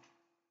you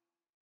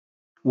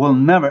will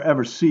never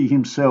ever see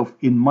himself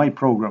in my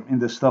program, in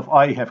the stuff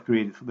I have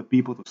created for the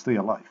people to stay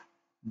alive,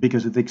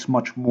 because it takes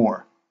much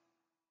more.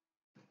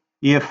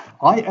 If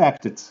I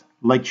acted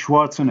like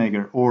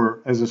Schwarzenegger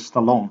or as a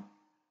Stallone,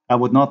 I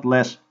would not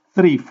last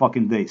 3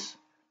 fucking days,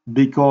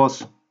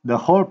 because the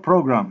whole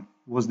program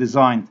was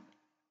designed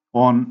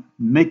on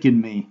making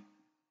me,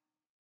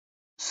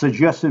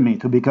 suggesting me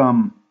to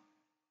become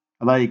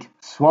like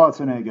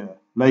Schwarzenegger,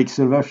 like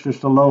Sylvester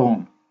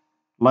Stallone,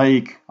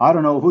 like I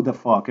don't know who the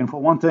fuck. And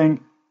for one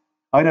thing,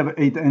 I never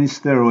ate any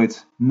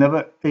steroids,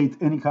 never ate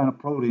any kind of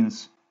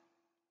proteins,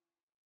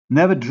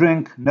 never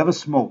drink, never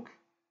smoke.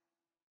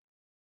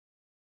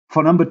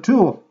 For number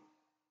two,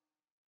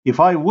 if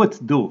I would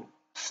do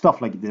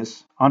stuff like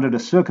this under the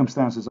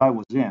circumstances I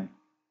was in,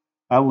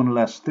 I wouldn't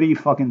last 3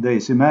 fucking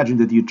days. Imagine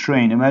that you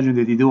train, imagine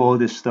that you do all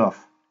this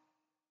stuff,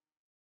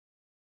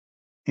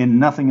 and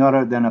nothing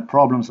other than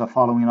problems are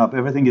following up.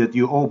 Everything that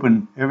you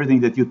open,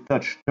 everything that you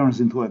touch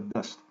turns into a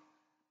dust.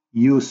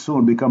 You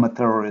soon become a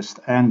terrorist,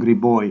 angry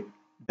boy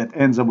that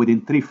ends up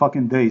within 3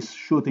 fucking days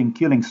shooting,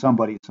 killing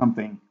somebody,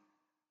 something.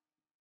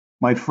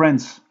 My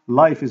friends,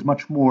 life is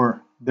much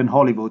more than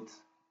Hollywood.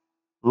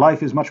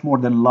 Life is much more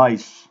than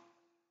lies.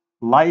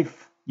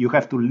 Life, you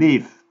have to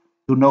live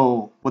to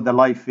know what the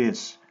life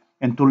is.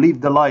 And to live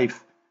the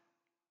life,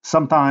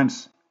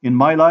 sometimes in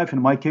my life,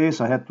 in my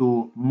case, I had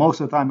to most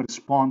of the time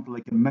respond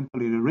like a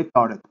mentally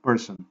retarded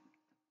person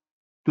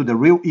to the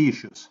real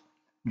issues,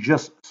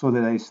 just so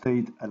that I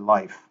stayed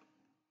alive.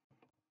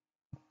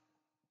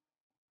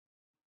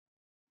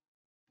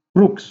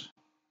 Brooks,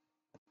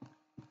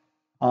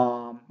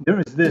 there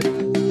is this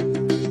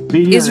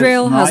video.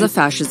 Israel has a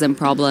fascism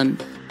problem.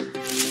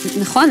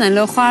 נכון, אני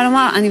לא יכולה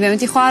לומר, אני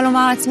באמת יכולה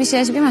לומר לעצמי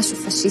שיש בי משהו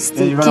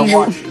פשיסטי,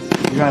 כאילו.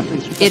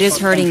 It is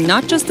hurting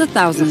not just the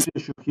thousands.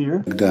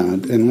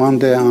 And one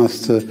day I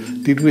asked,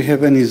 did we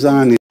have any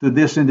Zionists? To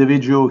this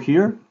individual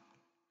here,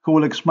 who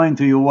will explain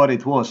to you what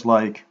it was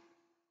like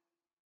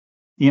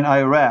in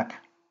Iraq,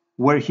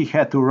 where he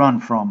had to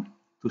run from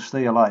to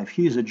stay alive.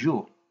 He is a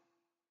Jew.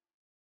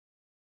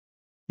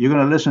 You're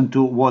going to listen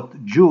to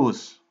what Jews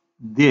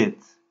did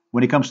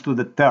when it comes to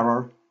the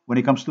terror, when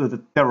it comes to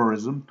the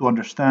terrorism, to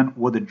understand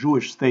what the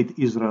Jewish state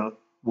Israel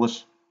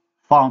was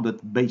founded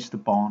based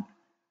upon.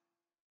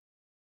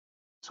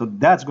 So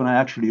that's going to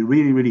actually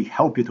really, really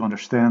help you to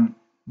understand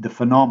the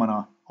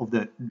phenomena of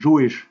the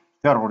Jewish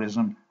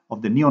terrorism,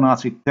 of the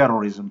neo-Nazi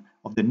terrorism,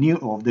 of the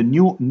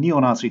new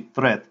neo-Nazi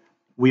threat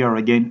we,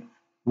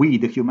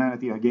 the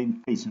humanity, are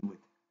again facing with.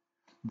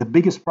 The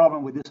biggest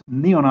problem with this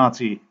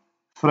neo-Nazi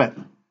threat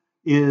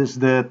is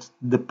that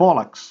the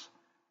Polacks,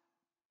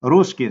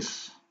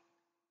 Ruskies,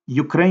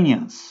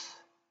 Ukrainians,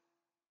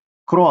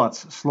 Croats,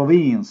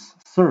 Slovenes,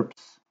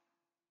 Serbs,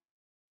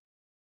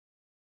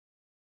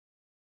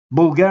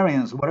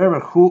 Bulgarians,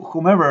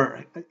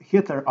 whomever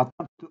Hitler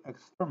attempted to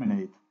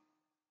exterminate,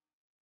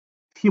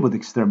 he would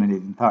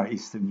exterminate entire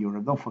Eastern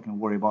Europe. Don't fucking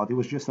worry about it. It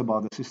was just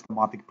about the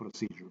systematic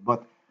procedure.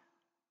 But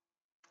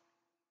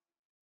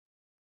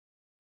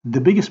the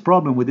biggest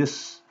problem with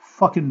this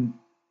fucking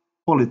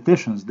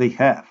politicians they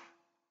have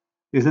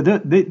is that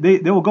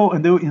they will go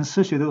and they will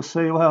insist, they'll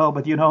say, well,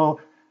 but no,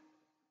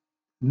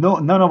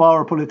 none of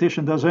our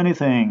politician does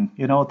anything.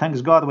 Thanks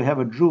God we have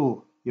a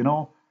Jew.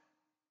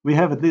 We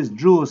have at least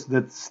Jews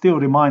that still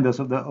remind us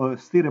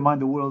still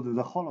remind the world of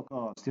the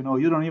Holocaust.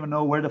 You don't even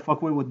know where the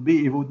fuck we would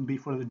be if it wouldn't be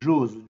for the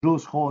Jews.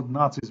 Jews hold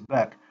Nazis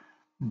back.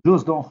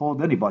 Jews don't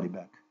hold anybody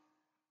back.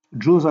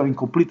 Jews are in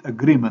complete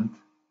agreement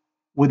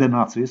with the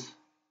Nazis,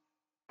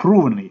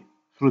 provenly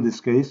through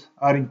this case,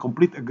 are in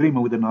complete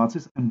agreement with the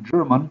Nazis, and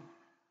German,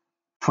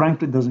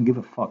 frankly, doesn't give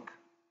a fuck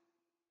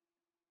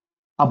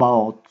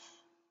about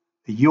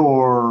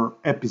your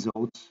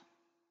episodes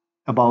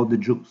about the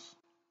Jews.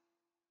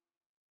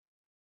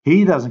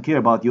 He doesn't care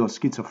about your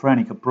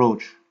schizophrenic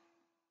approach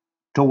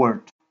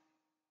toward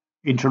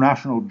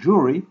international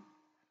Jewry.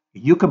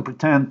 You can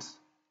pretend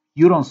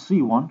you don't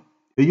see one.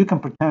 You can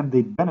pretend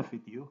they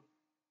benefit you.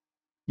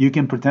 You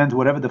can pretend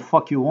whatever the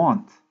fuck you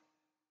want.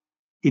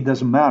 It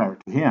doesn't matter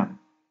to him,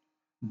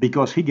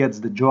 because he gets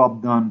the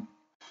job done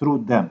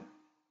through them.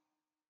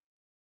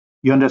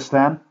 You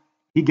understand?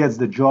 He gets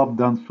the job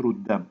done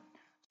through them.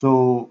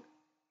 So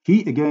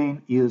he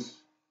again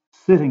is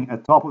sitting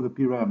at top of the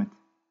pyramid,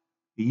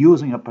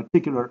 using a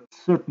particular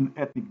certain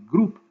ethnic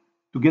group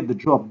to get the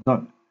job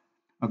done.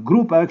 A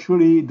group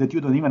actually that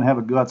you don't even have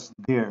a guts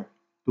there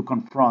to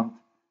confront,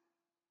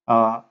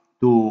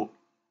 to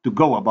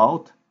go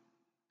about.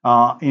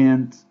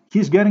 And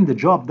he's getting the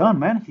job done,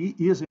 man. He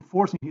is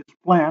enforcing his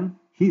plan.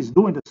 He's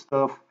doing the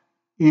stuff.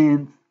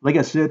 And like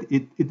I said,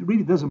 it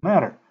really doesn't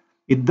matter.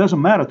 It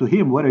doesn't matter to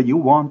him whether you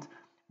want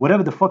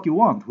whatever the fuck you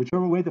want,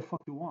 whichever way the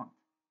fuck you want.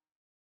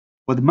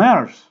 What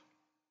matters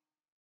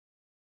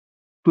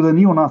to the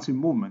neo-Nazi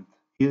movement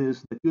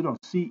is that you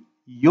don't see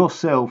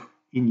yourself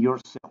in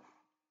yourself.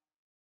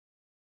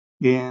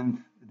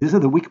 And these are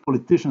the weak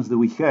politicians that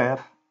we have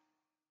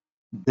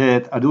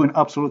that are doing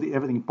absolutely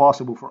everything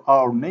possible for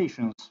our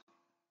nations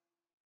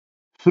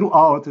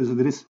throughout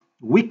these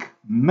weak,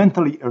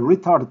 mentally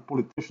retarded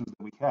politicians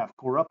that we have,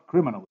 corrupt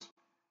criminals,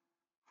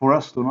 for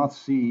us to not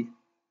see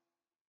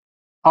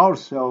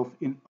ourselves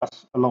in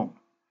us alone.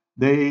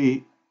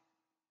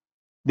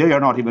 They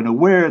are not even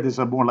aware. These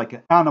are more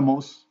like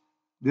animals,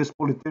 these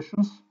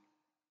politicians.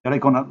 They're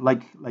gonna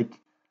like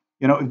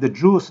if the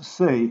Jews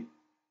say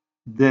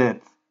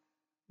that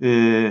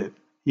that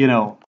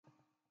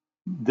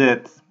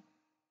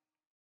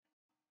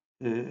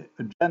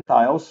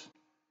Gentiles,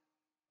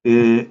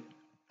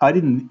 I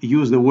didn't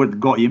use the word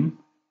goyim,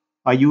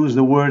 I used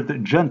the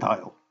word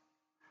Gentile,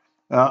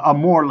 are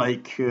more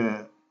like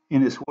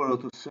in this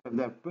world to serve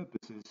their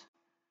purposes.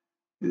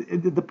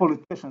 The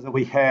politicians that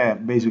we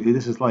have, basically,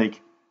 this is like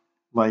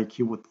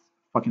you would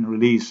fucking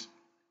release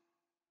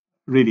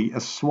really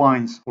as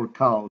swines or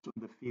cows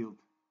on the field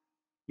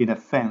in a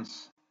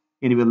fence,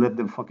 and you will let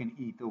them fucking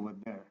eat over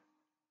there,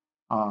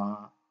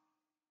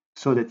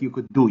 so that you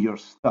could do your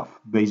stuff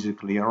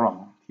basically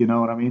around. You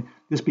know what I mean?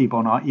 These people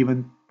are not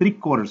even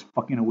 3/4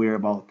 fucking aware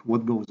about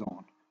what goes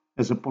on.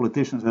 As the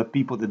politicians, are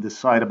people that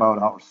decide about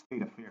our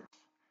state affairs.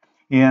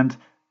 And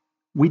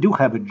we do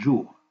have a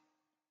Jew.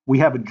 We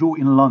have a Jew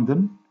in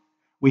London.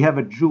 We have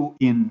a Jew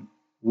in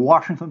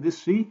Washington,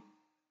 D.C.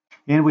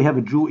 And we have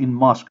a Jew in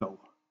Moscow.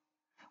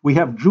 We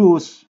have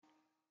Jews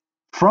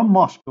from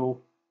Moscow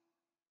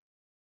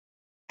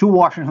to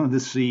Washington,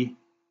 D.C.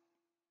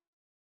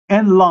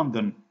 and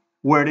London,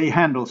 where they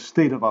handle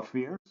state of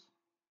affairs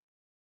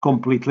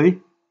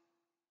completely,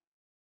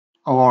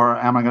 or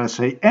am I going to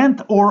say, and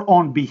or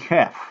on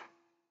behalf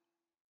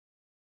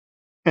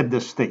at the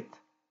state.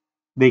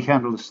 They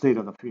handle the state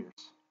of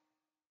affairs.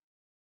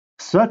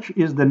 Such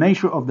is the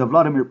nature of the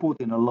Vladimir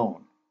Putin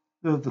alone.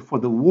 For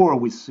the war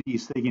we see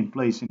is taking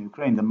place in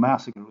Ukraine, the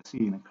massacre we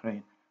see in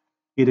Ukraine,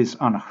 it is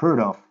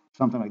unheard of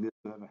something like this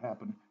to ever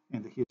happen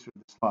in the history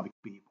of the Slavic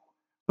people.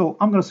 So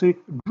I'm going to say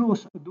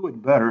Jews do it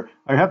better.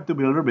 I have to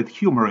be a little bit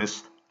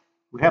humorist.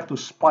 We have to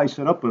spice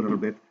it up a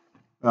little bit.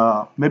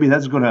 Maybe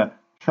that's going to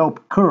help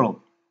curl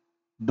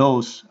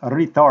those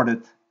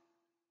retarded,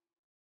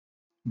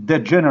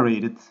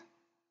 degenerated,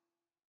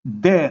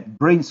 dead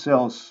brain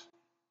cells,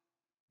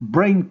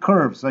 brain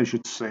curves, I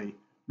should say.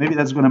 Maybe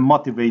that's going to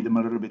motivate them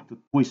a little bit, to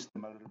twist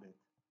them a little bit.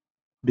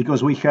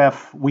 Because we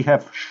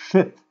have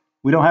shit.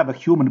 We don't have a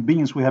human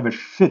beings, we have a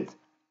shit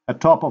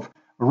atop of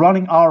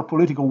running our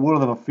political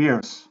world of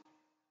affairs.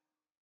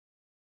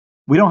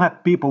 We don't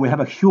have people, we have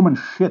a human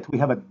shit, we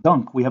have a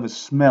dunk, we have a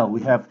smell,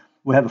 we have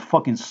a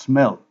fucking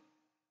smell.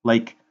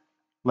 Like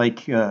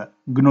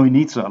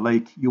gnoinitsa,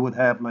 like you would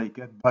have like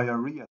a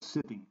diarrhea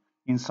sitting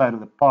inside of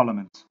the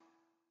parliament.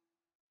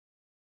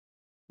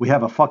 We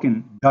have a fucking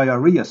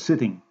diarrhea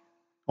sitting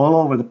all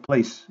over the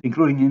place,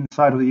 including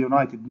inside of the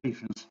United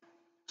Nations.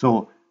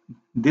 So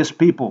these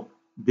people,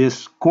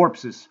 these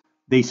corpses,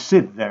 they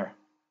sit there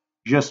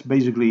just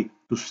basically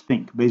to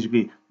stink.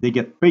 Basically, they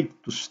get paid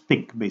to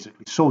stink,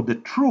 basically. So the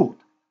truth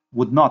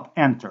would not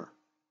enter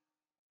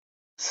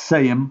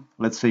Sejm,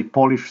 let's say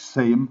Polish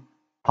Sejm,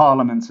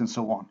 parliaments and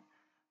so on.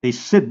 They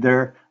sit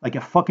there like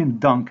a fucking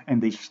dunk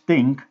and they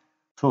stink.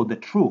 So the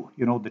truth,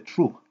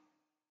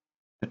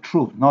 the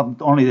truth,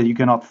 not only that you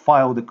cannot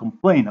file the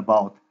complaint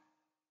about,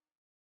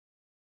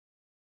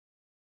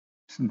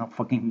 it's not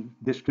fucking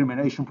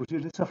discrimination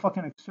procedures, it's a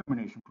fucking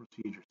extermination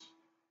procedures,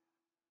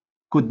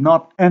 could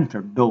not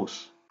enter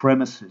those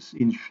premises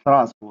in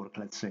Strasbourg,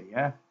 let's say,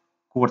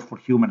 Court for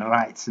Human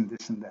Rights and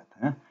this and that.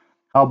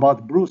 How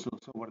about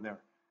Brussels over there?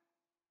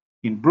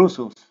 In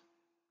Brussels,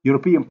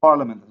 European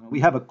Parliament, we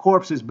have a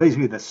corpses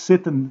basically that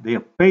sit and they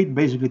are paid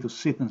basically to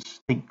sit and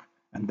stink.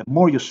 And the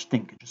more you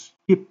stink, just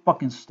keep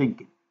fucking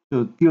stinking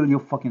until you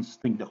fucking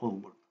stink the whole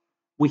world.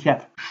 We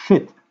have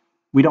shit.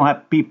 We don't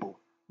have people.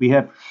 We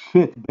have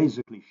shit,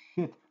 basically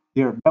shit.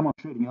 They are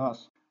demonstrating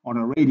us on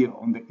a radio,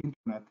 on the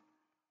internet,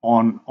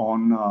 on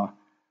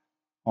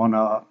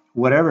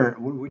whatever,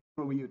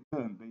 whichever you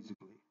turn,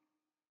 basically.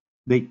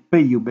 They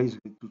pay you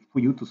basically for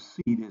you to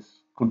see this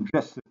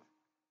congested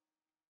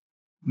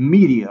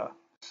media,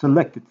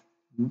 selected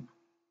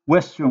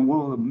Western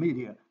world of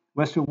media,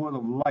 Western world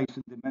of lies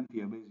and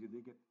dementia.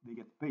 Basically, they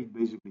get paid.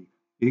 Basically,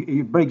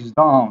 it breaks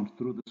down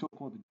through the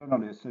so-called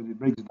journalists, and it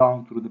breaks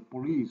down through the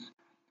police.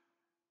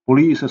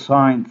 Police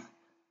assigned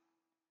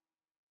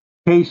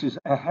cases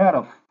ahead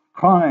of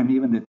crime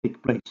even that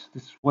take place.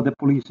 This is what the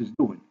police is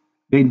doing.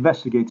 They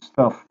investigate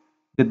stuff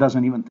that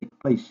doesn't even take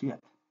place yet.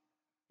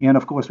 And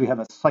of course, we have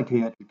a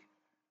psychiatric,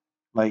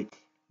 like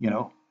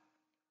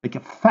a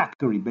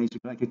factory,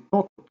 basically, like a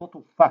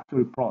total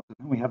factory process.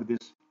 And we have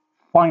this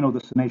final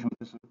destination.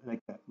 This is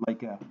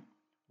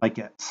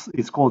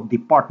it's called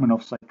Department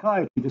of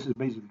Psychiatry. This is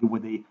basically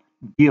where they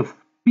give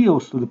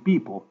pills to the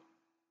people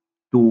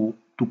to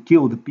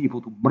kill the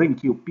people, to brain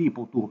kill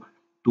people,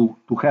 to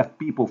have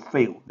people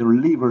fail, their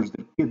livers,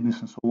 their kidneys,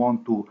 and so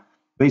on, to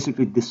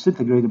basically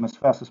disintegrate them as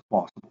fast as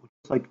possible.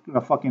 It's like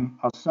a fucking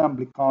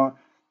assembly car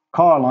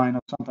line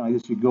or something like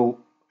this. You go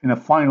in a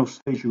final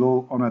stage, you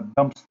go on a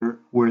dumpster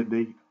where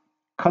they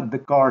cut the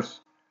cars,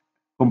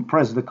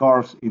 compress the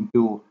cars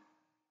into,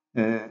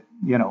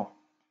 you know,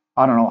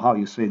 I don't know how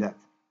you say that.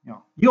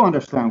 You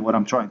understand what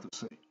I'm trying to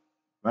say,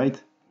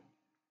 right?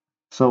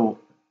 So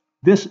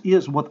this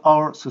is what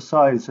our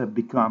societies have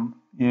become,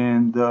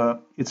 and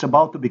it's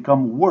about to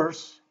become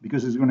worse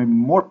because there's going to be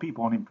more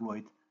people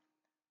unemployed.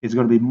 It's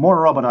going to be more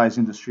robotized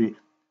industry,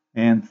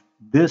 and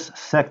these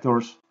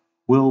sectors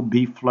will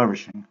be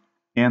flourishing,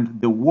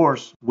 and the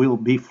wars will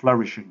be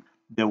flourishing.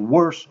 The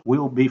wars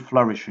will be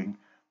flourishing.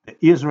 The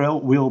Israel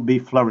will be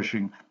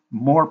flourishing.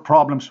 More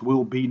problems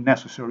will be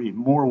necessary.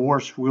 More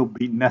wars will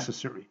be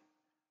necessary.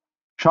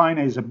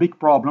 China is a big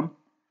problem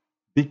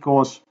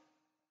because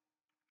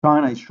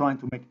China is trying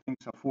to make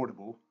things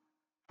affordable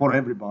for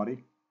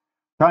everybody.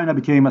 China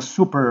became a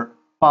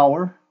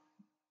superpower,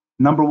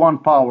 number one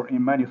power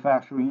in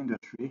manufacturing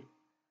industry.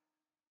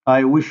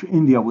 I wish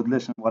India would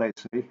listen what I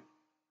say.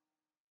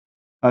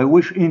 I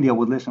wish India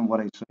would listen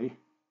what I say.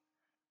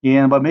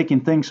 And by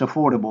making things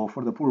affordable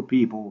for the poor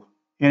people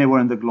anywhere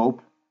in the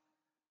globe,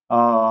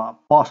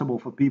 possible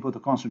for people to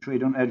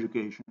concentrate on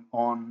education,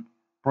 on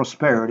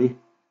prosperity,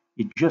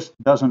 it just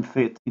doesn't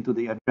fit into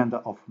the agenda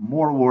of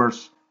more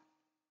wars,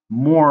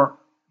 more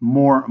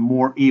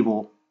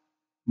evil,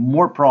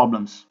 more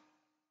problems.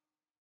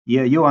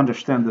 Yeah, you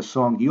understand the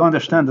song. You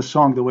understand the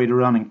song the way they're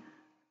running.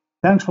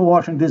 Thanks for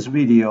watching this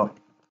video.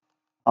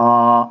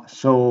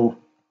 So.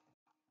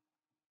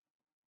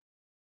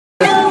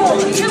 No,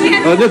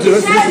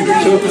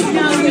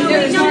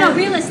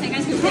 realistic.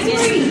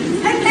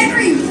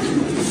 Henry!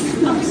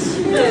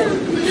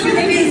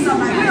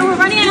 We're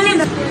running out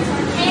of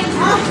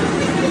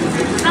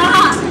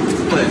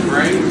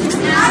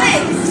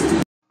Alex!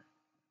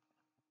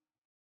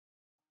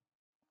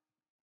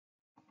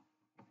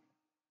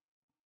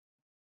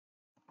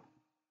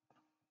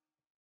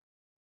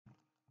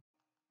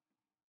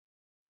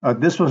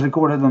 This was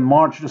recorded on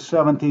March the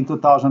 17th,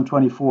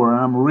 2024,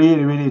 and I'm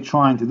really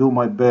trying to do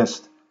my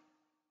best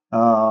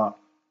to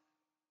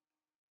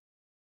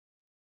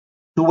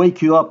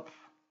wake you up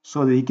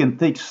so that you can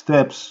take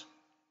steps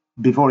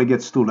before it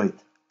gets too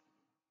late.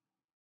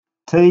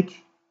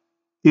 Take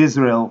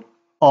Israel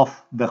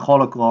off the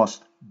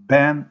Holocaust.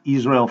 Ban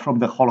Israel from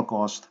the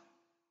Holocaust.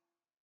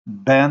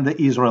 Ban the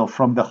Israel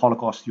from the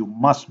Holocaust. You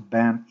must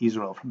ban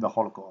Israel from the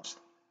Holocaust.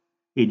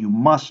 And you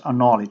must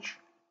acknowledge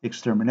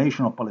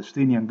extermination of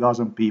Palestinian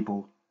Gazan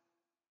people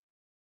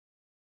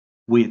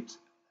with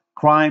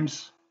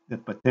crimes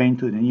that pertain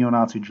to the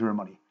neo-Nazi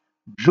Germany.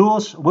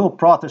 Jews will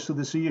protest to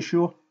this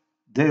issue.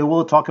 They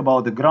will talk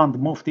about the Grand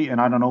Mufti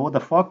and I don't know what the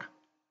fuck.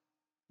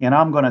 And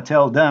I'm going to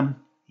tell them,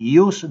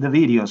 use the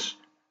videos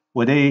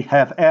where they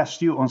have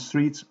asked you on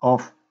streets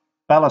of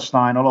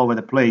Palestine all over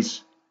the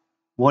place,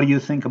 what do you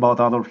think about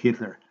Adolf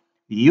Hitler?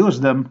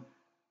 Use them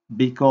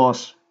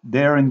because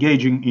they're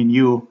engaging in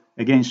you,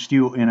 against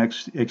you in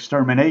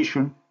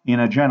extermination, in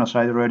a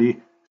genocide already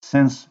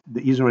since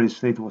the Israeli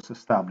state was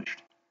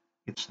established.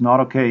 It's not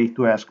okay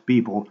to ask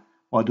people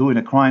who are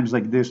doing crimes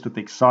like this to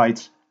take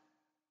sides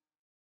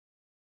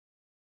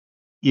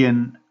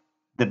in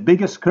the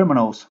biggest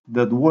criminals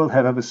that the world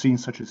have ever seen,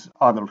 such as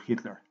Adolf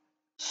Hitler.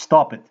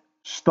 Stop it.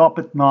 Stop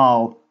it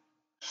now.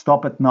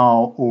 Stop it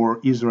now, or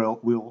Israel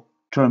will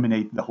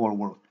terminate the whole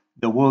world.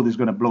 The world is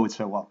going to blow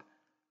itself up.